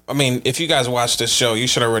mean, if you guys watch this show, you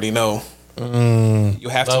should already know. You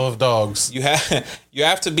have love of dogs. You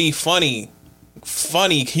have to be funny,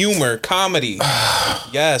 humor, comedy.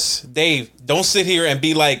 Yes, Dave. Don't sit here and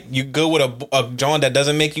be like you good with a John that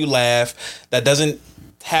doesn't make you laugh, that doesn't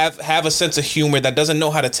have a sense of humor, that doesn't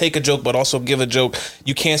know how to take a joke but also give a joke.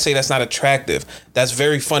 You can't say that's not attractive. That's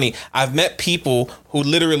very funny. I've met people who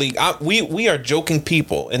literally we are joking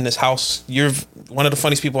people in this house. You're one of the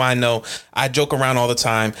funniest people I know. I joke around all the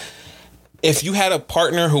time. If you had a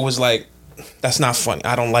partner who was like, that's not funny,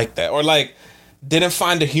 I don't like that, or like didn't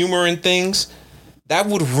find the humor in things, that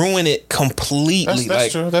would ruin it completely.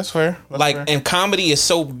 That's true. That's fair. And comedy is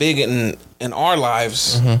so big in our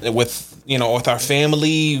lives with with our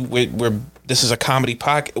family. We're this is a comedy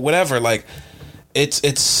pocket, whatever. Like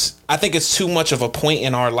it's. I think it's too much of a point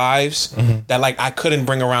in our lives that like I couldn't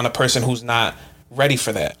bring around a person who's not ready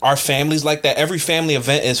for that. Our families like that. Every family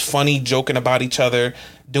event is funny, joking about each other,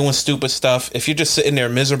 doing stupid stuff. If you're just sitting there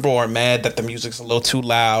miserable or mad that the music's a little too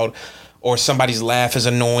loud, or somebody's laugh is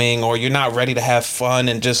annoying, or you're not ready to have fun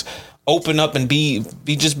and just open up and be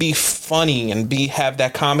funny and have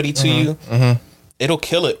that comedy to you, it'll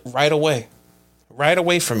kill it right away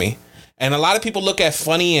for me. And a lot of people look at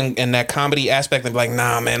funny and that comedy aspect and be like,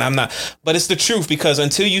 nah, man, I'm not. But it's the truth, because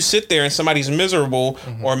until you sit there and somebody's miserable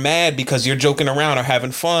or mad because you're joking around or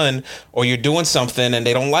having fun or you're doing something and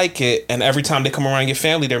they don't like it, and every time they come around your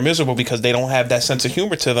family, they're miserable because they don't have that sense of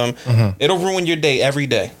humor to them, it'll ruin your day every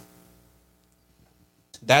day.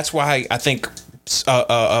 That's why I think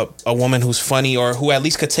a woman who's funny or who at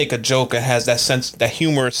least could take a joke and has that sense, that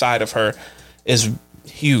humor side of her, is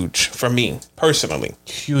huge for me personally.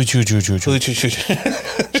 Huge.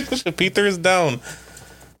 Peter is down.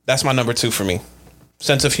 That's my number 2 for me.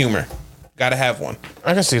 Sense of humor. Gotta have one.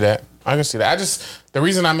 I can see that. The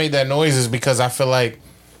reason I made that noise is because I feel like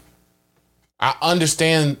I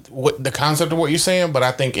understand what the concept of what you're saying, but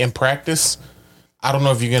I think in practice, I don't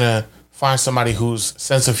know if you're gonna find somebody whose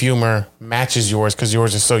sense of humor matches yours, because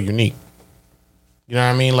yours is so unique. You know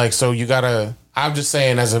what I mean? Like, so you gotta. I'm just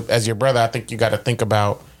saying, as your brother, I think you got to think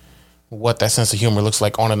about what that sense of humor looks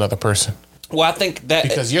like on another person. Well, I think that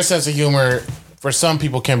because your sense of humor for some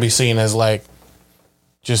people can be seen as like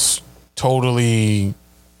just totally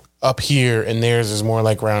up here, and theirs is more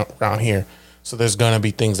like around here. So there's gonna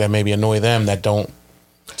be things that maybe annoy them that don't.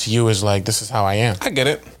 To you is like, this is how I am. I get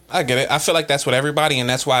it. I feel like that's what everybody, and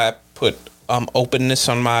that's why I put openness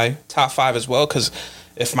on my top 5 as well, because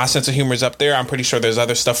if my sense of humor is up there, I'm pretty sure there's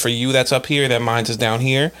other stuff for you that's up here that mine is down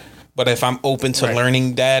here. But if I'm open to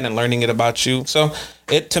learning that and learning it about you, so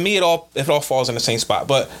it all falls in the same spot.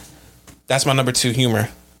 But that's my number 2, humor.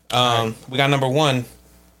 We got number 1.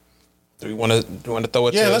 Do we want to throw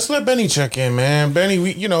it? Yeah, let's let Benny check in, man. Benny,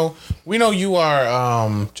 we know you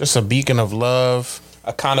are just a beacon of love,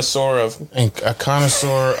 a connoisseur of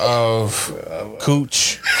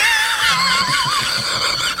cooch.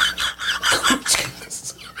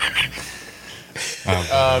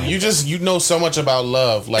 You know so much about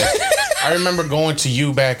love. Like, I remember going to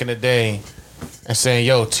you back in the day and saying,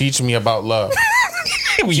 "Yo, teach me about love.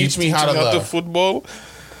 Teach me how to love." The football.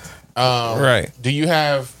 Right? Do you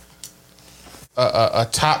have a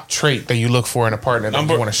top trait that you look for in a partner that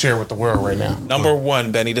you want to share with the world right now? Number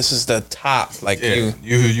one, Benny. This is the top. Like you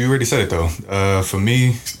already said it though. For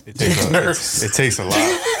me, it takes a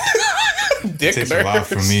lot. Dick it takes nurse. a lot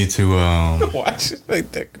for me to watch it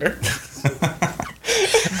like Dick Nurse.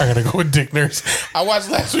 I gotta go with Dick Nurse. I watched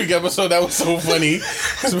last week's episode. That was so funny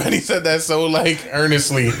because Benny said that so like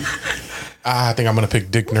earnestly. I think I'm gonna pick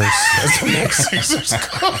Dick Nurse as the next Sixers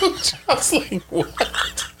coach. I was like,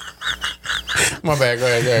 what? My bad. Go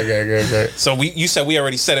ahead. So you said we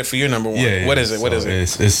already said it for your number one. Yeah. What is it? What is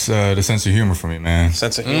it? It's the sense of humor for me, man.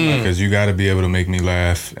 Sense of humor. Because you got to be able to make me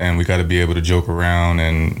laugh, and we got to be able to joke around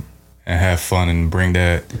and have fun and bring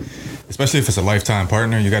that. Especially if it's a lifetime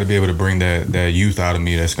partner, you got to be able to bring that youth out of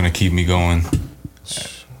me that's going to keep me going.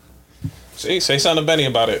 See, say something to Benny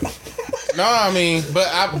about it. No, I mean, but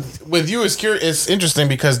with you, it's interesting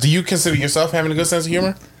because do you consider yourself having a good sense of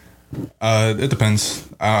humor? It depends.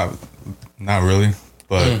 Not really,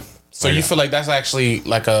 but so you feel like that's actually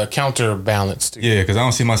like a counterbalance to you. Yeah, because I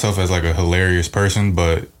don't see myself as like a hilarious person,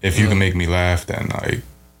 but if you can make me laugh, then like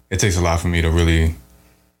it takes a lot for me to really,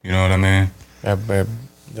 you know what I mean?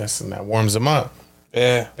 That warms them up.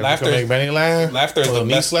 Yeah, if laughter can make Benny laugh. Laughter is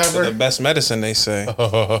the best medicine, they say.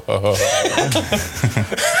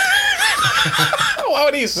 Why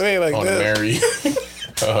would he say like that? Mary.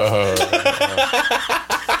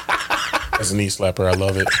 That's a knee slapper. I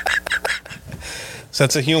love it.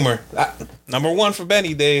 Sense of humor. Number one for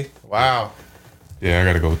Benny, Dave. Wow. Yeah, I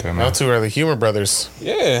gotta go with that, man. Y'all two are the humor brothers.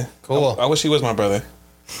 Yeah. Cool. I wish he was my brother.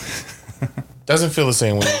 Doesn't feel the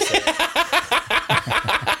same when you say it.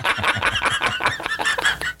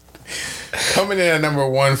 Coming in at number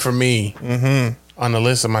one for me on the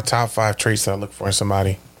list of my top 5 traits that I look for in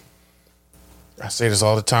somebody. I say this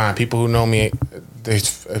all the time. People who know me,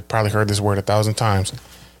 they've probably heard this word 1,000 times,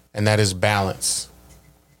 and that is balance.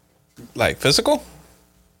 Like physical?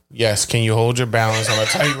 Yes. Can you hold your balance on a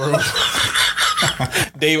tightrope?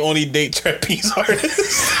 Dave only date trapeze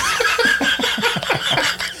artists.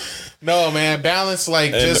 No, man. Balance,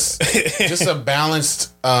 like just a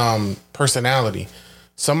balanced personality.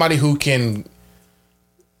 Somebody who can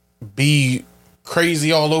be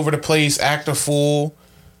crazy all over the place, act a fool,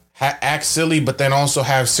 act silly, but then also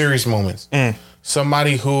have serious moments.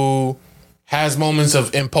 Somebody who has moments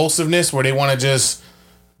of impulsiveness where they want to just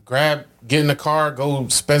get in the car, go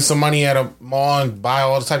spend some money at a mall and buy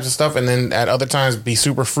all the types of stuff, and then at other times be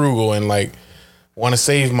super frugal and like want to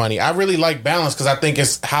save money. I really like balance because I think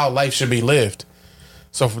it's how life should be lived.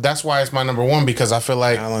 So that's why it's my number one, because I feel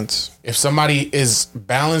like balance. If somebody is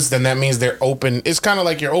balanced, then that means they're open. It's kind of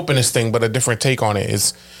like your openness thing, but a different take on it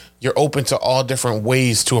is you're open to all different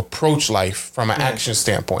ways to approach life from an action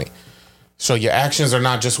standpoint. So your actions are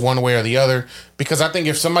not just one way or the other, because I think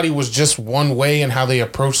if somebody was just one way in how they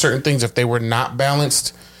approach certain things, if they were not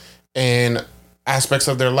balanced in aspects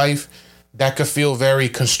of their life, that could feel very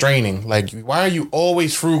constraining. Like, why are you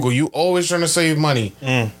always frugal? You always trying to save money.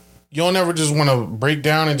 You don't ever just want to break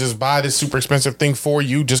down and just buy this super expensive thing for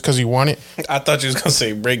you just because you want it. I thought you was gonna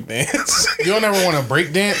say break dance. You don't ever want to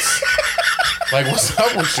break dance. Like, what's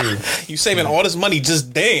up with you? You saving all this money,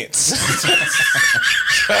 just dance.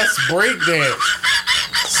 Just break dance.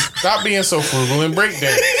 Stop being so frugal and break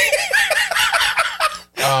dance.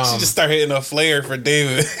 She just start hitting a flare for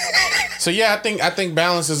David. So yeah, I think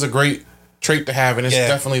balance is a great trait to have, and it's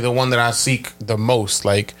definitely the one that I seek the most.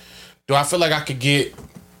 Like, do I feel like I could get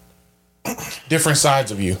different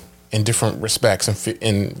sides of you in different respects,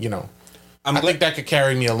 and you know, I think that could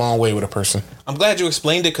carry me a long way with a person. I'm glad you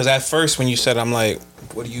explained it, because at first when you said, I'm like,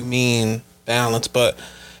 what do you mean balance? But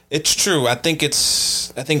it's true. I think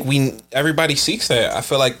everybody seeks that. I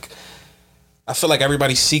feel like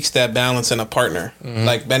everybody seeks that balance in a partner.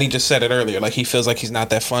 Like Benny just said it earlier. Like, he feels like he's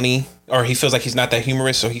not that funny, or he feels like he's not that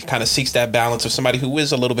humorous, so he kind of seeks that balance of somebody who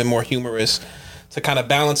is a little bit more humorous to kind of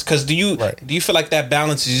balance. Because do you feel like that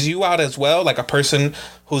balances you out as well? Like, a person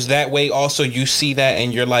who's that way, also you see that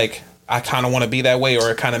and you're like, I kind of want to be that way,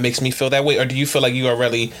 or it kind of makes me feel that way? Or do you feel like you are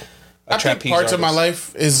really a trapeze parts artist? of my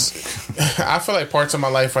life I feel like parts of my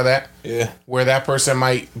life are that. Yeah. Where that person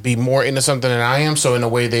might be more into something than I am, so in a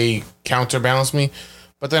way they counterbalance me.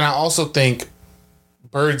 But then I also think,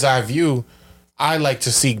 bird's eye view, I like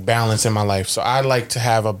to seek balance in my life. So I like to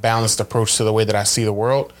have a balanced approach to the way that I see the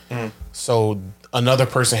world. So another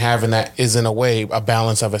person having that is, in a way, a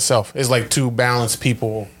balance of itself. It's like two balanced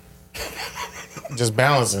people just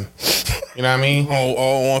balancing. You know what I mean? All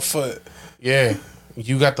on one foot. Yeah.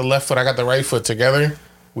 You got the left foot, I got the right foot. Together,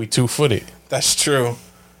 we 2-footed. That's true.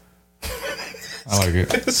 I like it.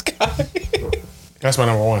 This guy. That's my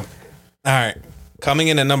number one. All right. Coming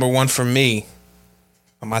in at number one for me,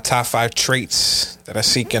 my top 5 traits that I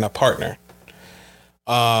seek in a partner.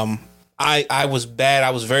 I was bad.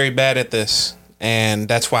 I was very bad at this, and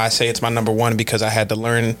that's why I say it's my number 1, because I had to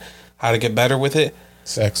learn how to get better with it.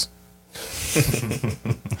 Sex.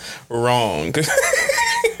 Wrong.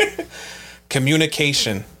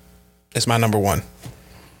 Communication is my number 1.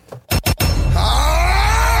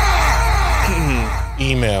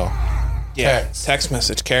 Email. Yeah, text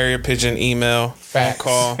message, carrier pigeon, email, phone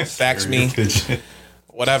call, fax me,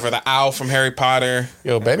 whatever. The owl from Harry Potter.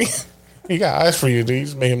 Yo, Benny, he got eyes for you, dude. You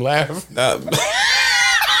just made him laugh.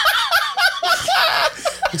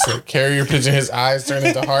 He said, carrier pigeon, his eyes turn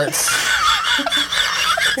into hearts.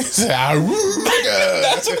 He said, I was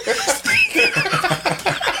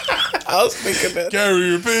thinking that.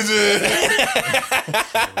 Carrier pigeon.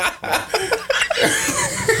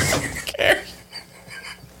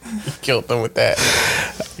 He killed them with that.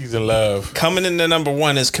 He's in love. Coming in the number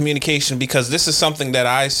 1 is communication, because this is something that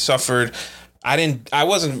I suffered. In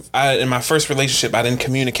my first relationship, I didn't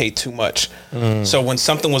communicate too much. So when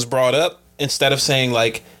something was brought up, instead of saying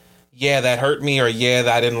like, yeah, that hurt me, or yeah,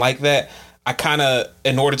 that I didn't like that, I kind of,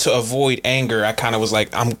 in order to avoid anger, I kind of was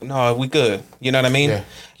like, no, we good. You know what I mean? Yeah.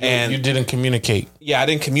 And you didn't communicate. Yeah, I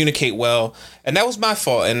didn't communicate well. And that was my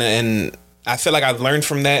fault. And I feel like I've learned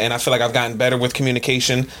from that, and I feel like I've gotten better with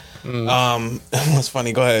communication. What's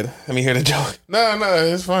funny? Go ahead. Let me hear the joke. No,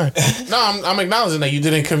 it's fine. No, I'm acknowledging that you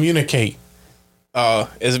didn't communicate.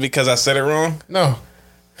 Is it because I said it wrong? No.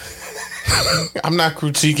 I'm not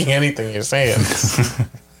critiquing anything you're saying.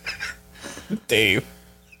 Dave.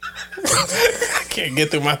 I can't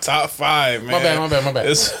get through my top 5, man. My bad.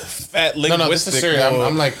 It's fat linguistic. No, this is serious.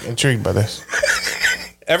 I'm like intrigued by this.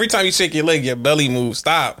 Every time you shake your leg, your belly moves.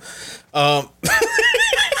 Stop.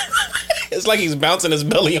 It's like he's bouncing his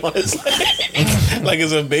belly on his leg. Like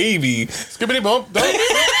it's a baby. Skippity bump.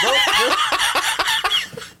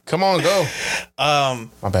 Come on, go.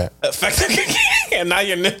 My bad. And now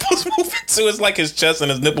your nipples moving too. It's like his chest and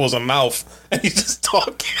his nipples are mouth. And he's just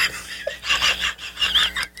talking.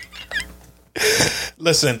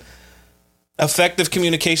 Listen, effective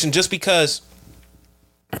communication, just because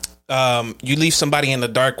you leave somebody in the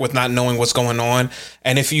dark with not knowing what's going on,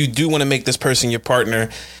 and if you do want to make this person your partner,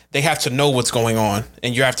 they have to know what's going on,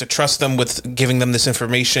 and you have to trust them with giving them this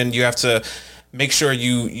information. You have to make sure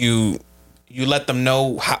you let them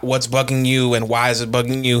know what's bugging you and why is it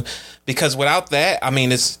bugging you, because without that, I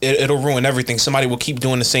mean, it'll ruin everything. Somebody will keep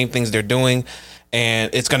doing the same things they're doing,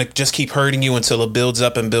 and it's going to just keep hurting you until it builds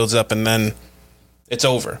up, and then it's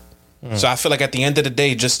over. So I feel like at the end of the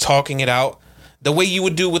day, just talking it out the way you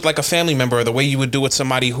would do with like a family member, or the way you would do with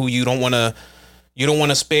somebody who you don't want to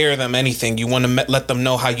spare them anything. You want to let them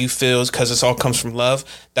know how you feel, because this all comes from love.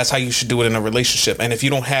 That's how you should do it in a relationship. And if you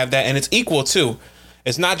don't have that, and it's equal too,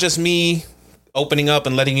 it's not just me opening up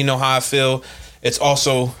and letting you know how I feel. It's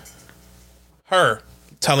also her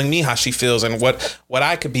telling me how she feels and what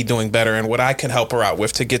I could be doing better and what I can help her out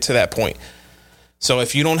with to get to that point. So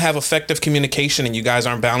if you don't have effective communication and you guys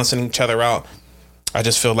aren't balancing each other out, I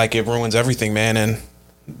just feel like it ruins everything, man. And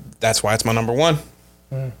that's why it's my number 1.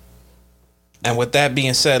 And with that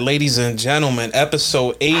being said, ladies and gentlemen,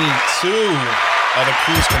 episode 82 of the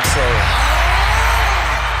Cruise Control.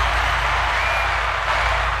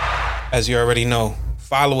 As you already know,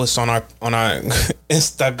 follow us on our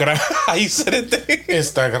Instagram. How you said it there?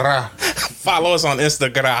 Instagram. Follow us on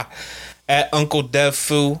Instagram at Uncle Dev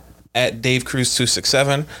Fu, at Dave Cruz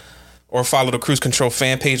 267, or follow the Cruise Control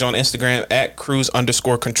fan page on Instagram at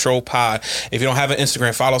Cruise_Control Pod. If you don't have an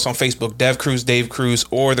Instagram, follow us on Facebook, Dev Cruz, Dave Cruz,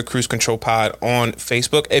 or the Cruise Control Pod on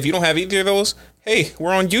Facebook. If you don't have either of those, hey,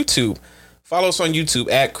 we're on YouTube. Follow us on YouTube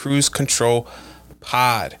at Cruise Control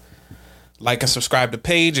Pod. Like and subscribe to the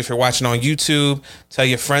page if you're watching on YouTube. Tell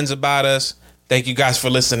your friends about us. Thank you guys for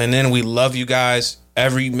listening in. We love you guys.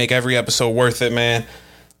 Make every episode worth it, man.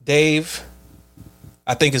 Dave,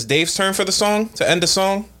 I think it's Dave's turn for the song, to end the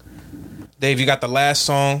song. Dave, you got the last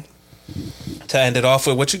song to end it off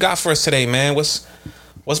with. What you got for us today, man? What's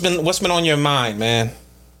been on your mind, man?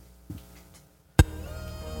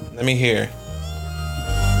 Let me hear.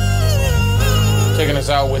 Taking us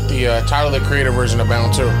out with the Tyler, the Creator version of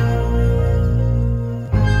Bound 2.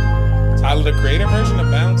 Tyler, the Creator version of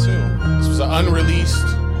Bound 2. This was an unreleased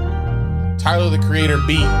Tyler, the Creator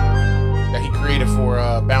beat that he created for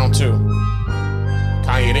Bound 2.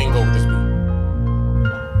 Kanye didn't go with this beat,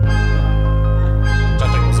 which I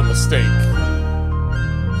think was a mistake.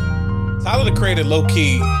 Tyler, the Creator, low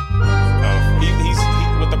key. He's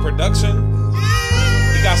with the production.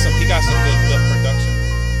 He got some good production.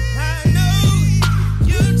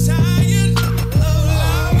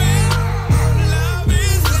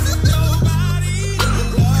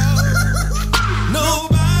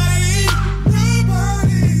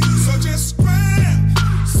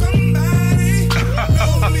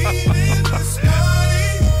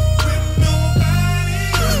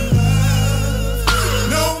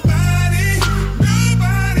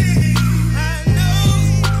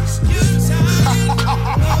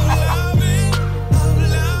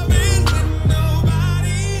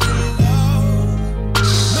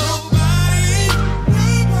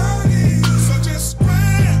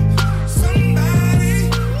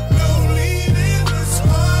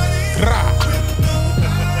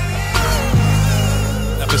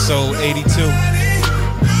 82.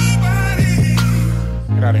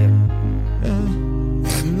 Get out of here.